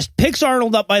gets pissed, picks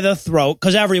Arnold up by the throat,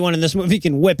 because everyone in this movie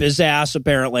can whip his ass,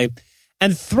 apparently,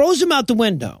 and throws him out the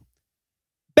window.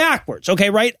 Backwards, okay,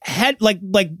 right? Head, like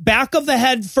back of the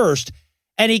head first,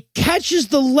 and he catches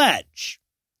the ledge.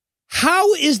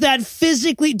 How is that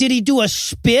physically? Did he do a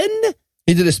spin?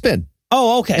 He did a spin.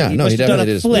 Oh, okay. Yeah, he definitely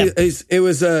did a flip. It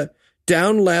was a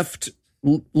down left,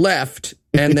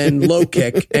 and then low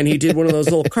kick, and he did one of those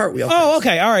little cartwheel things. Oh,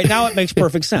 okay. All right. Now it makes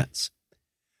perfect sense.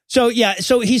 So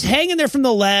he's hanging there from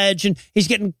the ledge, and he's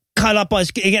getting cut up,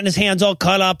 getting his hands all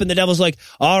cut up, and the devil's like,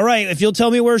 all right, if you'll tell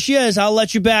me where she is, I'll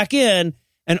let you back in.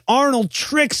 And Arnold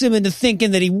tricks him into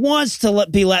thinking that he wants to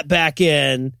be let back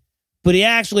in, but he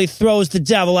actually throws the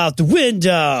devil out the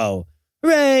window.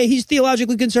 Hooray, he's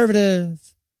theologically conservative.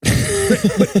 But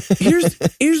here's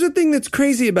the thing that's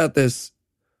crazy about this.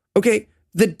 Okay,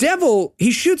 the devil,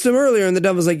 he shoots him earlier, and the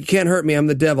devil's like, you can't hurt me, I'm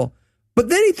the devil. But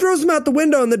then he throws him out the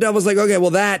window, and the devil's like, okay,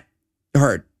 well, that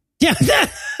hurt. Yeah.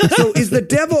 So is the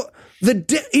devil...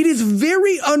 it is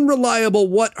very unreliable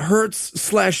what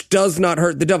hurts/does not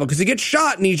hurt the devil, because he gets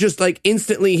shot and he just like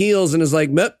instantly heals and is like,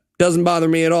 doesn't bother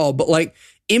me at all. But like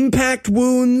impact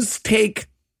wounds take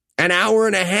an hour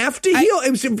and a half to heal.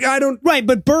 I don't. Right,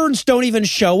 but burns don't even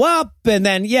show up, and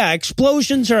then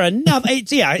explosions are enough.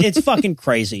 It's fucking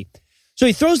crazy. So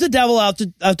he throws the devil out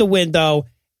the window,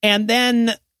 and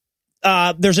then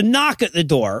there's a knock at the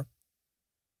door,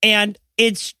 and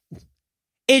it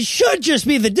should just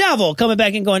be the devil coming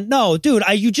back and going, no, dude,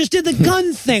 you just did the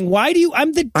gun thing. Why do you?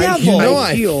 I'm the devil.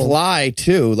 I fly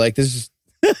too. Like, this is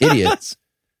idiots.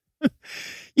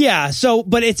 Yeah. So,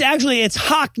 but it's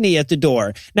Hockney at the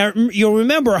door. Now, you'll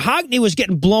remember Hockney was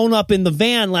getting blown up in the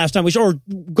van last time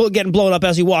getting blown up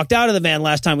as he walked out of the van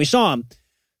last time we saw him.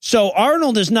 So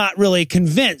Arnold is not really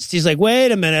convinced. He's like,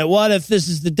 wait a minute. What if this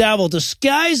is the devil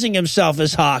disguising himself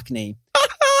as Hockney?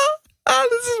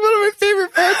 This is one of my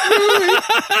favorite parts of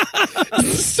the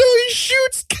movie. So he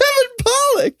shoots Kevin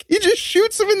Pollak. He just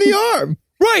shoots him in the arm.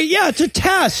 Right, yeah, to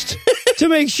test, to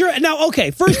make sure. Now,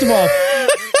 okay, first of all,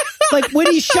 like when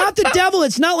he shot the devil,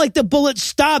 it's not like the bullet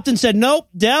stopped and said, nope,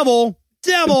 devil.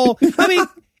 I mean,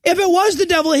 if it was the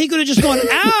devil, he could have just gone,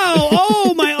 ow,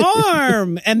 oh, my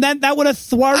arm. And then that would have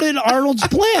thwarted Arnold's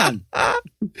plan.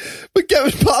 But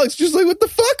Kevin Pollak's just like, what the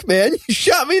fuck, man? You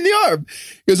shot me in the arm.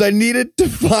 Because I needed to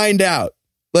find out.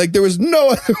 Like, there was no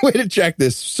other way to check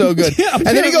this. So good. Yeah, and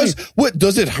then he goes, what,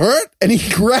 does it hurt? And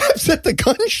he grabs at the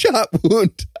gunshot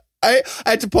wound. I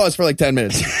had to pause for like 10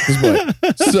 minutes. This boy.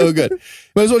 So good.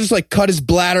 Might as well just like cut his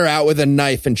bladder out with a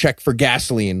knife and check for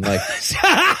gasoline. Like,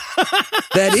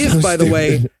 that is, by the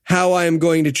way, how I am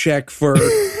going to check for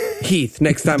Heath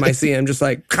next time I see him. Just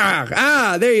like,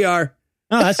 there you are.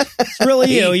 Oh, that's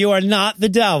really you. You are not the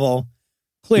devil.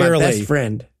 Clearly. My best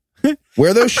friend.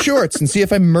 Wear those shorts and see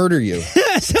if I murder you.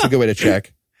 That's a good way to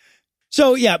check.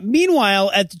 So,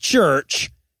 meanwhile, at the church,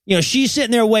 she's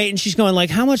sitting there waiting. She's going like,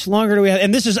 how much longer do we have?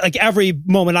 And this is like every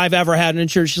moment I've ever had in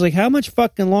church. She's like, how much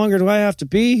fucking longer do I have to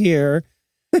be here?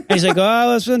 And he's like,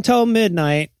 oh, it's until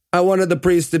midnight. I wanted the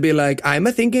priest to be like, I'm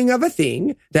thinking of a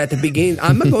thing that begins.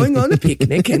 I'm going on a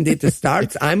picnic, and it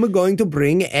starts. I'm going to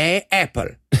bring a apple.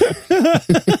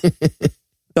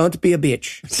 Don't be a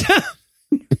bitch.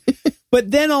 But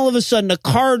then all of a sudden, a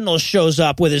cardinal shows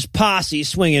up with his posse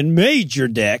swinging major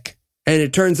dick. And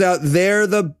it turns out they're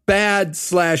the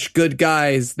bad/good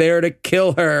guys. They're to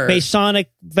kill her. Masonic,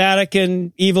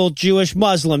 Vatican, evil Jewish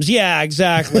Muslims. Yeah,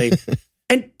 exactly.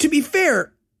 And to be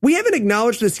fair, we haven't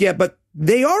acknowledged this yet, but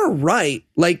they are right.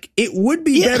 Like, it would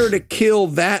be better to kill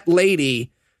that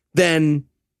lady then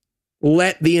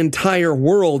let the entire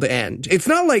world end. It's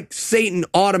not like Satan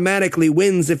automatically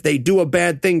wins if they do a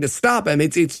bad thing to stop him.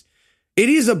 It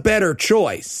is a better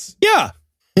choice. Yeah.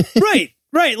 Right.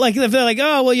 Right. Like if they're like,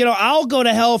 oh, well, I'll go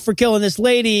to hell for killing this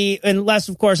lady unless,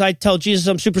 of course, I tell Jesus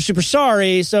I'm super, super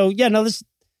sorry. So,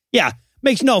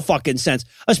 makes no fucking sense.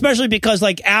 Especially because,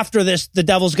 like, after this, the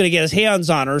devil's going to get his hands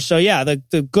on her. So, yeah,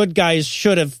 the good guys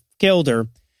should have killed her.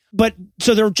 But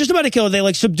so they're just about to kill her. They,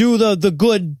 like, subdue the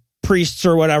good priests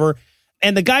or whatever.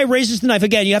 And the guy raises the knife.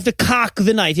 Again, you have to cock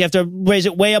the knife. You have to raise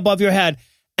it way above your head.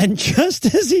 And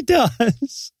just as he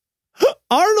does,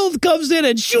 Arnold comes in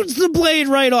and shoots the blade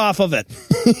right off of it.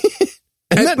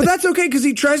 But that's okay because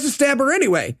he tries to stab her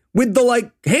anyway with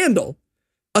the handle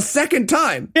a second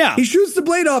time. Yeah. He shoots the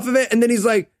blade off of it and then he's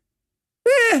like,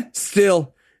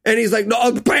 still. And he's like,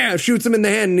 no, bam, shoots him in the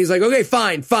hand. And he's like, okay,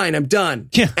 fine, I'm done.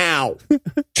 Yeah. Ow.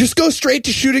 Just go straight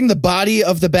to shooting the body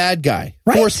of the bad guy.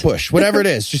 Right? Force push, whatever it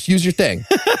is. Just use your thing.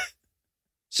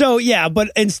 So, yeah, but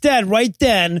instead, right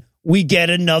then, we get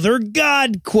another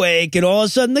God quake, and all of a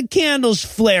sudden the candles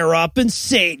flare up and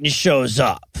Satan shows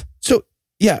up. So,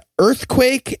 yeah,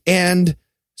 earthquake and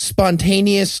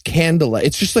spontaneous candlelight.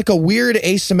 It's just like a weird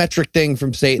asymmetric thing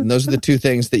from Satan. Those are the two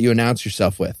things that you announce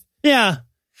yourself with. Yeah.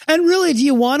 And really, do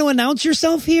you want to announce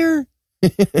yourself here?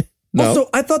 No. Also,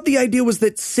 I thought the idea was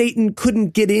that Satan couldn't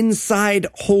get inside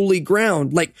holy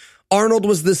ground. Like, Arnold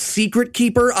was the secret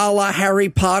keeper a la Harry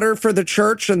Potter for the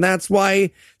church, and that's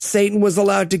why Satan was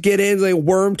allowed to get in. Like,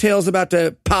 Wormtail's about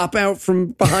to pop out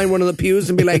from behind one of the pews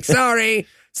and be like, sorry,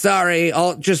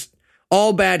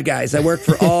 all bad guys. I work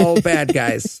for all bad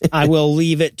guys. I will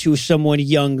leave it to someone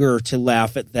younger to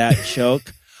laugh at that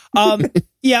joke.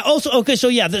 Yeah, also, okay, so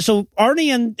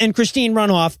Arnie and Christine run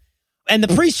off, and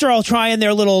the priests are all trying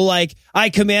their little, like,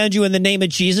 I command you in the name of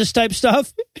Jesus type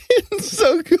stuff. It's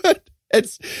so good.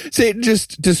 Satan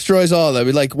just destroys all of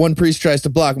them. Like, one priest tries to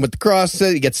block him with the cross,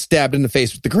 he gets stabbed in the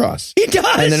face with the cross. He does!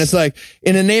 And then it's like,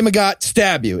 in the name of God,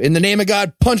 stab you. In the name of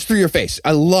God, punch through your face.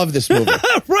 I love this movie.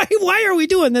 Right? Why are we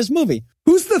doing this movie?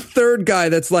 Who's the third guy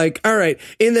that's like, all right,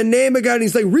 in the name of God, and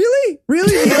he's like, really?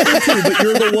 Really? Yeah, too, but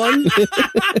you're the one?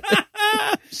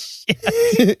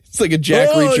 It's like a Jack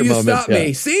Reacher you moment. Stop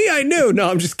me. See, I knew. No,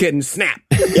 I'm just kidding. Snap.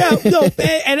 Yeah, no,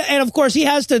 and of course he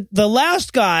has to, the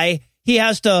last guy, he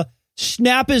has to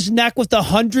snap his neck with the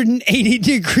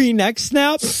 180-degree neck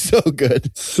snap. So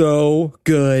good. So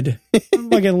good. I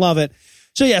fucking love it.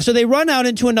 So yeah, so they run out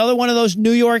into another one of those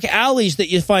New York alleys that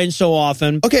you find so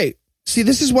often. Okay, see,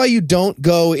 this is why you don't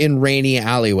go in rainy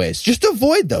alleyways. Just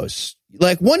avoid those.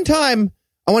 Like, one time,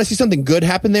 I want to see something good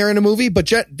happen there in a movie,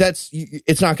 but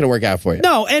it's not going to work out for you.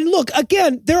 No, and look,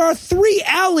 again, there are 3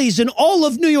 alleys in all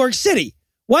of New York City.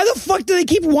 Why the fuck do they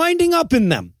keep winding up in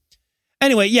them?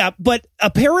 Anyway, yeah, but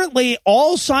apparently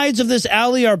all sides of this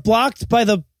alley are blocked by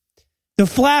the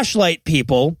flashlight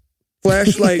people.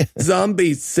 Flashlight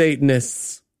zombie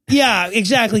Satanists. Yeah,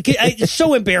 exactly. It's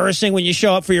so embarrassing when you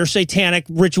show up for your satanic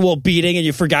ritual beating and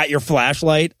you forgot your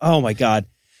flashlight. Oh, my God.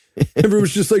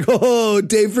 Everyone's just like, oh,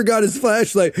 Dave forgot his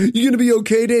flashlight. You going to be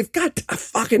okay, Dave? God,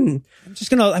 fucking...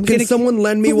 Can someone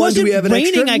lend me one? Do we have an extra?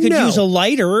 If it wasn't raining, I could use a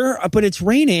lighter, but it's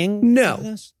raining.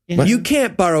 No. Yeah. You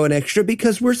can't borrow an extra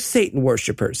because we're Satan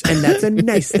worshipers, and that's a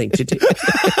nice thing to do.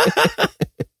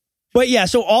 But yeah,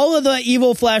 so all of the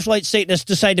evil flashlight Satanists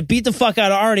decide to beat the fuck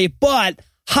out of Arnie, but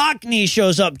Hockney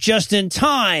shows up just in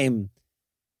time.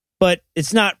 But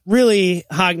it's not really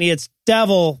Hockney, it's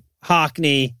Devil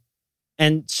Hockney.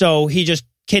 And so he just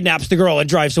kidnaps the girl and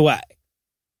drives away.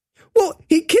 Well,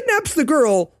 he kidnaps the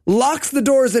girl, locks the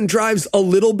doors, and drives a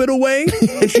little bit away.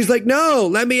 And she's like, no,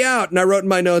 let me out. And I wrote in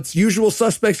my notes, usual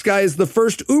suspects guy is the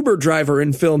first Uber driver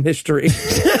in film history.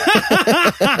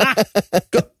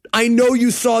 I know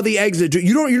you saw the exit.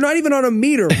 You're not even on a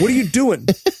meter. What are you doing?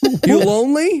 You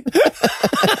lonely?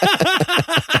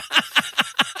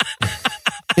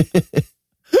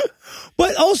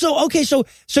 But also, okay, so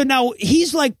now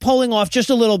he's like pulling off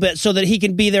just a little bit so that he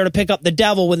can be there to pick up the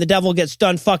devil when the devil gets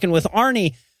done fucking with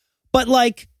Arnie. But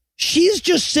like, she's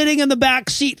just sitting in the back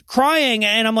seat crying.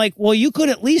 And I'm like, well, you could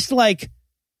at least like,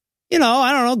 I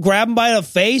don't know, grab him by the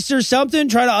face or something,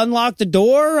 try to unlock the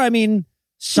door. I mean,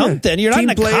 something. You're not in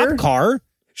a cop car.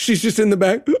 She's just in the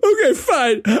back. Okay,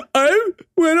 fine. I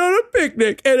went on a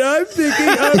picnic and I'm thinking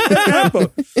of the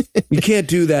apple. You can't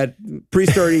do that.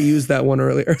 Priest already used that one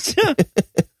earlier.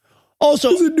 Also,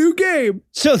 it's a new game.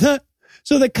 So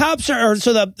the cops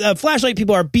the flashlight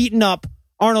people are beating up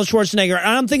Arnold Schwarzenegger. And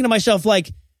I'm thinking to myself, like,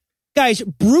 guys,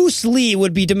 Bruce Lee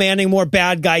would be demanding more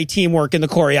bad guy teamwork in the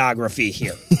choreography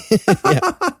here.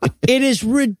 It is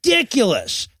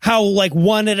ridiculous how, like,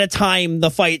 one at a time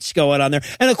the fight's going on there.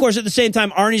 And, of course, at the same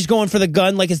time, Arnie's going for the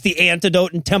gun like it's the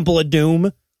antidote in Temple of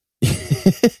Doom.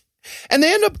 And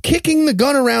they end up kicking the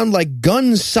gun around like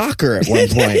gun soccer at one They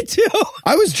point. do.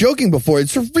 I was joking before.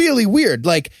 It's really weird.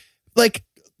 Like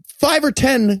 5 or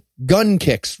 10 gun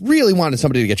kicks. Really wanted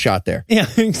somebody to get shot there. Yeah,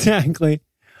 exactly.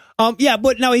 Yeah,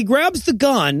 but now he grabs the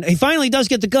gun. He finally does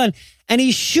get the gun, and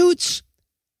he shoots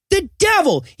the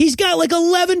devil. He's got like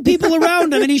 11 people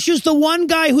around him, and he shoots the one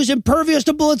guy who's impervious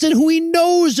to bullets and who he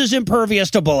knows is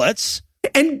impervious to bullets.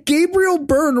 And Gabriel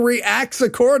Byrne reacts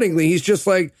accordingly. He's just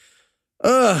like,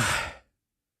 ugh.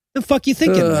 The fuck you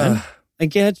thinking, man? I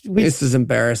get this is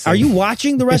embarrassing. Are you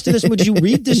watching the rest of this? Would you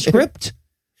read the script?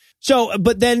 So,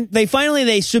 but then they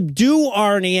subdue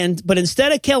Arnie, but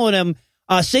instead of killing him,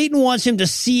 Satan wants him to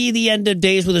see the end of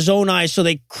days with his own eyes, so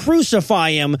they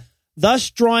crucify him, thus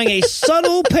drawing a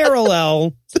subtle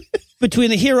parallel between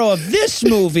the hero of this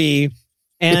movie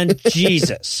and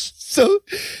Jesus. So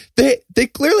they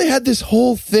clearly had this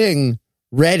whole thing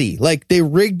ready. Like they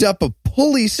rigged up a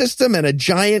pulley system and a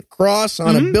giant cross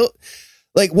on a build.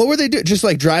 Like, what were they doing? Just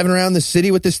like driving around the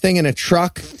city with this thing in a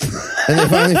truck. And they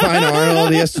finally find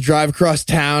Arnold. He has to drive across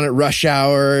town at rush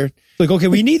hour. Like, okay,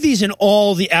 we need these in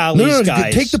all the alleys, No,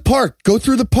 guys. take the park. Go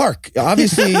through the park.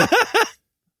 Obviously.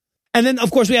 And then,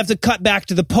 of course, we have to cut back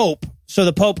to the Pope so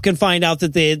the Pope can find out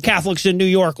that the Catholics in New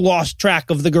York lost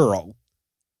track of the girl.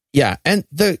 Yeah. And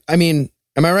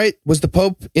am I right? Was the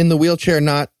Pope in the wheelchair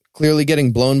not clearly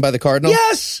getting blown by the Cardinal?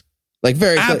 Yes. Like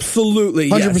very absolutely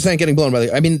 100% getting blown by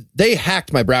they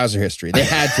hacked my browser history. They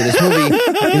had to. This movie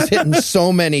is hitting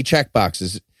so many check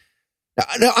boxes.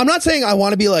 Now, I'm not saying I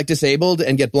want to be like disabled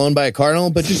and get blown by a cardinal,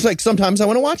 but just like sometimes I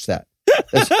want to watch that.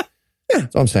 That's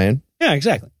all I'm saying. Yeah,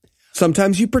 exactly.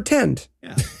 Sometimes you pretend.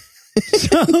 Yeah.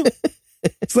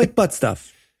 It's like butt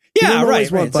stuff. Yeah, right.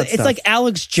 It's like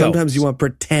Alex Jones. Sometimes you want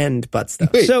pretend butt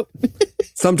stuff. Wait. So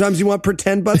sometimes you want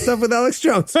pretend butt stuff with Alex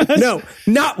Jones. No,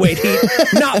 not wait,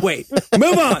 Heath. Not wait.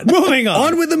 Move on. Moving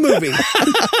on. On with the movie.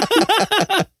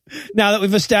 Now that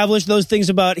we've established those things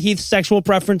about Heath's sexual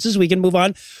preferences, we can move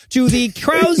on to the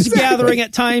crowds gathering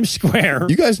at Times Square.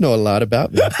 You guys know a lot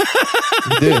about me.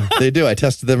 They do. I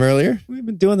tested them earlier. We've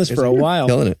been doing this for a while.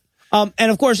 Killing it.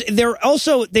 And of course,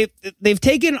 they've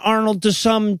taken Arnold to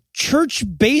some church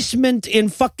basement in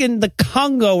fucking the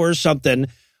Congo or something,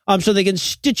 so they can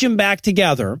stitch him back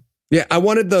together. Yeah, I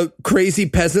wanted the crazy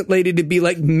peasant lady to be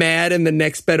like mad in the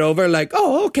next bed over, like,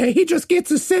 oh, okay, he just gets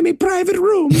a semi-private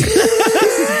room. This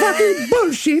is fucking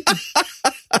bullshit.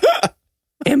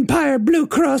 Empire Blue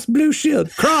Cross Blue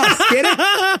Shield. Cross, get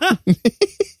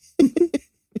it?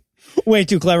 Way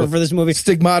too clever for this movie.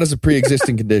 Stigmata is a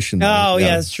pre-existing condition. Oh,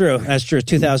 yeah, that's true. That's true.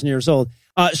 2,000 years old.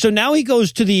 So now he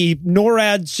goes to the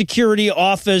NORAD security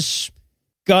office,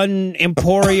 gun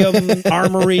emporium,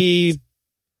 armory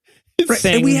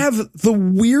thing. And we have the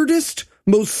weirdest,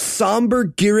 most somber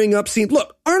gearing up scene.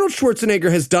 Look, Arnold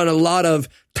Schwarzenegger has done a lot of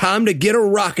time to get a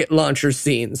rocket launcher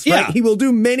scenes. Right? Yeah. He will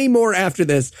do many more after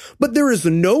this. But there is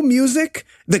no music.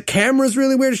 The camera's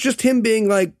really weird. It's just him being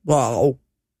like, wow.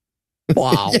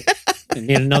 Wow.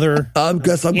 Need another. I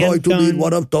guess I'm going to need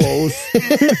one of those.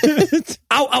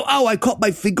 Ow, ow, ow. I caught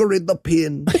my finger in the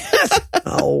pin.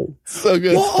 Ow. So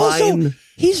good. Well, also,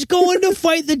 he's going to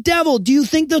fight the devil. Do you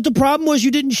think that the problem was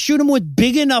you didn't shoot him with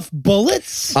big enough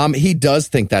bullets? He does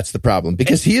think that's the problem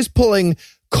because he is pulling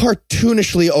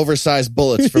cartoonishly oversized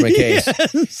bullets from a case.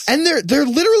 Yes. And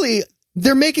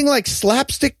they're making like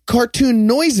slapstick cartoon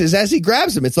noises as he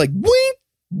grabs them. It's like boing,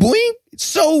 boing. It's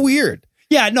so weird.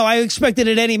 Yeah, no, I expected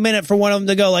at any minute for one of them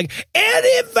to go like,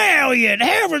 Eddie Valiant,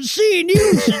 haven't seen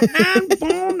you since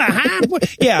 9 on the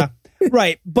high. Yeah,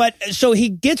 right. But so he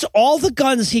gets all the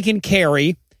guns he can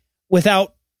carry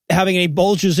without having any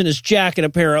bulges in his jacket,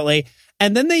 apparently.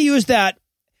 And then they use that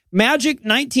magic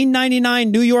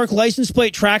 1999 New York license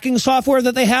plate tracking software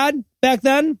that they had back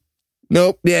then.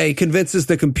 Nope. Yeah, he convinces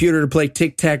the computer to play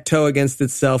tic-tac-toe against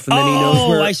itself, and then he knows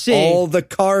where all the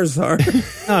cars are.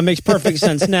 Oh, it makes perfect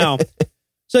sense now.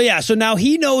 So yeah, so now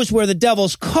he knows where the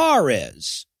devil's car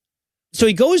is. So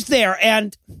he goes there,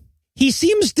 and he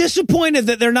seems disappointed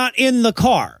that they're not in the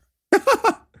car.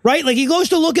 Right? Like, he goes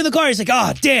to look in the car, he's like,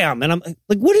 oh, damn. And I'm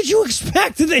like, what did you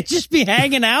expect? Did they just be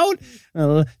hanging out?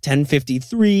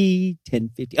 10:53,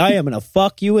 10:50. I am going to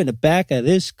fuck you in the back of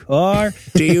this car.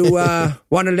 Do you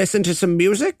want to listen to some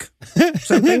music?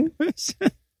 Something? It's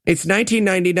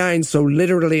 1999, so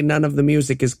literally none of the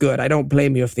music is good. I don't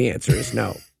blame you if the answer is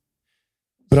no.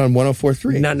 But on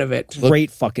 104.3. None of it. Great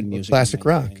fucking music. Classic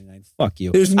rock. Fuck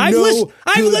you. I've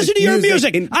listened to your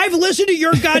music. I've listened to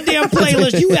your goddamn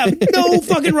playlist. You have no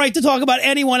fucking right to talk about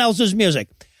anyone else's music.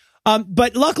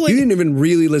 But luckily, you didn't even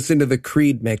really listen to the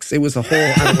Creed mix. It was a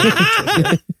whole.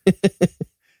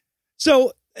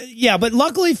 So, yeah, but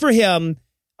luckily for him,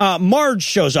 Marge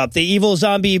shows up. The evil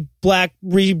zombie black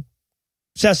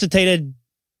resuscitated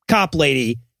cop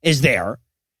lady is there.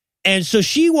 And so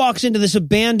she walks into this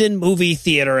abandoned movie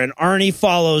theater and Arnie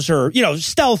follows her,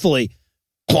 stealthily.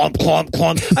 Clump, clump,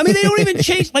 clump. I mean, they don't even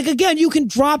chase. Like, again, you can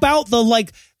drop out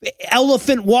the,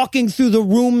 elephant walking through the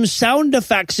room sound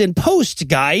effects in post,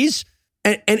 guys.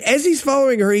 And as he's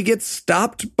following her, he gets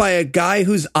stopped by a guy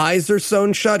whose eyes are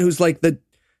sewn shut, who's like the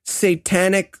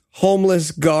satanic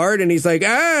homeless guard. And he's like,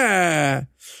 all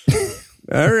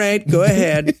right, go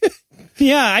ahead.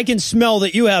 Yeah, I can smell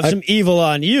that you have some evil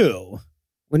on you.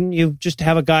 Wouldn't you just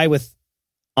have a guy with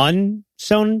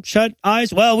unsewn shut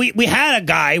eyes? Well, we had a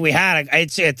guy.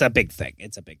 It's a big thing.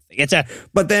 It's a big thing.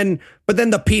 But then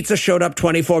the pizza showed up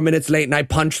 24 minutes late, and I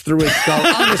punched through his skull.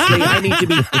 Honestly,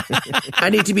 I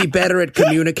need to be better at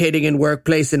communicating in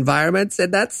workplace environments,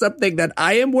 and that's something that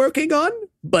I am working on,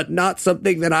 but not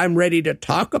something that I'm ready to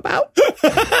talk about.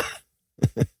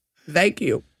 Thank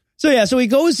you. So he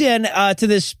goes in to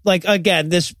this,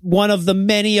 this one of the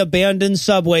many abandoned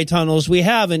subway tunnels we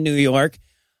have in New York,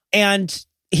 and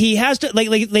he has to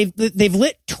they've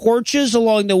lit torches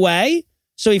along the way,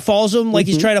 so he follows them like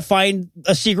he's trying to find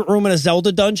a secret room in a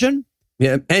Zelda dungeon.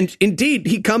 Yeah, and indeed,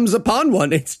 he comes upon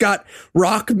one. It's got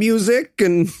rock music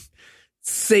and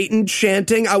Satan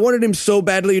chanting. I wanted him so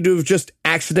badly to have just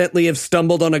accidentally have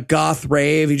stumbled on a goth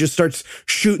rave. He just starts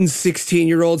shooting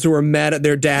 16-year-olds who are mad at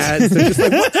their dads. They're just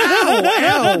like, what?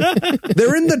 Ow.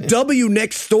 They're in the W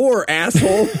next door,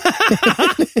 asshole.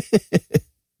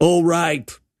 All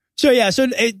right. So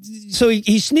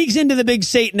he sneaks into the big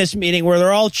Satanist meeting where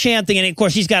they're all chanting, and of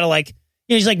course he's got to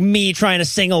he's like me trying to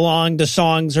sing along to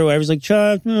songs or whatever. He's like,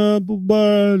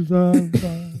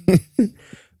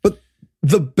 but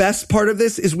the best part of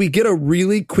this is we get a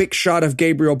really quick shot of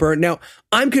Gabriel Byrne. Now,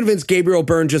 I'm convinced Gabriel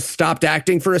Byrne just stopped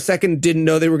acting for a second, didn't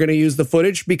know they were going to use the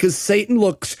footage, because Satan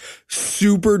looks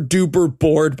super duper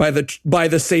bored by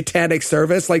the satanic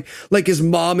service. Like his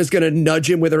mom is going to nudge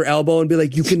him with her elbow and be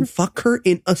like, you can fuck her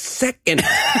in a second.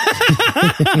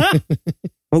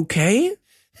 Okay.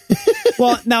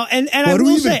 Well, now, and why I do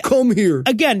will we even say, come here?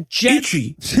 Again,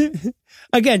 Itchy.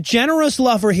 Again, generous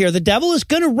lover here. The devil is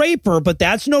going to rape her, but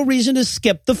that's no reason to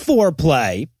skip the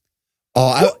foreplay.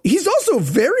 Well, he's also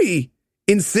very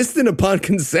insistent upon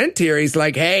consent here. He's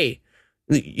like, hey,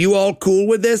 you all cool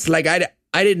with this? Like, I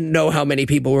didn't know how many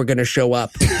people were going to show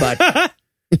up, but I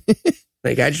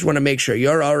just want to make sure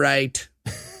you're all right.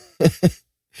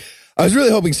 I was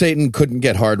really hoping Satan couldn't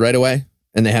get hard right away,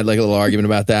 and they had a little argument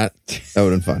about that. That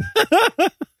would have been fun.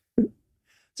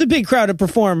 It's a big crowd to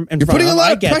perform in You're front putting of. a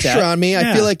lot of pressure on me.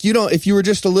 Yeah. I feel like if you were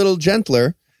just a little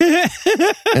gentler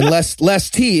and less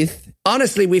teeth.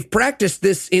 Honestly, we've practiced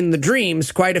this in the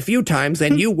dreams quite a few times,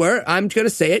 and you were, I'm going to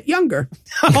say it, younger.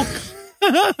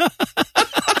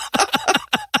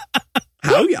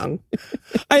 How young?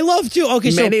 I love to.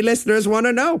 Okay, many listeners want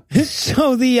to know.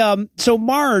 So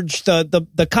Marge,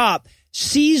 the cop,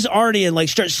 sees Arnie and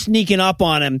starts sneaking up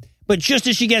on him, but just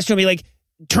as she gets to him, he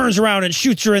turns around and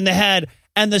shoots her in the head.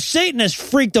 And the Satanists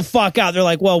freak the fuck out. They're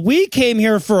like, well, we came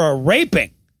here for a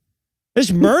raping. This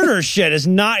murder shit is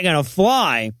not going to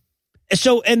fly.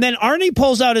 So, and then Arnie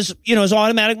pulls out his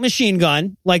automatic machine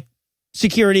gun, like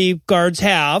security guards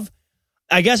have.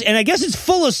 I guess it's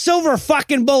full of silver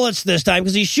fucking bullets this time,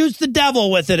 because he shoots the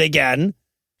devil with it again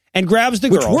and grabs the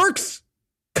girl. Which works,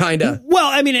 kind of. Well,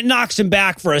 I mean, it knocks him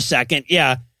back for a second.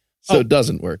 Yeah. So it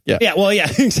doesn't work. Yeah. Yeah. Well,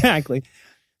 yeah, exactly.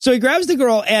 So he grabs the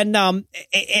girl, and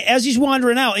as he's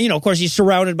wandering out, of course, he's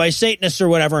surrounded by Satanists or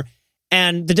whatever,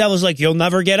 and the devil's like, you'll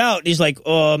never get out. And he's like,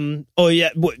 oh, yeah,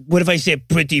 what if I say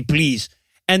pretty please?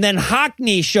 And then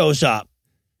Hockney shows up.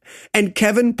 And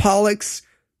Kevin Pollak's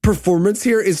performance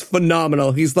here is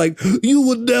phenomenal. He's like, you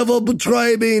would never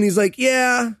betray me. And he's like,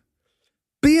 yeah,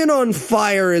 being on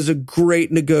fire is a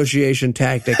great negotiation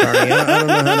tactic, Arnie. I don't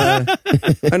know how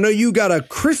to... I know you got a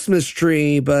Christmas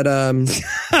tree, but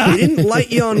we didn't light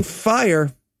you on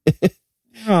fire.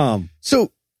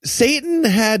 So Satan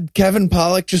had Kevin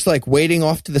Pollak just waiting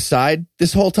off to the side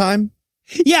this whole time?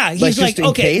 Yeah, he's like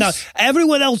okay, now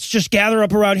everyone else just gather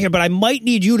up around here, but I might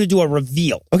need you to do a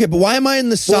reveal. Okay, but why am I in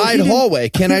the side hallway?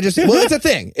 Can I just? Well, it's a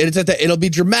thing. It'll be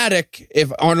dramatic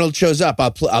if Arnold shows up.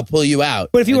 I'll pull you out.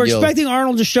 But if you were expecting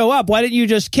Arnold to show up, why didn't you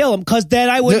just kill him? Because then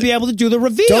I wouldn't be able to do the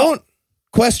reveal. Don't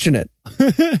question it.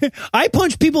 I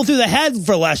punch people through the head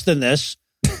for less than this.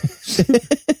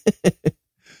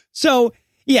 So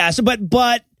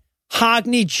but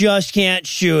Hockney just can't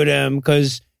shoot him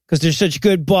because they're such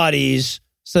good buddies.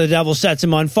 So the devil sets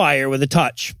him on fire with a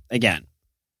touch again.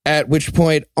 At which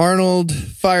point Arnold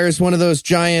fires one of those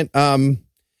giant,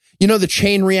 the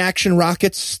chain reaction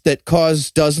rockets that cause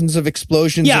dozens of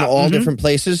explosions in all different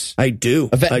places. I do.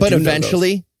 But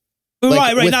eventually,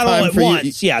 right, not all at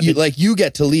once. You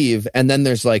get to leave, and then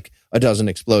there's like a dozen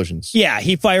explosions. Yeah,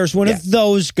 he fires one of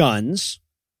those guns.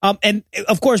 And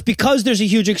of course, because there's a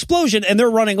huge explosion and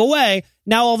they're running away,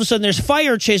 now all of a sudden there's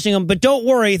fire chasing them. But don't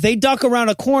worry, they duck around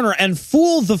a corner and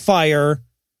fool the fire,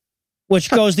 which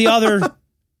goes the other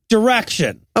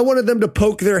direction. I wanted them to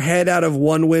poke their head out of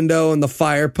one window and the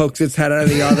fire pokes its head out of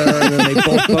the other, and then they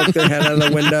both poke their head out of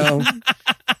the window.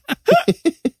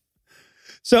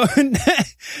 So,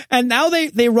 and now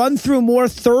they run through more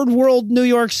third world New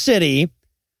York City.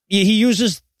 He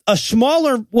uses a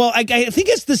smaller, I think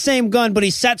it's the same gun, but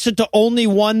he sets it to only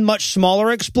one much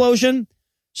smaller explosion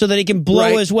so that he can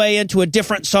blow his way into a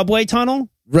different subway tunnel.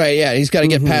 Right, yeah. He's got to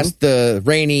get past the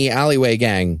rainy alleyway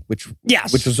gang, which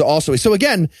was also... So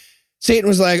again, Satan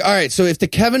was like, all right, so if the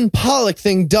Kevin Pollak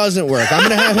thing doesn't work, I'm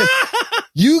going to have him...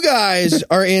 You guys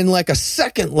are in like a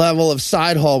second level of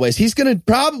side hallways. He's going to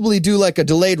probably do like a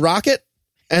delayed rocket,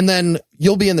 and then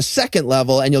you'll be in the second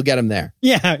level and you'll get him there.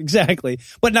 Yeah, exactly.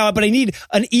 But I need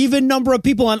an even number of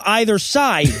people on either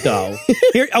side, though.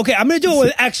 Here, okay, I'm going to do it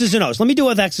with X's and O's. Let me do it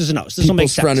with X's and O's. This will make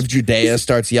sense. Front of Judea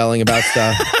starts yelling about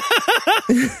stuff.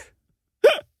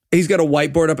 He's got a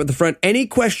whiteboard up at the front. Any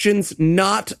questions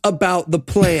not about the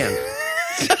plan?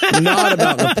 Not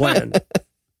about the plan.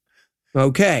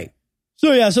 Okay.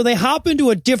 So they hop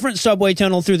into a different subway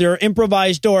tunnel through their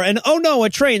improvised door, and oh no, a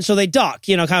train, so they duck.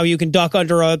 You know how you can duck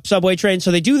under a subway train,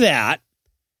 so they do that.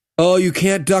 Oh, you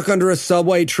can't duck under a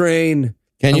subway train.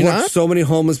 Can you not? So many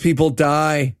homeless people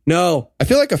die. No. I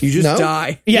feel like you just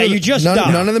die. Yeah, you just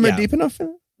die. None of them are deep enough?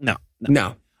 No.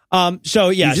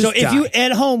 So if you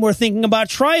at home were thinking about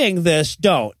trying this,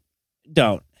 don't.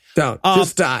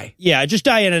 Just die. Yeah, just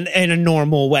die in a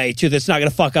normal way, too. That's not going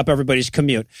to fuck up everybody's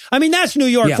commute. I mean, that's New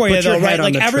York for you, though, right?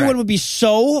 Like, everyone would be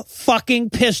so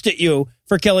fucking pissed at you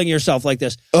for killing yourself like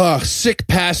this. Ugh, sick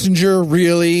passenger,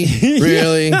 really?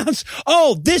 Really? Yes.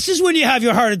 Oh, this is when you have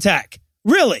your heart attack.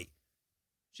 Really?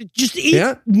 Just eat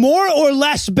more or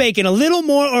less bacon, a little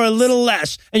more or a little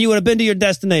less, and you would have been to your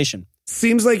destination.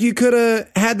 Seems like you could have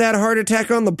had that heart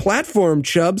attack on the platform,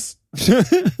 Chubbs.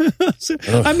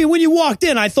 I mean, when you walked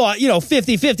in, I thought,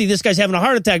 50-50, this guy's having a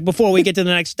heart attack before we get to the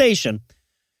next station.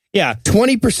 Yeah.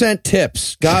 20%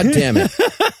 tips. God damn it.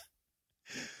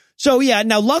 So,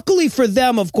 now, luckily for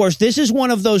them, of course, this is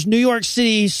one of those New York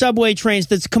City subway trains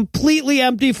that's completely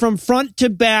empty from front to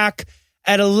back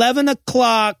at 11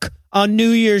 o'clock on New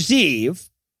Year's Eve.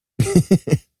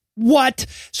 What?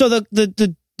 So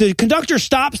the conductor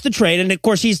stops the train, and of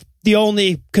course, he's the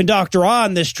only conductor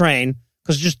on this train,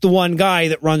 because just the one guy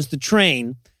that runs the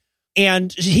train,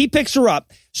 and he picks her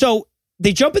up. So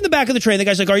they jump in the back of the train. The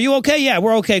guy's like, are you okay? Yeah,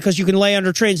 we're okay, because you can lay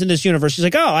under trains in this universe. He's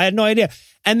like, oh, I had no idea.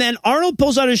 And then Arnold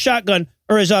pulls out his shotgun,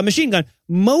 or his machine gun,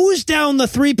 mows down the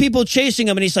three people chasing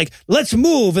him, and he's like, let's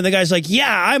move. And the guy's like,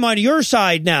 yeah, I'm on your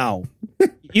side now.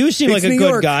 You seem like a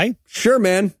good guy. Sure,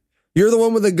 man. You're the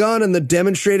one with the gun and the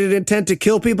demonstrated intent to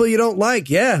kill people you don't like.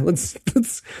 Yeah, let's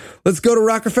go to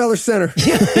Rockefeller Center.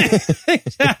 Yeah,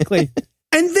 exactly.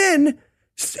 And then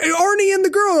Arnie and the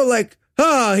girl are like,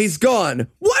 he's gone.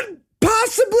 What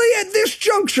possibly at this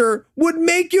juncture would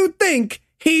make you think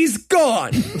he's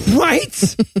gone?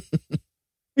 Right?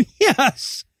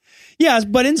 Yes,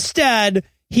 but instead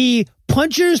he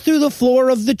punches through the floor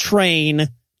of the train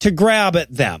to grab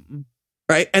at them.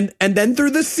 Right, and then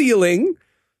through the ceiling.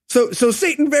 So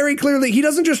Satan very clearly, he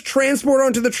doesn't just transport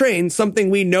onto the train, something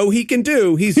we know he can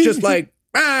do. He's just like,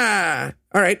 all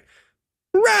right,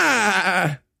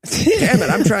 rah. Damn it,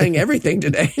 I'm trying everything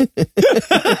today.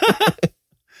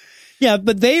 Yeah,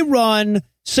 but they run.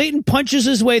 Satan punches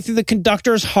his way through the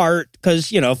conductor's heart because,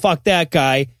 fuck that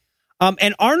guy.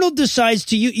 And Arnold decides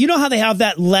to, you know how they have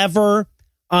that lever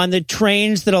on the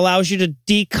trains that allows you to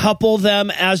decouple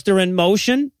them as they're in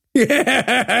motion?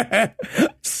 Yeah,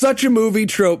 such a movie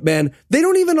trope, man. They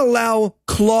don't even allow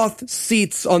cloth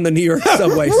seats on the New York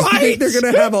subway. So Right. you think they're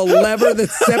going to have a lever that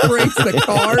separates the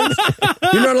cars?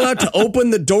 You're not allowed to open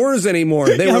the doors anymore.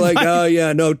 They were like, right. oh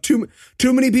yeah, no, too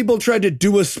many people tried to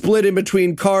do a split in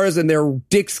between cars and their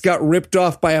dicks got ripped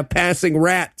off by a passing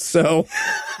rat. So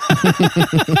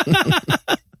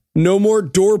no more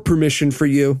door permission for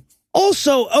you.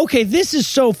 Also, okay, this is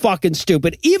so fucking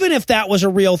stupid. Even if that was a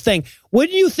real thing,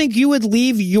 wouldn't you think you would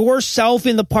leave yourself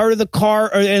in the part of the car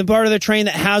or in the part of the train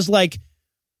that has like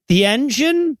the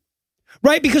engine?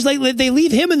 Right? Because they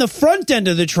leave him in the front end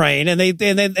of the train and they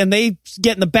get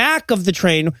in the back of the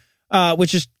train,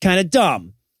 which is kind of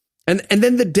dumb. And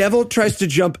then the devil tries to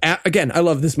jump out. Again, I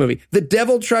love this movie. The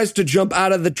devil tries to jump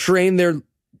out of the train there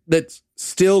that's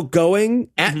still going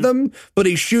at them, but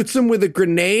he shoots him with a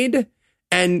grenade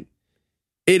and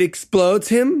it explodes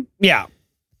him. Yeah.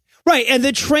 Right. And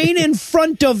the train in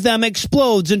front of them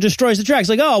explodes and destroys the tracks.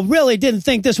 Like, oh, really didn't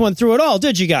think this one through at all,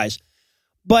 did you guys?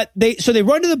 But they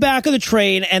run to the back of the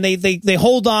train and they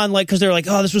hold on, like, because they're like,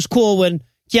 oh, this was cool when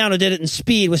Keanu did it in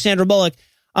Speed with Sandra Bullock.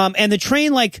 And the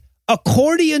train, like,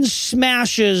 accordion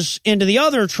smashes into the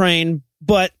other train,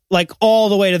 but like all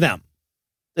the way to them.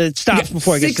 It stops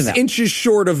before it gets to them. 6 inches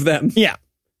short of them. Yeah.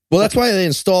 Well, that's why they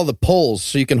install the poles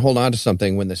so you can hold on to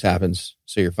something when this happens,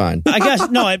 so you're fine. I guess,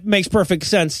 no, it makes perfect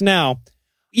sense now.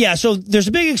 Yeah, so there's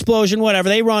a big explosion, whatever.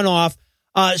 They run off.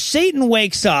 Satan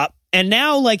wakes up, and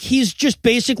now, like, he's just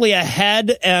basically a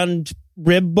head and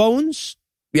rib bones.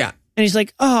 Yeah. And he's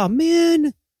like, oh,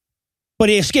 man. But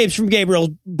he escapes from Gabriel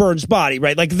Byrne's body,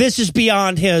 right? Like, this is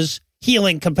beyond his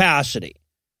healing capacity,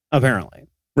 apparently.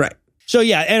 Right. So,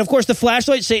 yeah, and of course, the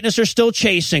flashlight Satanists are still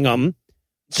chasing him.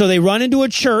 So they run into a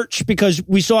church because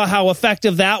we saw how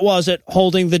effective that was at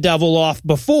holding the devil off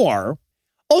before.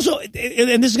 Also, and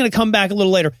this is going to come back a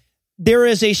little later, there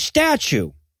is a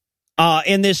statue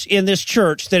in this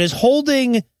church that is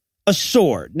holding a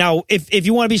sword. Now, if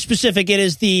you want to be specific, it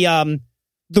is the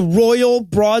royal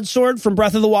broadsword from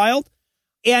Breath of the Wild.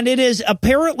 And it is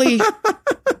apparently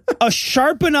a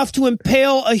sharp enough to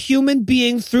impale a human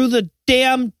being through the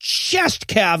damn chest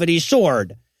cavity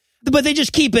sword. But they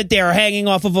just keep it there hanging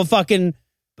off of a fucking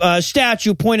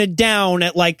statue pointed down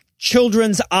at like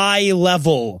children's eye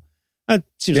level. That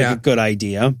seems like a good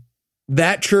idea.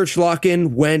 That church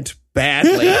lock-in went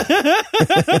badly.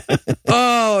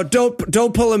 Oh,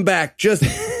 don't pull him back. Just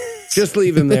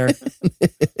leave him there.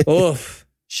 Oof.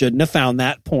 Shouldn't have found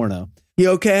that porno. You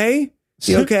okay?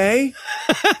 You okay?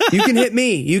 You can hit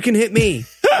me. You can hit me.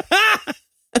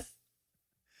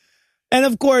 And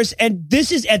of course, and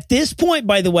this is at this point,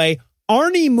 by the way,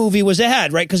 Arnie movie was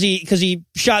ahead, right? Because he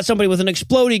shot somebody with an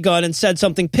exploding gun and said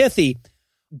something pithy.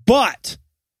 But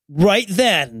right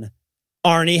then,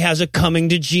 Arnie has a coming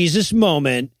to Jesus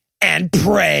moment and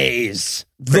prays.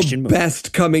 The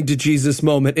best coming to Jesus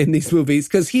moment in these movies,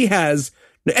 because he has,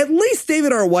 at least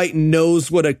David R. White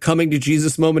knows what a coming to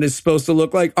Jesus moment is supposed to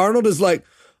look like. Arnold is like,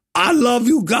 I love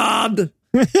you, God.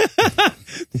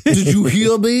 Did you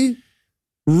hear me?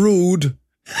 Rude.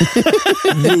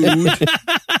 Rude.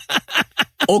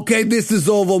 Okay, this is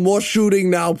over. More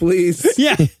shooting now, please.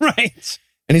 Yeah, right.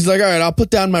 And he's like, all right, I'll put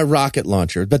down my rocket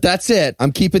launcher, but that's it.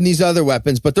 I'm keeping these other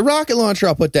weapons, but the rocket launcher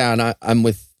I'll put down. I'm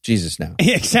with Jesus now.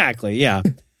 Exactly, yeah.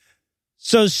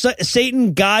 So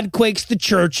Satan God quakes the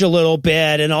church a little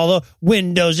bit, and all the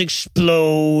windows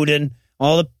explode, and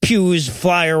all the pews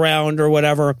fly around or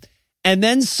whatever. And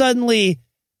then suddenly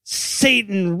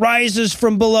Satan rises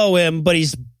from below him, but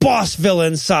he's boss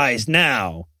villain sized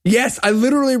now. Yes, I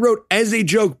literally wrote as a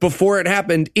joke before it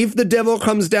happened, if the devil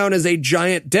comes down as a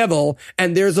giant devil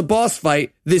and there's a boss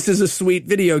fight, this is a sweet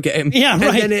video game. Yeah, right.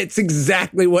 And then it's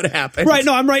exactly what happened. Right,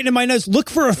 no, I'm writing in my notes, look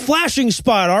for a flashing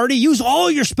spot, Artie. Use all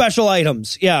your special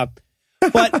items. Yeah.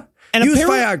 But and use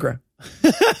Viagra.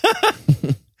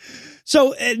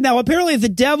 So now apparently the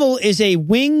devil is a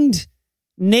winged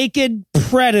naked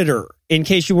predator, in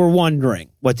case you were wondering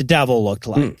what the devil looked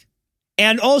like.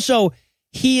 And also,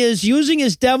 he is using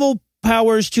his devil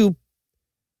powers to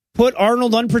put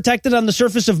Arnold unprotected on the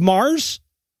surface of Mars.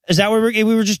 Is that where we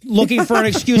were just looking for an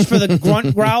excuse for the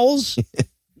grunt growls?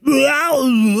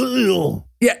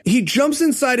 Yeah, he jumps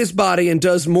inside his body and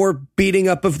does more beating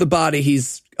up of the body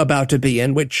he's about to be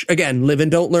in, which, again, live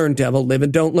and don't learn, devil, live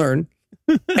and don't learn.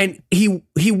 And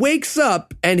he wakes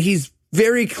up and he's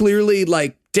very clearly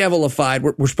like devilified.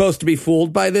 We're supposed to be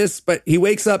fooled by this, but he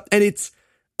wakes up and it's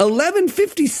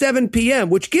 11:57 p.m.,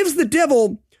 which gives the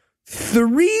devil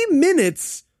 3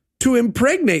 minutes to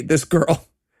impregnate this girl.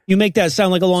 You make that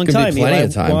sound like a long time. Plenty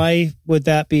of time. Why would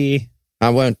that be?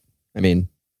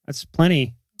 That's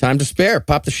plenty. Time to spare.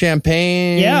 Pop the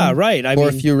champagne. Yeah, right. Pour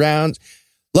a few rounds.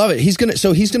 Love it. He's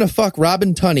gonna fuck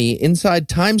Robin Tunney inside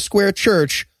Times Square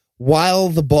Church while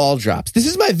the ball drops. This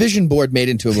is my vision board made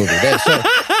into a movie. This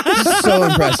is so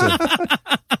impressive.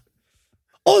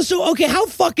 Also, okay, how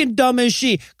fucking dumb is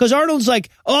she? Because Arnold's like,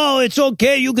 oh, it's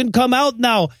okay, you can come out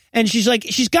now. And she's like,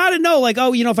 she's got to know, like,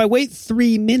 oh, if I wait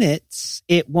 3 minutes,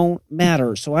 it won't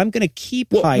matter. So I'm going to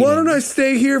keep hiding. Why don't I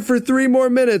stay here for 3 more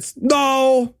minutes?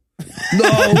 No,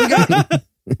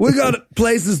 we got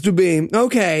places to be.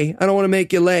 Okay, I don't want to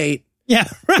make you late. Yeah,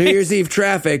 right. New Year's Eve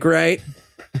traffic, right?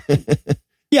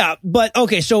 Yeah, but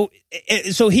okay, so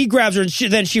he grabs her,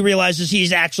 and then she realizes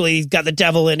he's actually got the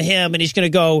devil in him, and he's going to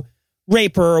go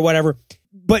rape her or whatever.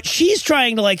 but she's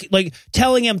trying to like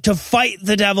telling him to fight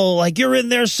the devil. Like, you're in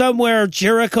there somewhere,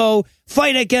 Jericho,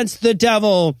 fight against the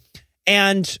devil.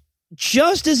 And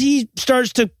just as he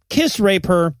starts to kiss rape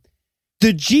her,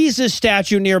 the Jesus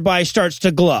statue nearby starts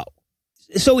to glow.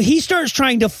 So he starts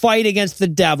trying to fight against the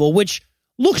devil, which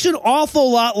looks an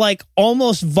awful lot like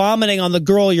almost vomiting on the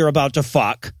girl you're about to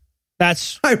fuck. I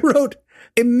wrote,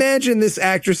 imagine this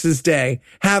actress's day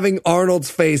having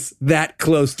Arnold's face that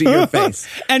close to your face.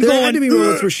 And there going, had to be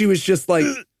moments where she was just like,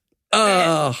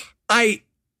 I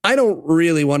don't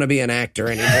really want to be an actor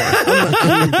anymore.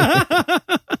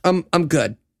 I'm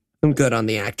good. I'm good on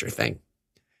the actor thing.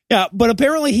 Yeah, but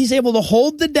apparently he's able to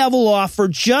hold the devil off for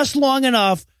just long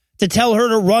enough to tell her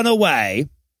to run away.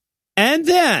 And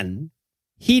then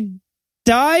he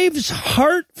dives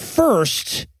heart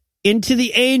first into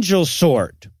the angel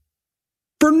sword.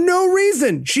 For no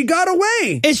reason. She got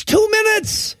away. It's 2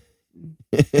 minutes.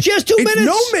 Just 2 minutes.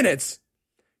 No minutes.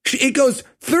 It goes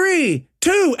 3,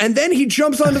 2, and then he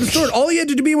jumps onto the sword. All he had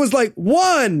to do was like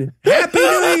 1, Happy New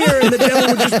Year, and the devil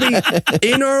would just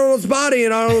be in Arnold's body,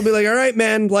 and Arnold would be like, all right,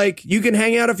 man, like, you can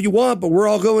hang out if you want, but we're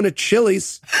all going to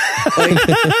Chili's. Like,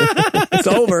 it's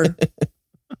over.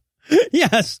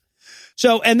 Yes.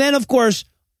 So, and then, of course,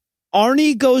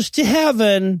 Arnie goes to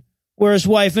heaven where his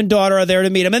wife and daughter are there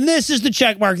to meet him. And this is the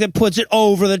check mark that puts it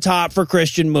over the top for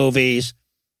Christian movies.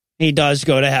 He does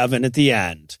go to heaven at the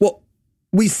end. Well,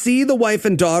 we see the wife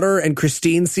and daughter, and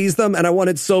Christine sees them, and I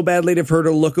wanted so badly for her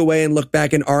to look away and look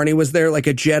back, and Arnie was there, like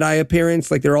a Jedi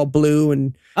appearance, like they're all blue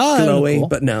and glowy, cool.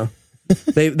 But no.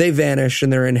 They vanish,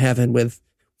 and they're in heaven with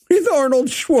Arnold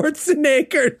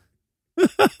Schwarzenegger.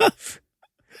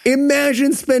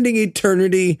 Imagine spending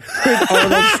eternity with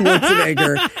Arnold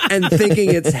Schwarzenegger and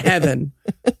thinking it's heaven.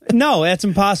 No, that's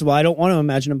impossible. I don't want to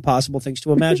imagine impossible things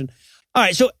to imagine. All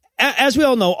right, so as we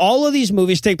all know, all of these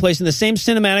movies take place in the same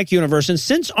cinematic universe, and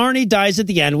since Arnie dies at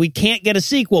the end, we can't get a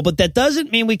sequel, but that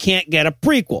doesn't mean we can't get a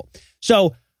prequel.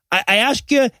 So I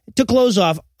ask you to close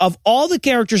off, of all the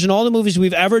characters in all the movies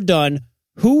we've ever done,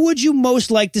 who would you most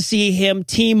like to see him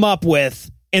team up with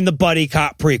in the buddy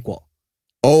cop prequel?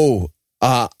 Oh,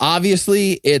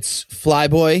 obviously it's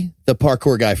Flyboy, the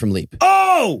parkour guy from Leap.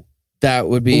 Oh! That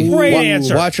would be great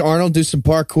answer. Watch Arnold do some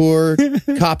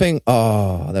parkour, copping.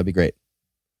 Oh, that'd be great.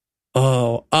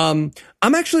 Oh, I'm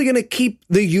actually going to keep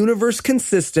the universe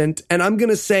consistent, and I'm going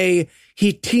to say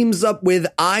he teams up with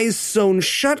Eyes Sewn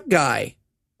Shut guy.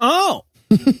 Oh.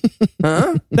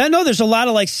 Huh? No, there's a lot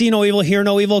of like see no evil, hear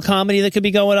no evil comedy that could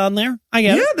be going on there. I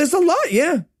get it. Yeah, there's a lot,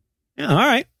 yeah. Yeah, all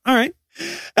right.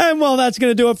 And well, that's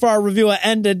going to do it for our review of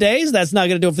End of Days. That's not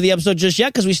going to do it for the episode just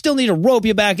yet, because we still need to rope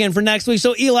you back in for next week.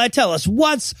 So Eli, tell us,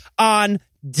 what's on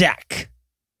deck?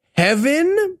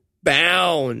 Heaven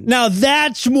Bound. Now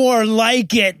that's more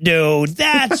like it, dude.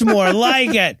 That's more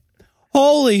like it.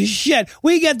 Holy shit.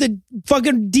 We get the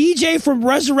fucking DJ from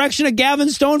Resurrection of Gavin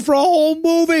Stone for a whole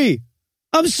movie.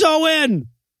 I'm so in.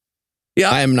 Yeah,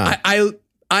 I am not.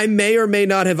 I may or may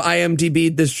not have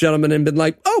IMDb'd this gentleman and been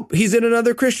like, oh, he's in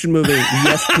another Christian movie.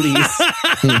 Yes, please.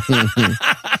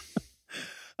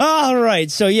 All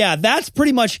right. So yeah, that's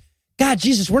pretty much, God,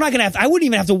 Jesus, we're not going to have, I wouldn't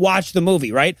even have to watch the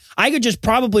movie, right? I could just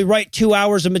probably write 2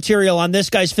 hours of material on this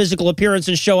guy's physical appearance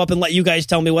and show up and let you guys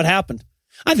tell me what happened.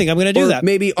 I think I'm going to do that.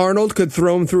 Maybe Arnold could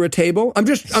throw him through a table. I'm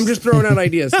just throwing out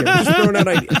ideas here. Just throwing out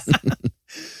ideas.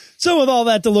 So with all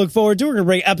that to look forward to, we're going to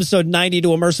bring episode 90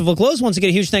 to a merciful close. Once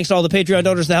again, a huge thanks to all the Patreon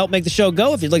donors that help make the show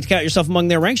go. If you'd like to count yourself among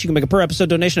their ranks, you can make a per episode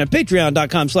donation at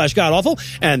patreon.com/godawful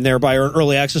and thereby earn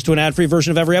early access to an ad-free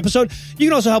version of every episode. You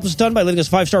can also help us a ton by leaving us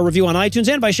a 5-star review on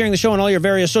iTunes and by sharing the show on all your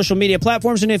various social media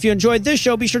platforms. And if you enjoyed this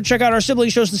show, be sure to check out our sibling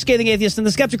shows, The Scathing Atheist and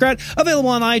The Skeptocrat, available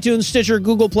on iTunes, Stitcher,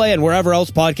 Google Play, and wherever else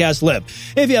podcasts live.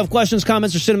 If you have questions,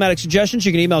 comments, or cinematic suggestions,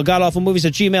 you can email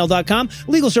godawfulmovies@gmail.com.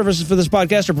 Legal services for this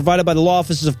podcast are provided by the law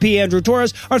offices of P. Andrew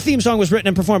Torres. Our theme song was written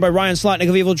and performed by Ryan Slotnick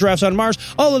of Evil Giraffes on Mars.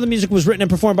 All of the music was written and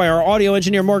performed by our audio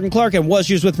engineer, Morgan Clark, and was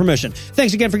used with permission.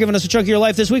 Thanks again for giving us a chunk of your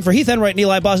life this week. For Heath Enright and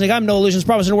Eli Bosnick, I'm Noah Illusions,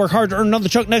 promising to work hard to earn another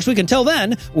chunk next week. Until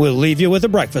then, we'll leave you with a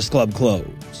Breakfast Club close.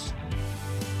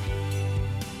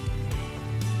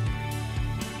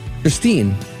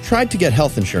 Christine tried to get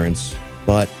health insurance,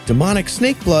 but demonic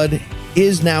snake blood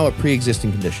is now a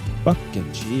pre-existing condition.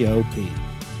 Fucking GOP.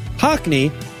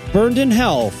 Hockney burned in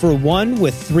hell for one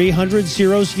with 300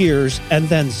 zeros years and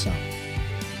then some.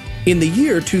 In the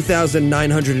year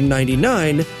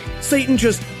 2999, Satan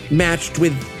just matched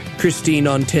with Christine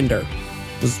on Tinder.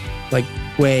 It was like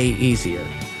way easier.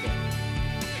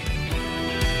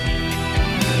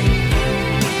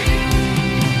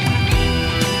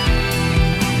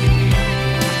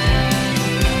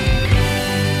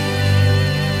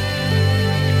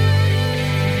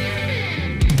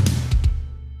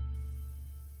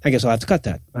 I guess I'll have to cut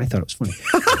that. I thought it was funny.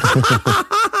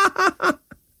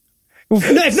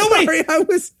 If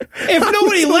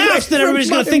nobody laughs, then everybody's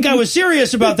going to think I was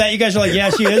serious about that. You guys are like, yeah,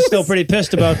 she is still pretty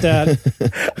pissed about that.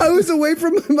 I was away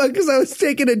from my mic because I was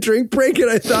taking a drink break and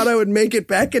I thought I would make it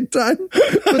back in time,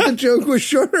 but the joke was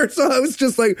shorter, so I was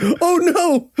just like, oh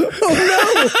no.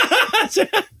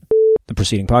 The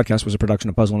preceding podcast was a production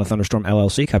of Puzzle and a Thunderstorm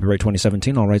LLC, copyright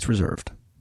 2017, all rights reserved.